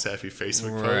long, sappy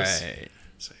Facebook post. Right.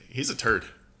 So he's a turd.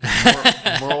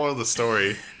 Moral of the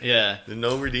story: Yeah. there's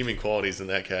no redeeming qualities in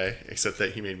that guy, except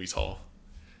that he made me tall.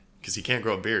 Because he can't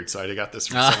grow a beard, so I got this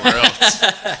from somewhere else.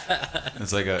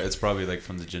 It's like it's probably like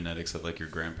from the genetics of like your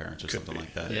grandparents or something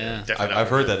like that. Yeah. Definitely I've not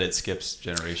heard real. that it skips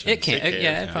generations. It can. It can,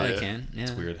 Yeah, it probably yeah. can. Yeah.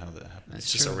 It's weird how that happens. That's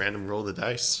It's just true. a random roll of the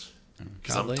dice.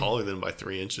 Because I'm Probably. taller than him by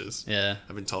 3 inches. Yeah.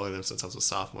 I've been taller than him since I was a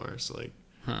sophomore, so like,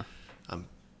 Huh. I'm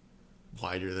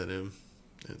wider than him.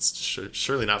 It's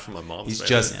surely not from my mom's He's family.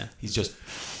 just Yeah. he's just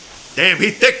Damn,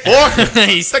 he's thick, boy.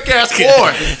 He's thick ass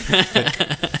boy.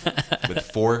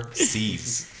 with 4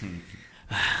 C's.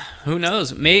 Who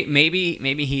knows?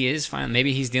 Maybe he is fine.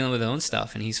 Maybe he's dealing with his own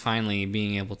stuff, and he's finally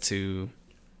being able to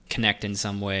connect in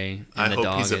some way. And I the hope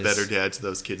dog he's a is- better dad to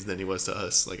those kids than he was to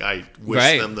us. Like, I wish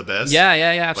Right. them the best. Yeah,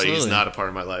 absolutely. But he's not a part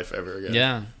of my life ever again.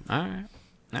 Yeah. All right.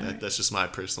 That's just my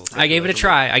personal. I gave it a takeaway from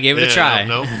try. I gave it a try.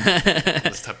 No,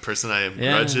 this type of person I have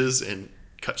Yeah. grudges and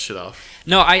cut shit off.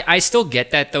 No, I still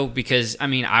get that though, because I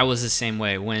mean I was the same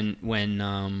way when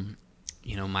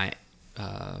you know my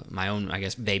own, I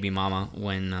guess, baby mama,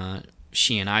 when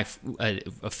she and I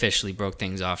officially broke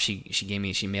things off,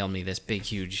 she mailed me this big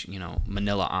huge, you know,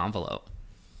 manila envelope,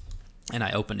 and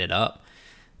I opened it up,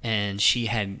 and she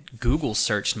had Google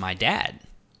searched my dad,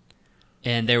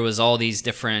 and there was all these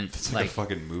different It's like a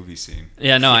fucking movie scene.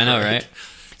 Yeah, no, I know, right?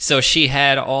 So she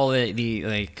had all the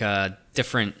like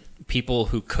different people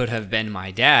who could have been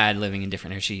my dad living in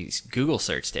different areas. She Google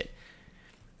searched it.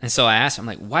 And so I asked her, I'm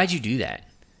like, why'd you do that?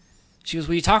 She goes,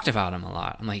 well, you talked about him a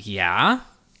lot. I'm like, yeah?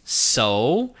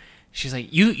 So? She's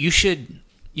like, you should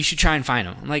try and find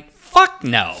him. I'm like, fuck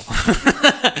no.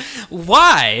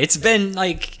 Why? It's been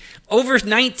like over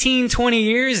 19, 20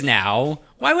 years now.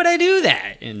 Why would I do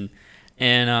that? And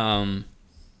And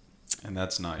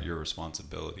that's not your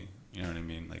responsibility. You know what I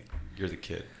mean? Like, you're the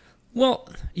kid. well,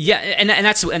 yeah, and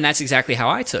that's exactly how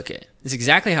I took it. It's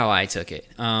exactly how I took it.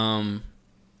 And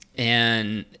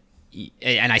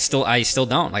I still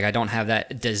don't, like, I don't have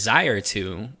that desire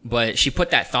to, but she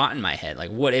put that thought in my head,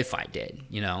 like, what if I did,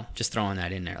 you know, just throwing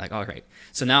that in there, like, all right.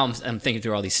 So now I'm thinking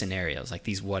through all these scenarios, like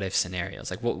these what if scenarios,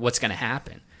 like what's going to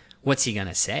happen? What's he going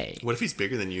to say? What if he's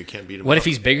bigger than you? Can't beat him. What up? if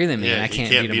he's bigger than me Yeah, and I you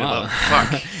can't, can't beat him up?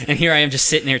 Fuck. And here I am just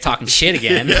sitting there talking shit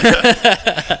again.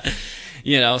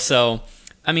 You know, so,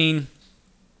 I mean,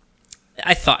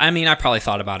 I probably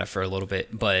thought about it for a little bit,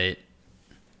 but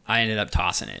I ended up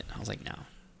tossing it. I was like, no,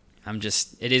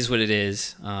 it is what it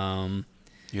is.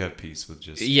 You have peace with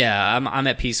just... Yeah, I'm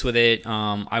at peace with it.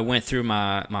 I went through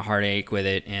my heartache with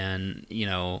it, and, you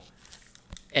know,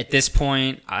 at this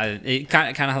point, it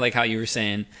kind of like how you were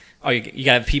saying, oh, you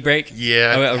got to have a pee break?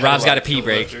 Yeah. Oh, I Rob's had got a lot pee of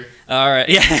break. filter. All right.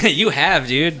 Yeah, you have,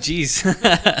 dude. Jeez.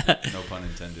 No pun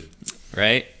intended.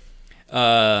 Right?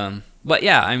 But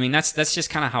yeah, I mean, that's just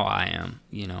kind of how I am.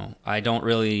 You know, I don't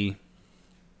really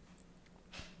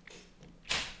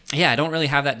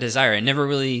have that desire. It never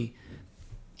really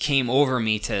came over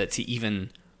me to even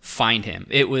find him.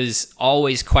 It was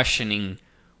always questioning,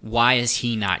 why is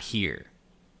he not here?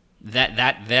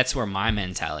 That's where my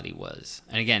mentality was.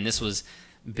 And again, this was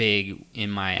big in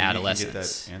my adolescence. You can get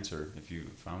that answer if you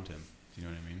found him. Do you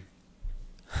know what I mean?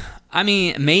 I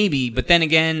mean, maybe, but then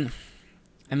again,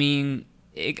 I mean,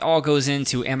 it all goes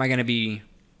into, am I going to be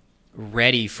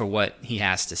ready for what he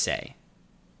has to say?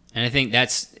 And I think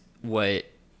that's what...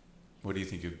 What do you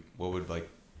think? What would like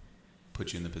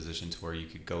put you in the position to where you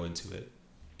could go into it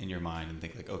in your mind and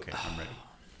think like, okay, I'm ready?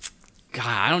 God,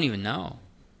 I don't even know.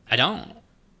 I don't.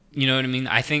 You know what I mean?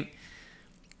 I think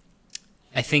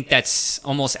that's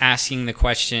almost asking the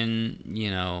question,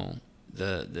 you know,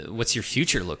 the what's your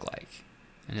future look like?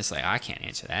 And it's like, I can't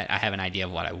answer that. I have an idea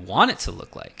of what I want it to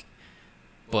look like.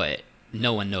 but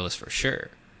no one knows for sure.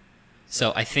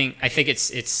 So I think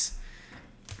it's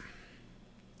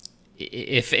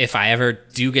if I ever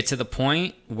do get to the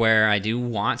point where I do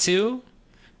want to,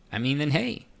 I mean, then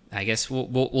hey, I guess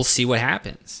we'll see what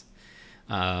happens.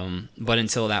 But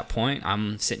until that point,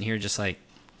 I'm sitting here just like,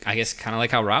 I guess kind of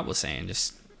like how Rob was saying,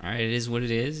 just all right, it is what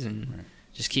it is, and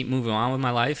just keep moving on with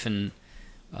my life, and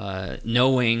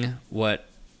knowing what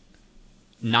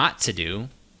not to do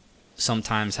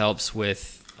sometimes helps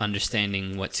with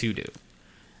understanding what to do.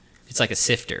 It's like a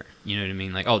sifter, you know what I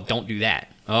mean? Like, oh, don't do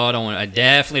that. Oh, I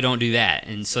definitely don't do that.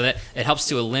 And so that it helps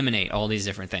to eliminate all these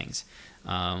different things.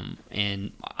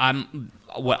 And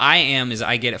what I am is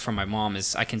I get it from my mom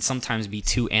is I can sometimes be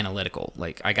too analytical.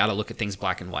 Like, I got to look at things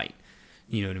black and white.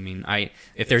 You know what I mean?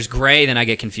 If there's gray, then I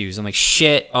get confused. I'm like,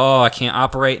 shit. Oh, I can't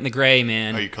operate in the gray,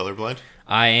 man. Are you colorblind?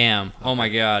 I am. Oh my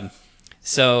God.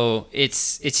 So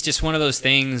it's just one of those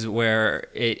things where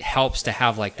it helps to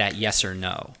have like that yes or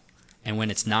no. And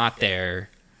when it's not there,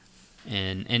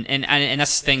 and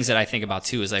that's things that I think about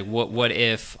too, is like what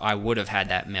if I would have had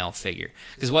that male figure?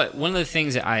 Because one of the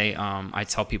things that I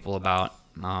tell people about,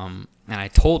 and I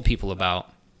told people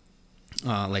about,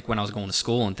 like when I was going to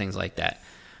school and things like that,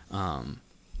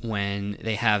 when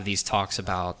they have these talks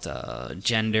about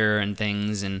gender and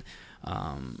things, and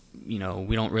you know,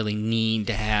 we don't really need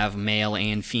to have male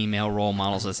and female role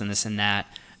models, this and that.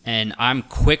 And I'm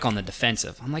quick on the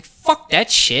defensive. I'm like, fuck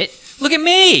that shit. Look at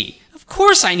me. Of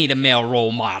course I need a male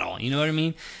role model. You know what I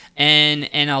mean? And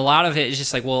a lot of it is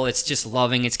just like, well, it's just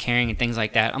loving, it's caring, and things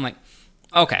like that. I'm like,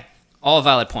 okay, all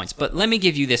valid points. But let me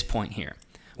give you this point here.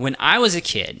 When I was a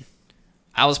kid,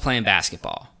 I was playing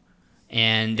basketball.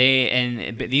 And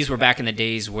these were back in the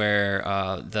days where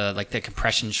the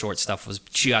compression short stuff was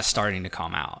just starting to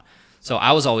come out. So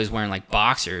I was always wearing like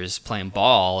boxers, playing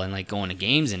ball, and like going to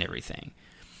games and everything.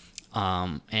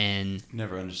 And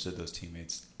never understood those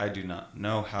teammates. I do not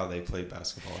know how they played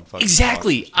basketball in fucking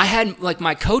exactly. college. I had like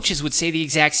my coaches would say the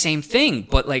exact same thing,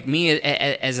 but like me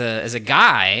as a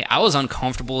guy, I was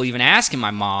uncomfortable even asking my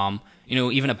mom, you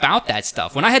know, even about that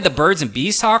stuff. When I had the birds and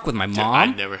bees talk with my mom, I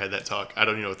never had that talk. I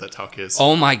don't even know what that talk is.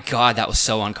 Oh my God, that was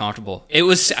so uncomfortable. It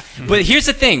was, but here's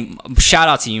the thing. Shout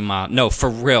out to you, Mom. No, for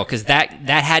real, because that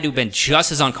had to have been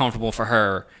just as uncomfortable for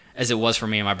her as it was for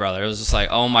me and my brother. It was just like,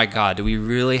 oh my God, do we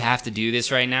really have to do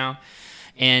this right now?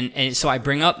 And so I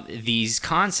bring up these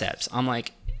concepts. I'm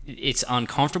like, it's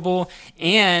uncomfortable,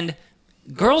 and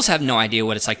girls have no idea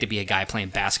what it's like to be a guy playing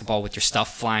basketball with your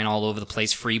stuff flying all over the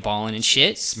place, free balling and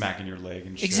shit. Smacking your leg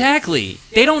and shit. Exactly.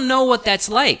 They don't know what that's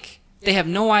like. They have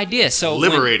no idea. So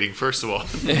liberating, first of all.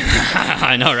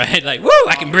 I know, right? Like, woo,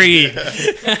 I can breathe.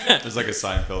 There's like a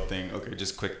Seinfeld thing. Okay,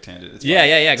 just quick tangent. It's Yeah, fine.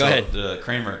 yeah, yeah. Go ahead.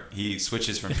 Kramer, he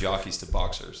switches from jockeys to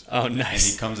boxers. Oh, nice.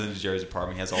 And he comes into Jerry's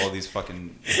apartment. He has all these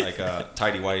fucking like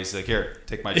tidy whities. He's like, here,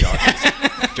 take my jockeys.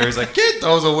 Jerry's like, get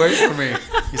those away from me.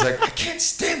 He's like, I can't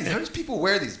stand it. How does people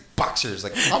wear these boxers?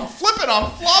 Like, I'm flipping, I'm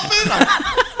flopping.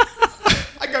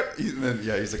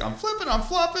 He's like, I'm flipping, I'm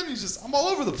flopping. He's just, I'm all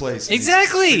over the place. And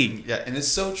exactly. yeah, and it's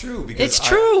so true because it's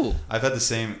true. I've had the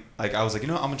same. Like, I was like, you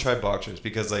know what, I'm gonna try boxers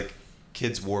because like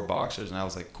kids wore boxers, and that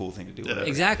was like cool thing to do. Yeah,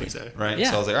 exactly. Right. Yeah.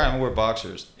 So I was like, all right, I'm gonna wear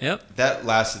boxers. Yep. That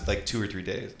lasted like 2 or 3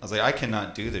 days. I was like, I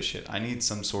cannot do this shit. I need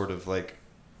some sort of like.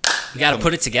 You got to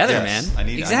put it together, yes, man. I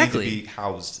need exactly. to be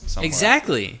housed somewhere.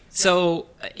 Exactly. So,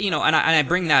 you know, and I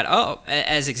bring that up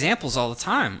as examples all the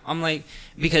time. I'm like,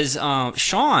 because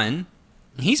Sean,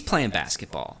 he's playing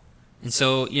basketball. And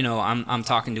so, you know, I'm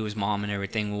talking to his mom and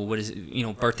everything. Well, what is it? You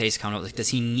know, birthday's coming up. Like, does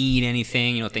he need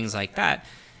anything? You know, things like that.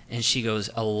 And she goes,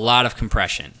 a lot of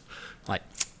compression. I'm like,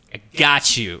 I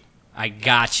got you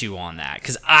on that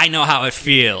because I know how it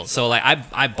feels. So, like,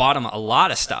 I bought him a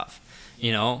lot of stuff,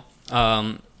 you know.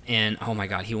 And oh my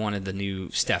God, he wanted the new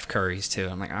Steph Curry's too.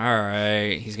 I'm like, all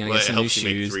right, he's gonna get some new shoes. It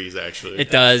helps you make threes, actually. It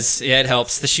does. Yeah, it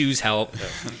helps. The shoes help.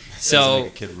 Yeah. So does it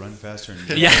make a kid run faster.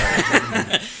 And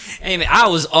yeah. Hey man, I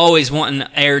was always wanting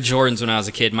Air Jordans when I was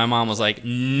a kid. My mom was like,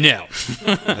 no.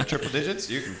 The triple digits,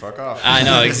 you can fuck off. I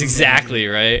know, exactly,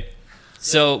 right?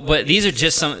 So, but these are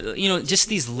just some, you know, just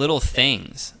these little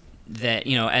things that,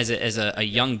 you know, as a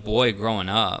young boy growing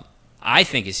up, I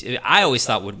always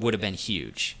thought would have been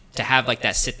huge. To have like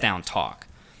that sit down talk,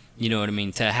 you know what I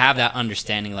mean? To have that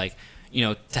understanding, like, you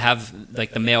know, to have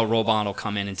like the male role model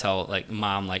come in and tell like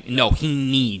mom, like, no, he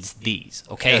needs these,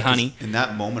 okay, honey. In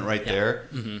that moment right there,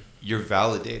 you're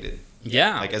validated.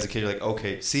 Yeah. Like as a kid, you're like,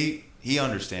 okay, see, he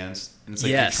understands, and it's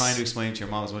like you're trying to explain it to your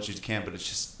mom as much as you can, but it's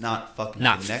just not fucking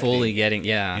not connecting. fully getting.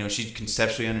 Yeah. You know, she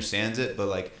conceptually understands it, but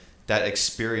like that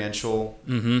experiential,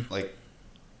 like.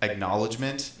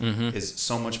 acknowledgement is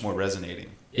so much more resonating.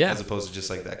 Yeah. As opposed to just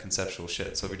like that conceptual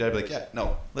shit. So if your dad be like, yeah,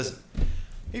 no, listen.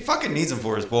 He fucking needs them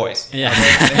for his boys. Yeah.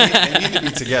 Okay? They need to be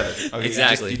together. Okay?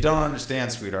 Exactly. You don't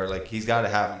understand, sweetheart. Like, he's got to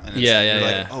have them. And Yeah.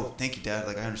 like, oh, thank you, Dad.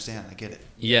 Like, I understand. I get it.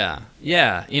 Yeah.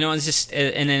 You know, it's just,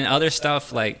 and then other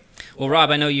stuff like, well, Rob,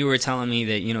 I know you were telling me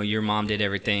that, you know, your mom did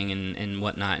everything and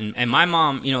whatnot. And my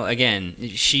mom, you know, again,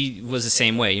 she was the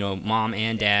same way, you know, mom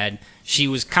and dad. She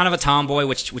was kind of a tomboy,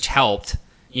 which helped.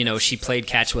 You know, she played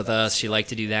catch with us. She liked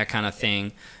to do that kind of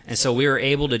thing. And so we were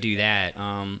able to do that.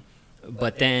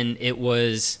 But then it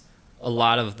was a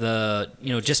lot of the,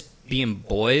 you know, just being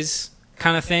boys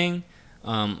kind of thing.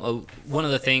 One of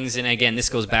the things, and again, this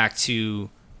goes back to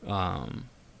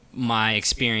my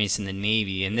experience in the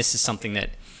Navy, and this is something that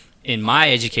in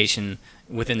my education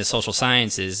within the social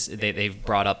sciences, they've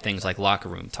brought up things like locker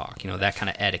room talk, you know, that kind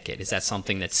of etiquette. Is that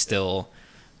something that's still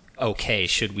okay?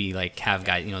 Should we like have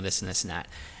guys, you know, this and this and that?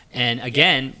 And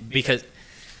again, because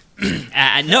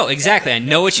no, exactly. I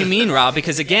know what you mean, Rob,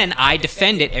 because again, I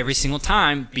defend it every single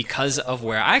time because of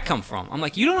where I come from. I'm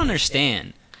like, you don't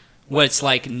understand what it's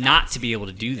like not to be able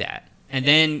to do that. And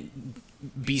then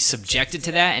be subjected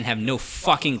to that and have no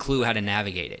fucking clue how to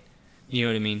navigate it. You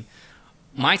know what I mean?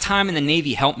 My time in the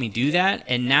Navy helped me do that,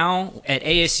 and now at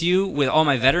ASU with all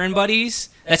my veteran buddies,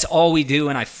 that's all we do,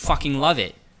 and I fucking love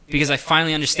it because I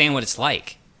finally understand what it's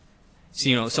like. So,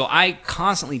 you know, so I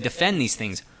constantly defend these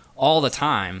things all the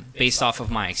time based off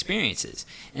of my experiences.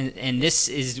 And this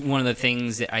is one of the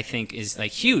things that I think is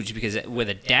like huge, because with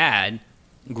a dad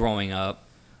growing up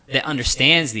that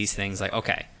understands these things, like,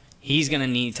 okay, he's going to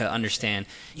need to understand.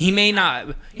 He may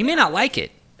not like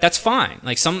it. That's fine.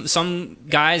 Like some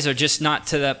guys are just not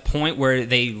to that point where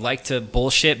they like to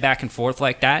bullshit back and forth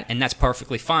like that, and that's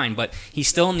perfectly fine, but he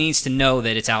still needs to know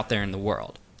that it's out there in the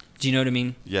world. Do you know what I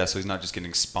mean? Yeah, so he's not just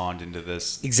getting spawned into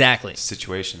this Exactly.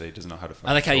 situation that he doesn't know how to find.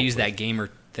 I like how you use that gamer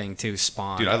thing too,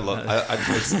 spawn. Dude, I love.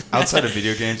 It's, outside of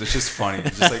video games, it's just funny.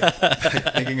 Just like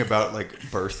thinking about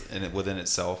like birth and it within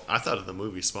itself. I thought of the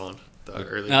movie Spawn, the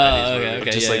early Oh, 90s movie.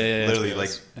 okay. Just Yeah, like yeah. literally, like,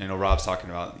 you know, Rob's talking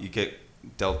about, you get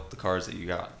dealt the cards that you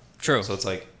got. True. So it's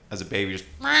like, as a baby, just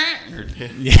you're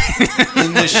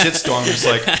in this shitstorm, just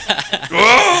like,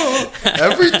 oh,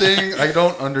 everything I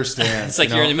don't understand. It's like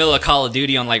you you're know? in the middle of Call of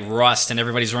Duty on like Rust, and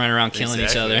everybody's running around killing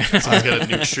each other. Someone's got a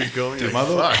new streak going. Dude, Dude, my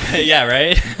little- Yeah,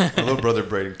 right. My little brother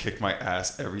Braden kicked my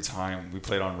ass every time we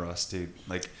played on Rust, dude.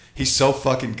 Like, he's so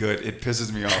fucking good, it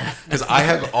pisses me off. Because I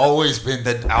have always been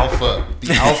the alpha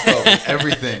with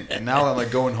everything. And now I'm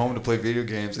like going home to play video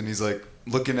games, and he's like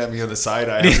looking at me on the side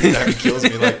eye every time he kills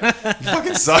me. Like, you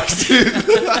fucking sucks, dude.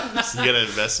 You gotta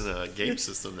invest in a game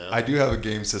system now. I do have a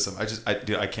game system.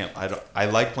 I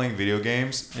like playing video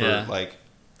games for like,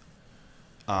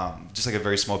 just like a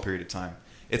very small period of time.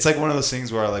 It's like one of those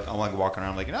things where I'm like walking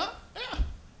around, like, you know, yeah,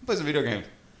 play some video games.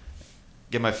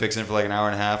 Get my fix in for like an hour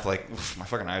and a half. Like, oof, my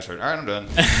fucking eyes hurt. All right, I'm done.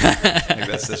 Like,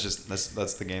 that's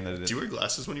the game that it is. Do you wear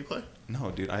glasses when you play?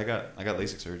 No, dude, I got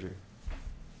LASIK surgery.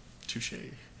 Touche.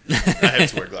 I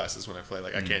have to wear glasses when I play.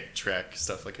 Like, I can't track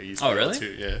stuff like I used to. Oh, be able really?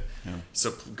 to. Yeah.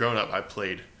 So growing up, I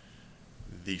played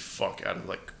the fuck out of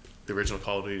like the original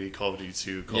Call of Duty, Call of Duty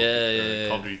 2, Call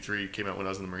of Duty 3 came out when I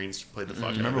was in the Marines. Played the fuck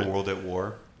out of it. Remember World at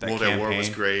War? World at War was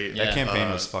great. That campaign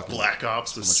was fucking. Black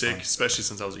Ops was so much sick, fun. especially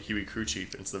since I was a Huey crew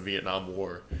chief. It's the Vietnam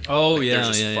War. Oh, Like, yeah, there's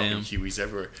just yeah, fucking yeah. Hueys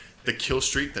everywhere. The kill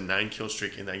streak, the 9 kill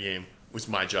streak in that game was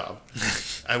my job.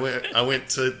 I went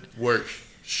to work,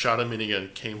 shot a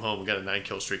minigun, came home, got a 9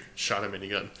 kill streak, shot a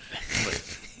minigun.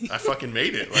 Like, I fucking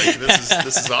made it. Like, this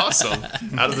is awesome.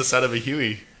 Out of the side of a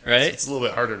Huey. Right? It's a little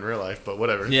bit harder in real life, but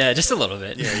whatever. Yeah, just a little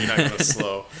bit. Yeah, you're not going to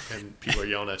slow, and people are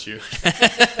yelling at you.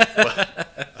 But,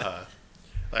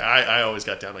 like, I always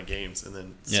got down on games, and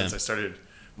then since I started,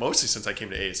 mostly since I came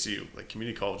to ASU, like,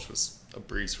 community college was a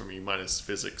breeze for me, minus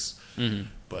physics. Mm-hmm.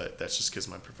 But that's just because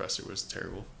my professor was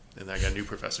terrible, and I got a new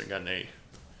professor and got an A.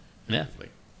 Yeah.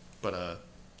 Like, but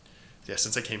yeah,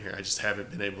 since I came here, I just haven't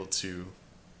been able to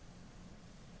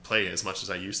play as much as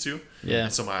I used to. Yeah.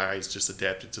 And so my eyes just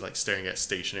adapted to like staring at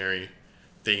stationary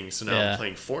things. So now I'm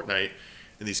playing Fortnite,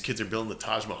 and these kids are building the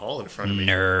Taj Mahal in front of me.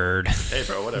 Nerd. Hey,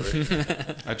 bro, whatever.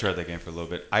 I tried that game for a little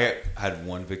bit. I had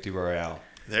one victory royale.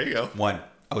 There you go. One.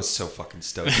 I was so fucking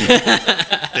stoked.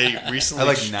 They recently I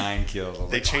had like 9 kills. I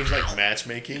was they like, changed like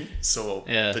matchmaking. So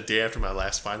Yeah. the day after my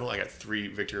last final, I got 3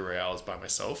 victory royales by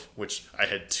myself, which I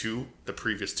had 2 the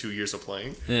previous 2 years of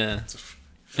playing. Yeah. It's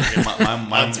on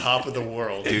mine, top of the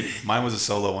world. dude, mine was a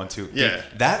solo one too. Dude, Yeah.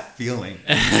 that feeling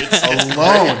It's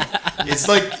alone. It's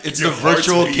like it's Your the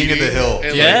virtual heart's king of the beating, hill.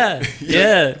 and, Yeah.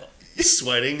 Yeah.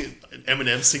 sweating,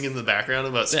 Eminem singing in the background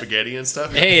about spaghetti and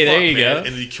stuff. Hey, there you man. go.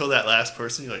 And you kill that last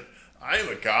person, you're like, I am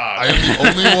a god. I am the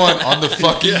only one on the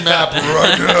fucking map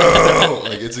right now.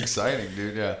 Like, it's exciting,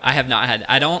 dude. Yeah. I have not had.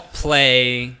 I don't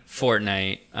play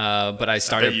Fortnite, but I I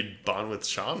started. bet you'd bond with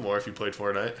Sean more if you played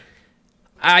Fortnite.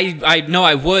 I know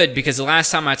I would, because the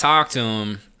last time I talked to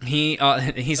him, he's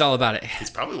all about it. He's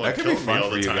probably one That could be killing me fun all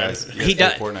for the you time. guys. You He guys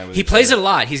does. play Fortnite with He each plays it other. a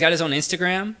lot. He's got his own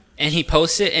Instagram, and he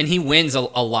posts it, and he wins a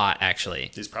lot.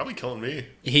 Actually, He's probably killing me.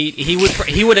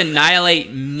 he would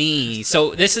annihilate me.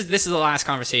 So this is the last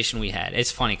conversation we had.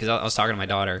 It's funny because I was talking to my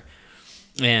daughter,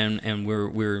 and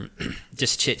we're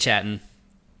just chit chatting,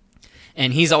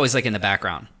 and he's always like in the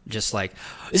background, just like,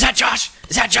 is that Josh?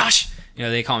 Is that Josh? You know,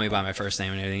 they call me by my first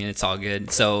name and everything, and it's all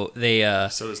good. So they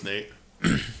So does Nate.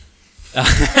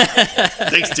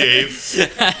 Thanks, Dave.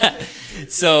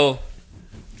 So,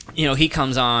 you know, he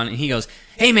comes on and he goes,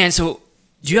 hey, man, so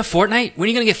do you have Fortnite? When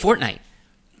are you going to get Fortnite?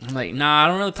 I'm like, nah, I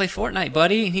don't really play Fortnite,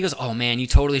 buddy. And he goes, oh, man, you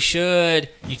totally should.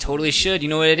 You totally should. You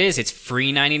know what it is? It's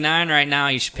free $99 right now.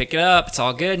 You should pick it up. It's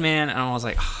all good, man. And I was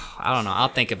like, oh, I don't know. I'll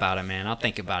think about it, man. I'll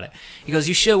think about it. He goes,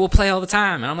 you should. We'll play all the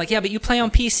time. And I'm like, yeah, but you play on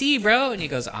PC, bro. And he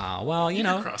goes, oh, well, you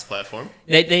know. Cross-platform.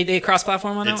 They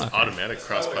cross-platform on that It's one? automatic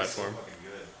cross-platform.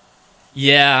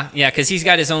 Yeah, because he's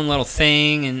got his own little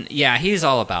thing, and yeah, he's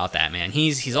all about that, man.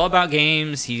 He's all about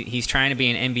games. He's trying to be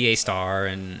an NBA star,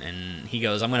 and he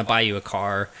goes, "I'm gonna buy you a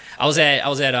car." I was at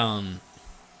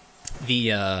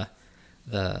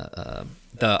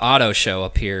the auto show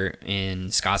up here in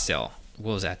Scottsdale.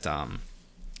 What was that? Sorry,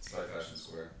 Fashion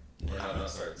Square.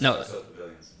 No.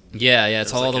 Pavilions. Yeah,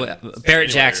 it's It's all like the way. a Barrett anywhere,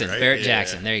 Jackson. right? Barrett Yeah.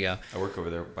 Jackson. There you go. I work over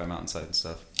there by Mountainside and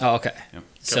stuff. Oh, okay. Yep. Come by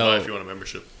So if you want a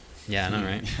membership. yeah, I know,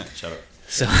 right? Shut up.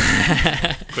 So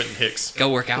Quentin Hicks. go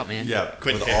work out, man. Yeah,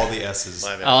 Quentin with all the S's.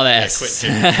 My bad. All the Yeah, S's.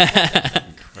 Quentin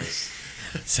Hicks. Christ.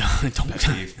 So don't Pet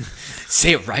peeve.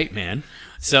 say it right, man.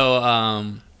 So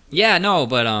yeah, no,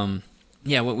 but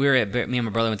yeah, we were at me and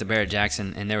my brother went to Barrett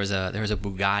Jackson, and there was a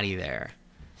Bugatti there.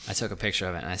 I took a picture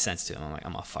of it and I sent it to him. I'm like,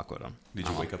 I'm gonna fuck with him. Did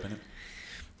you wake up in it?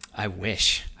 I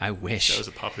wish. That was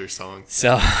a popular song. So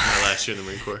My last year in the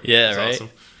Marine Corps. Yeah, It was right? Awesome.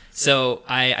 So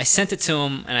I sent it to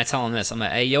him, and I tell him this. I'm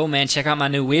like, hey, yo, man, check out my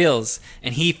new wheels.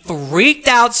 And he freaked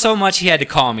out so much he had to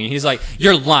call me. He's like,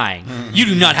 you're lying. You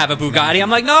do not have a Bugatti. I'm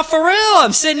like, no, for real.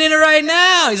 I'm sitting in it right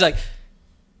now. He's like,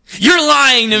 you're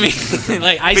lying to me.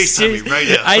 Like FaceTime me right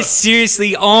now. I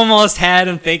seriously almost had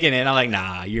him thinking it. I'm like,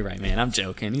 nah, you're right, man. I'm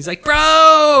joking. He's like,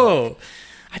 bro,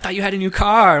 I thought you had a new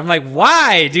car. I'm like,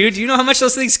 why, dude? Do you know how much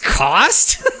those things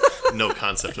cost? No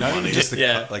concept of Not money. even just the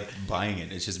Yeah. like buying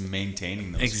it. It's just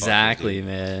maintaining those. Exactly, fuckers, dude.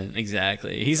 man.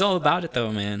 Exactly. He's all about it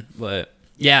though, man. But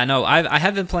yeah, no, I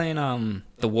have been playing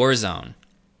the Warzone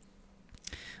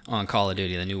on Call of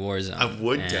Duty, the new Warzone. I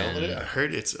would And download it. I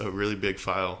heard it's a really big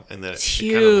file and that It's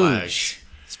it kind of lags. huge.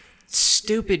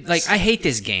 Stupid. Like, I hate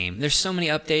this game. There's so many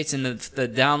updates, and the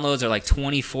downloads are like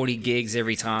 20, 40 gigs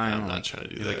every time. I'm not Like, trying to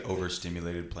do You're that. like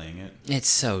overstimulated playing it. it's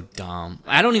so dumb.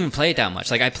 I don't even play it that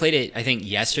much. Like, I played it, I think,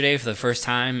 yesterday for the first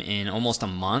time in almost a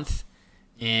month,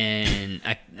 and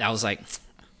I was like,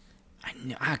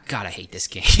 I gotta hate this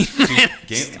game.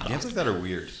 Games like that are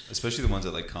weird, especially the ones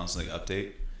that like constantly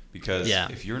update. Because Yeah.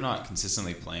 if you're not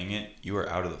consistently playing it, you are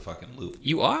out of the fucking loop.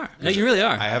 You are. No, you really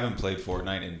are. I haven't played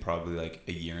Fortnite in probably like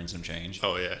a year and some change.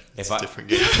 Oh yeah, it's If a I- different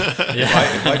game.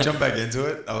 If I jump back into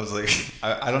it, I was like,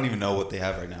 I don't even know what they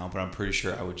have right now, but I'm pretty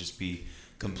sure I would just be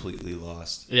completely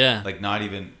lost. Yeah. Like not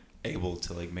even able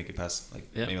to like make it past like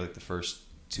Yeah. maybe like the first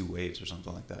 2 waves or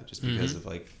something like that, just because of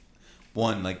like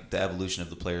one, like the evolution of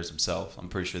the players themselves. I'm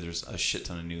pretty sure there's a shit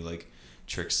ton of new like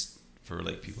tricks for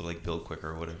like people like build quicker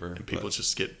or whatever. And people but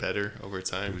just get better over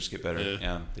time. people just get better. Yeah.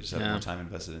 Yeah, they just have Yeah. more time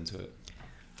invested into it.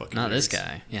 Fucking Not this nerds.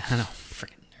 guy. Yeah, I know.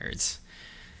 Freaking nerds.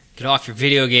 Get off your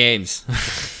video games.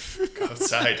 Go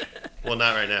outside. Well,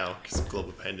 not right now because of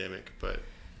global pandemic, but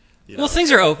you know, Well,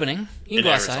 things are opening. You can In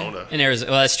go outside. Arizona. In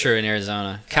Arizona. Well, that's true in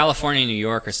Arizona. California and New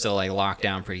York are still like locked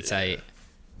down pretty tight.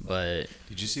 But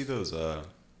Did you see those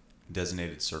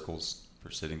designated circles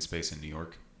for sitting space in New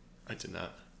York? I did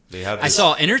not. They have. I this-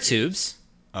 saw inner tubes.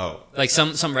 Oh, Like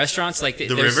some restaurants, like The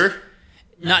there's- river.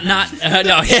 Not no,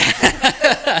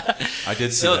 yeah, I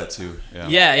did see So- that too. Yeah.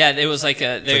 yeah. It was like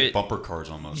a It's like bumper cars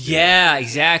almost. dude. yeah,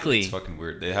 exactly. It's fucking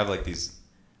weird. They have like these,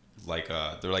 like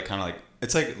they're like kind of like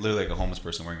it's like literally like a homeless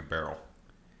person wearing a barrel.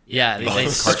 Yeah, they, Like they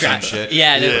cartoon strap. shit.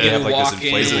 Yeah, Yeah. they They have, like, this walk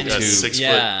in. inflatable Like a tube. 6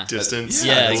 Yeah. foot distance.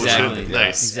 Yeah, Bullshit. exactly.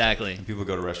 Nice. Exactly. And people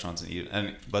go to restaurants and eat.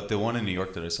 But the one in New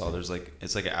York that I saw, there's like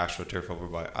it's like an AstroTurf over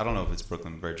by. I don't know if it's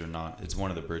Brooklyn Bridge or not. It's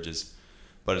one of the bridges,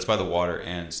 but it's by the water,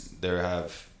 and they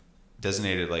have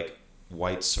designated like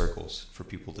white circles for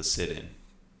people to sit in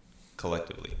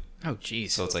collectively. Oh,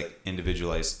 jeez. So it's like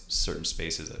individualized certain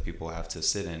spaces that people have to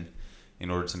sit in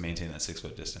order to maintain that 6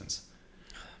 foot distance.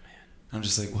 I'm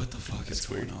just like, what the fuck is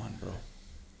going on, bro?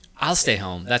 I'll stay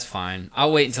home. That's fine.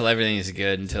 I'll wait until everything is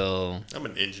good until. I'm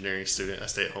an engineering student. I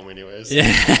stay at home anyways. Yeah.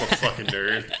 I'm a fucking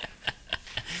nerd.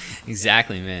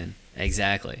 Exactly, man.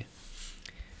 Exactly.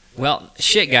 Well,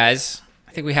 shit, guys.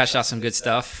 I think we hashed out some good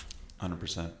stuff.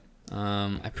 100%.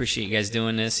 I appreciate you guys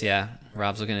doing this. Yeah,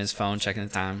 Rob's looking at his phone, checking the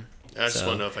time. I just So-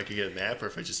 want to know if I could get a nap or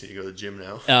if I just need to go to the gym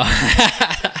now.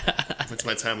 Oh, What's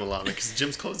my time allotment? Because the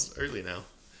gym's closed early now.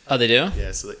 oh, they do?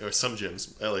 Yeah, so or some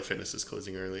gyms. LA Fitness is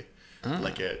closing early,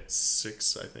 like at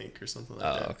 6, I think, or something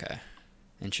like that. Oh, okay.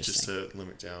 Interesting. Just to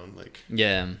limit down, like.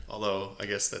 Yeah. Although I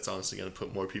guess that's honestly going to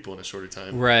put more people in a shorter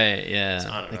time. Right. Yeah. So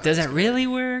I don't know Like, how does it's that gonna really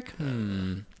work?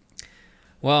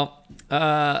 Well,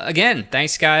 again,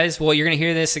 thanks, guys. Well, you're gonna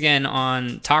hear this again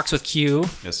on Talks with Q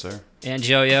Yes, sir. and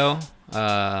Joyo.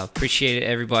 Appreciate it,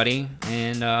 everybody,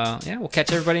 and yeah, we'll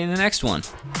catch everybody in the next one.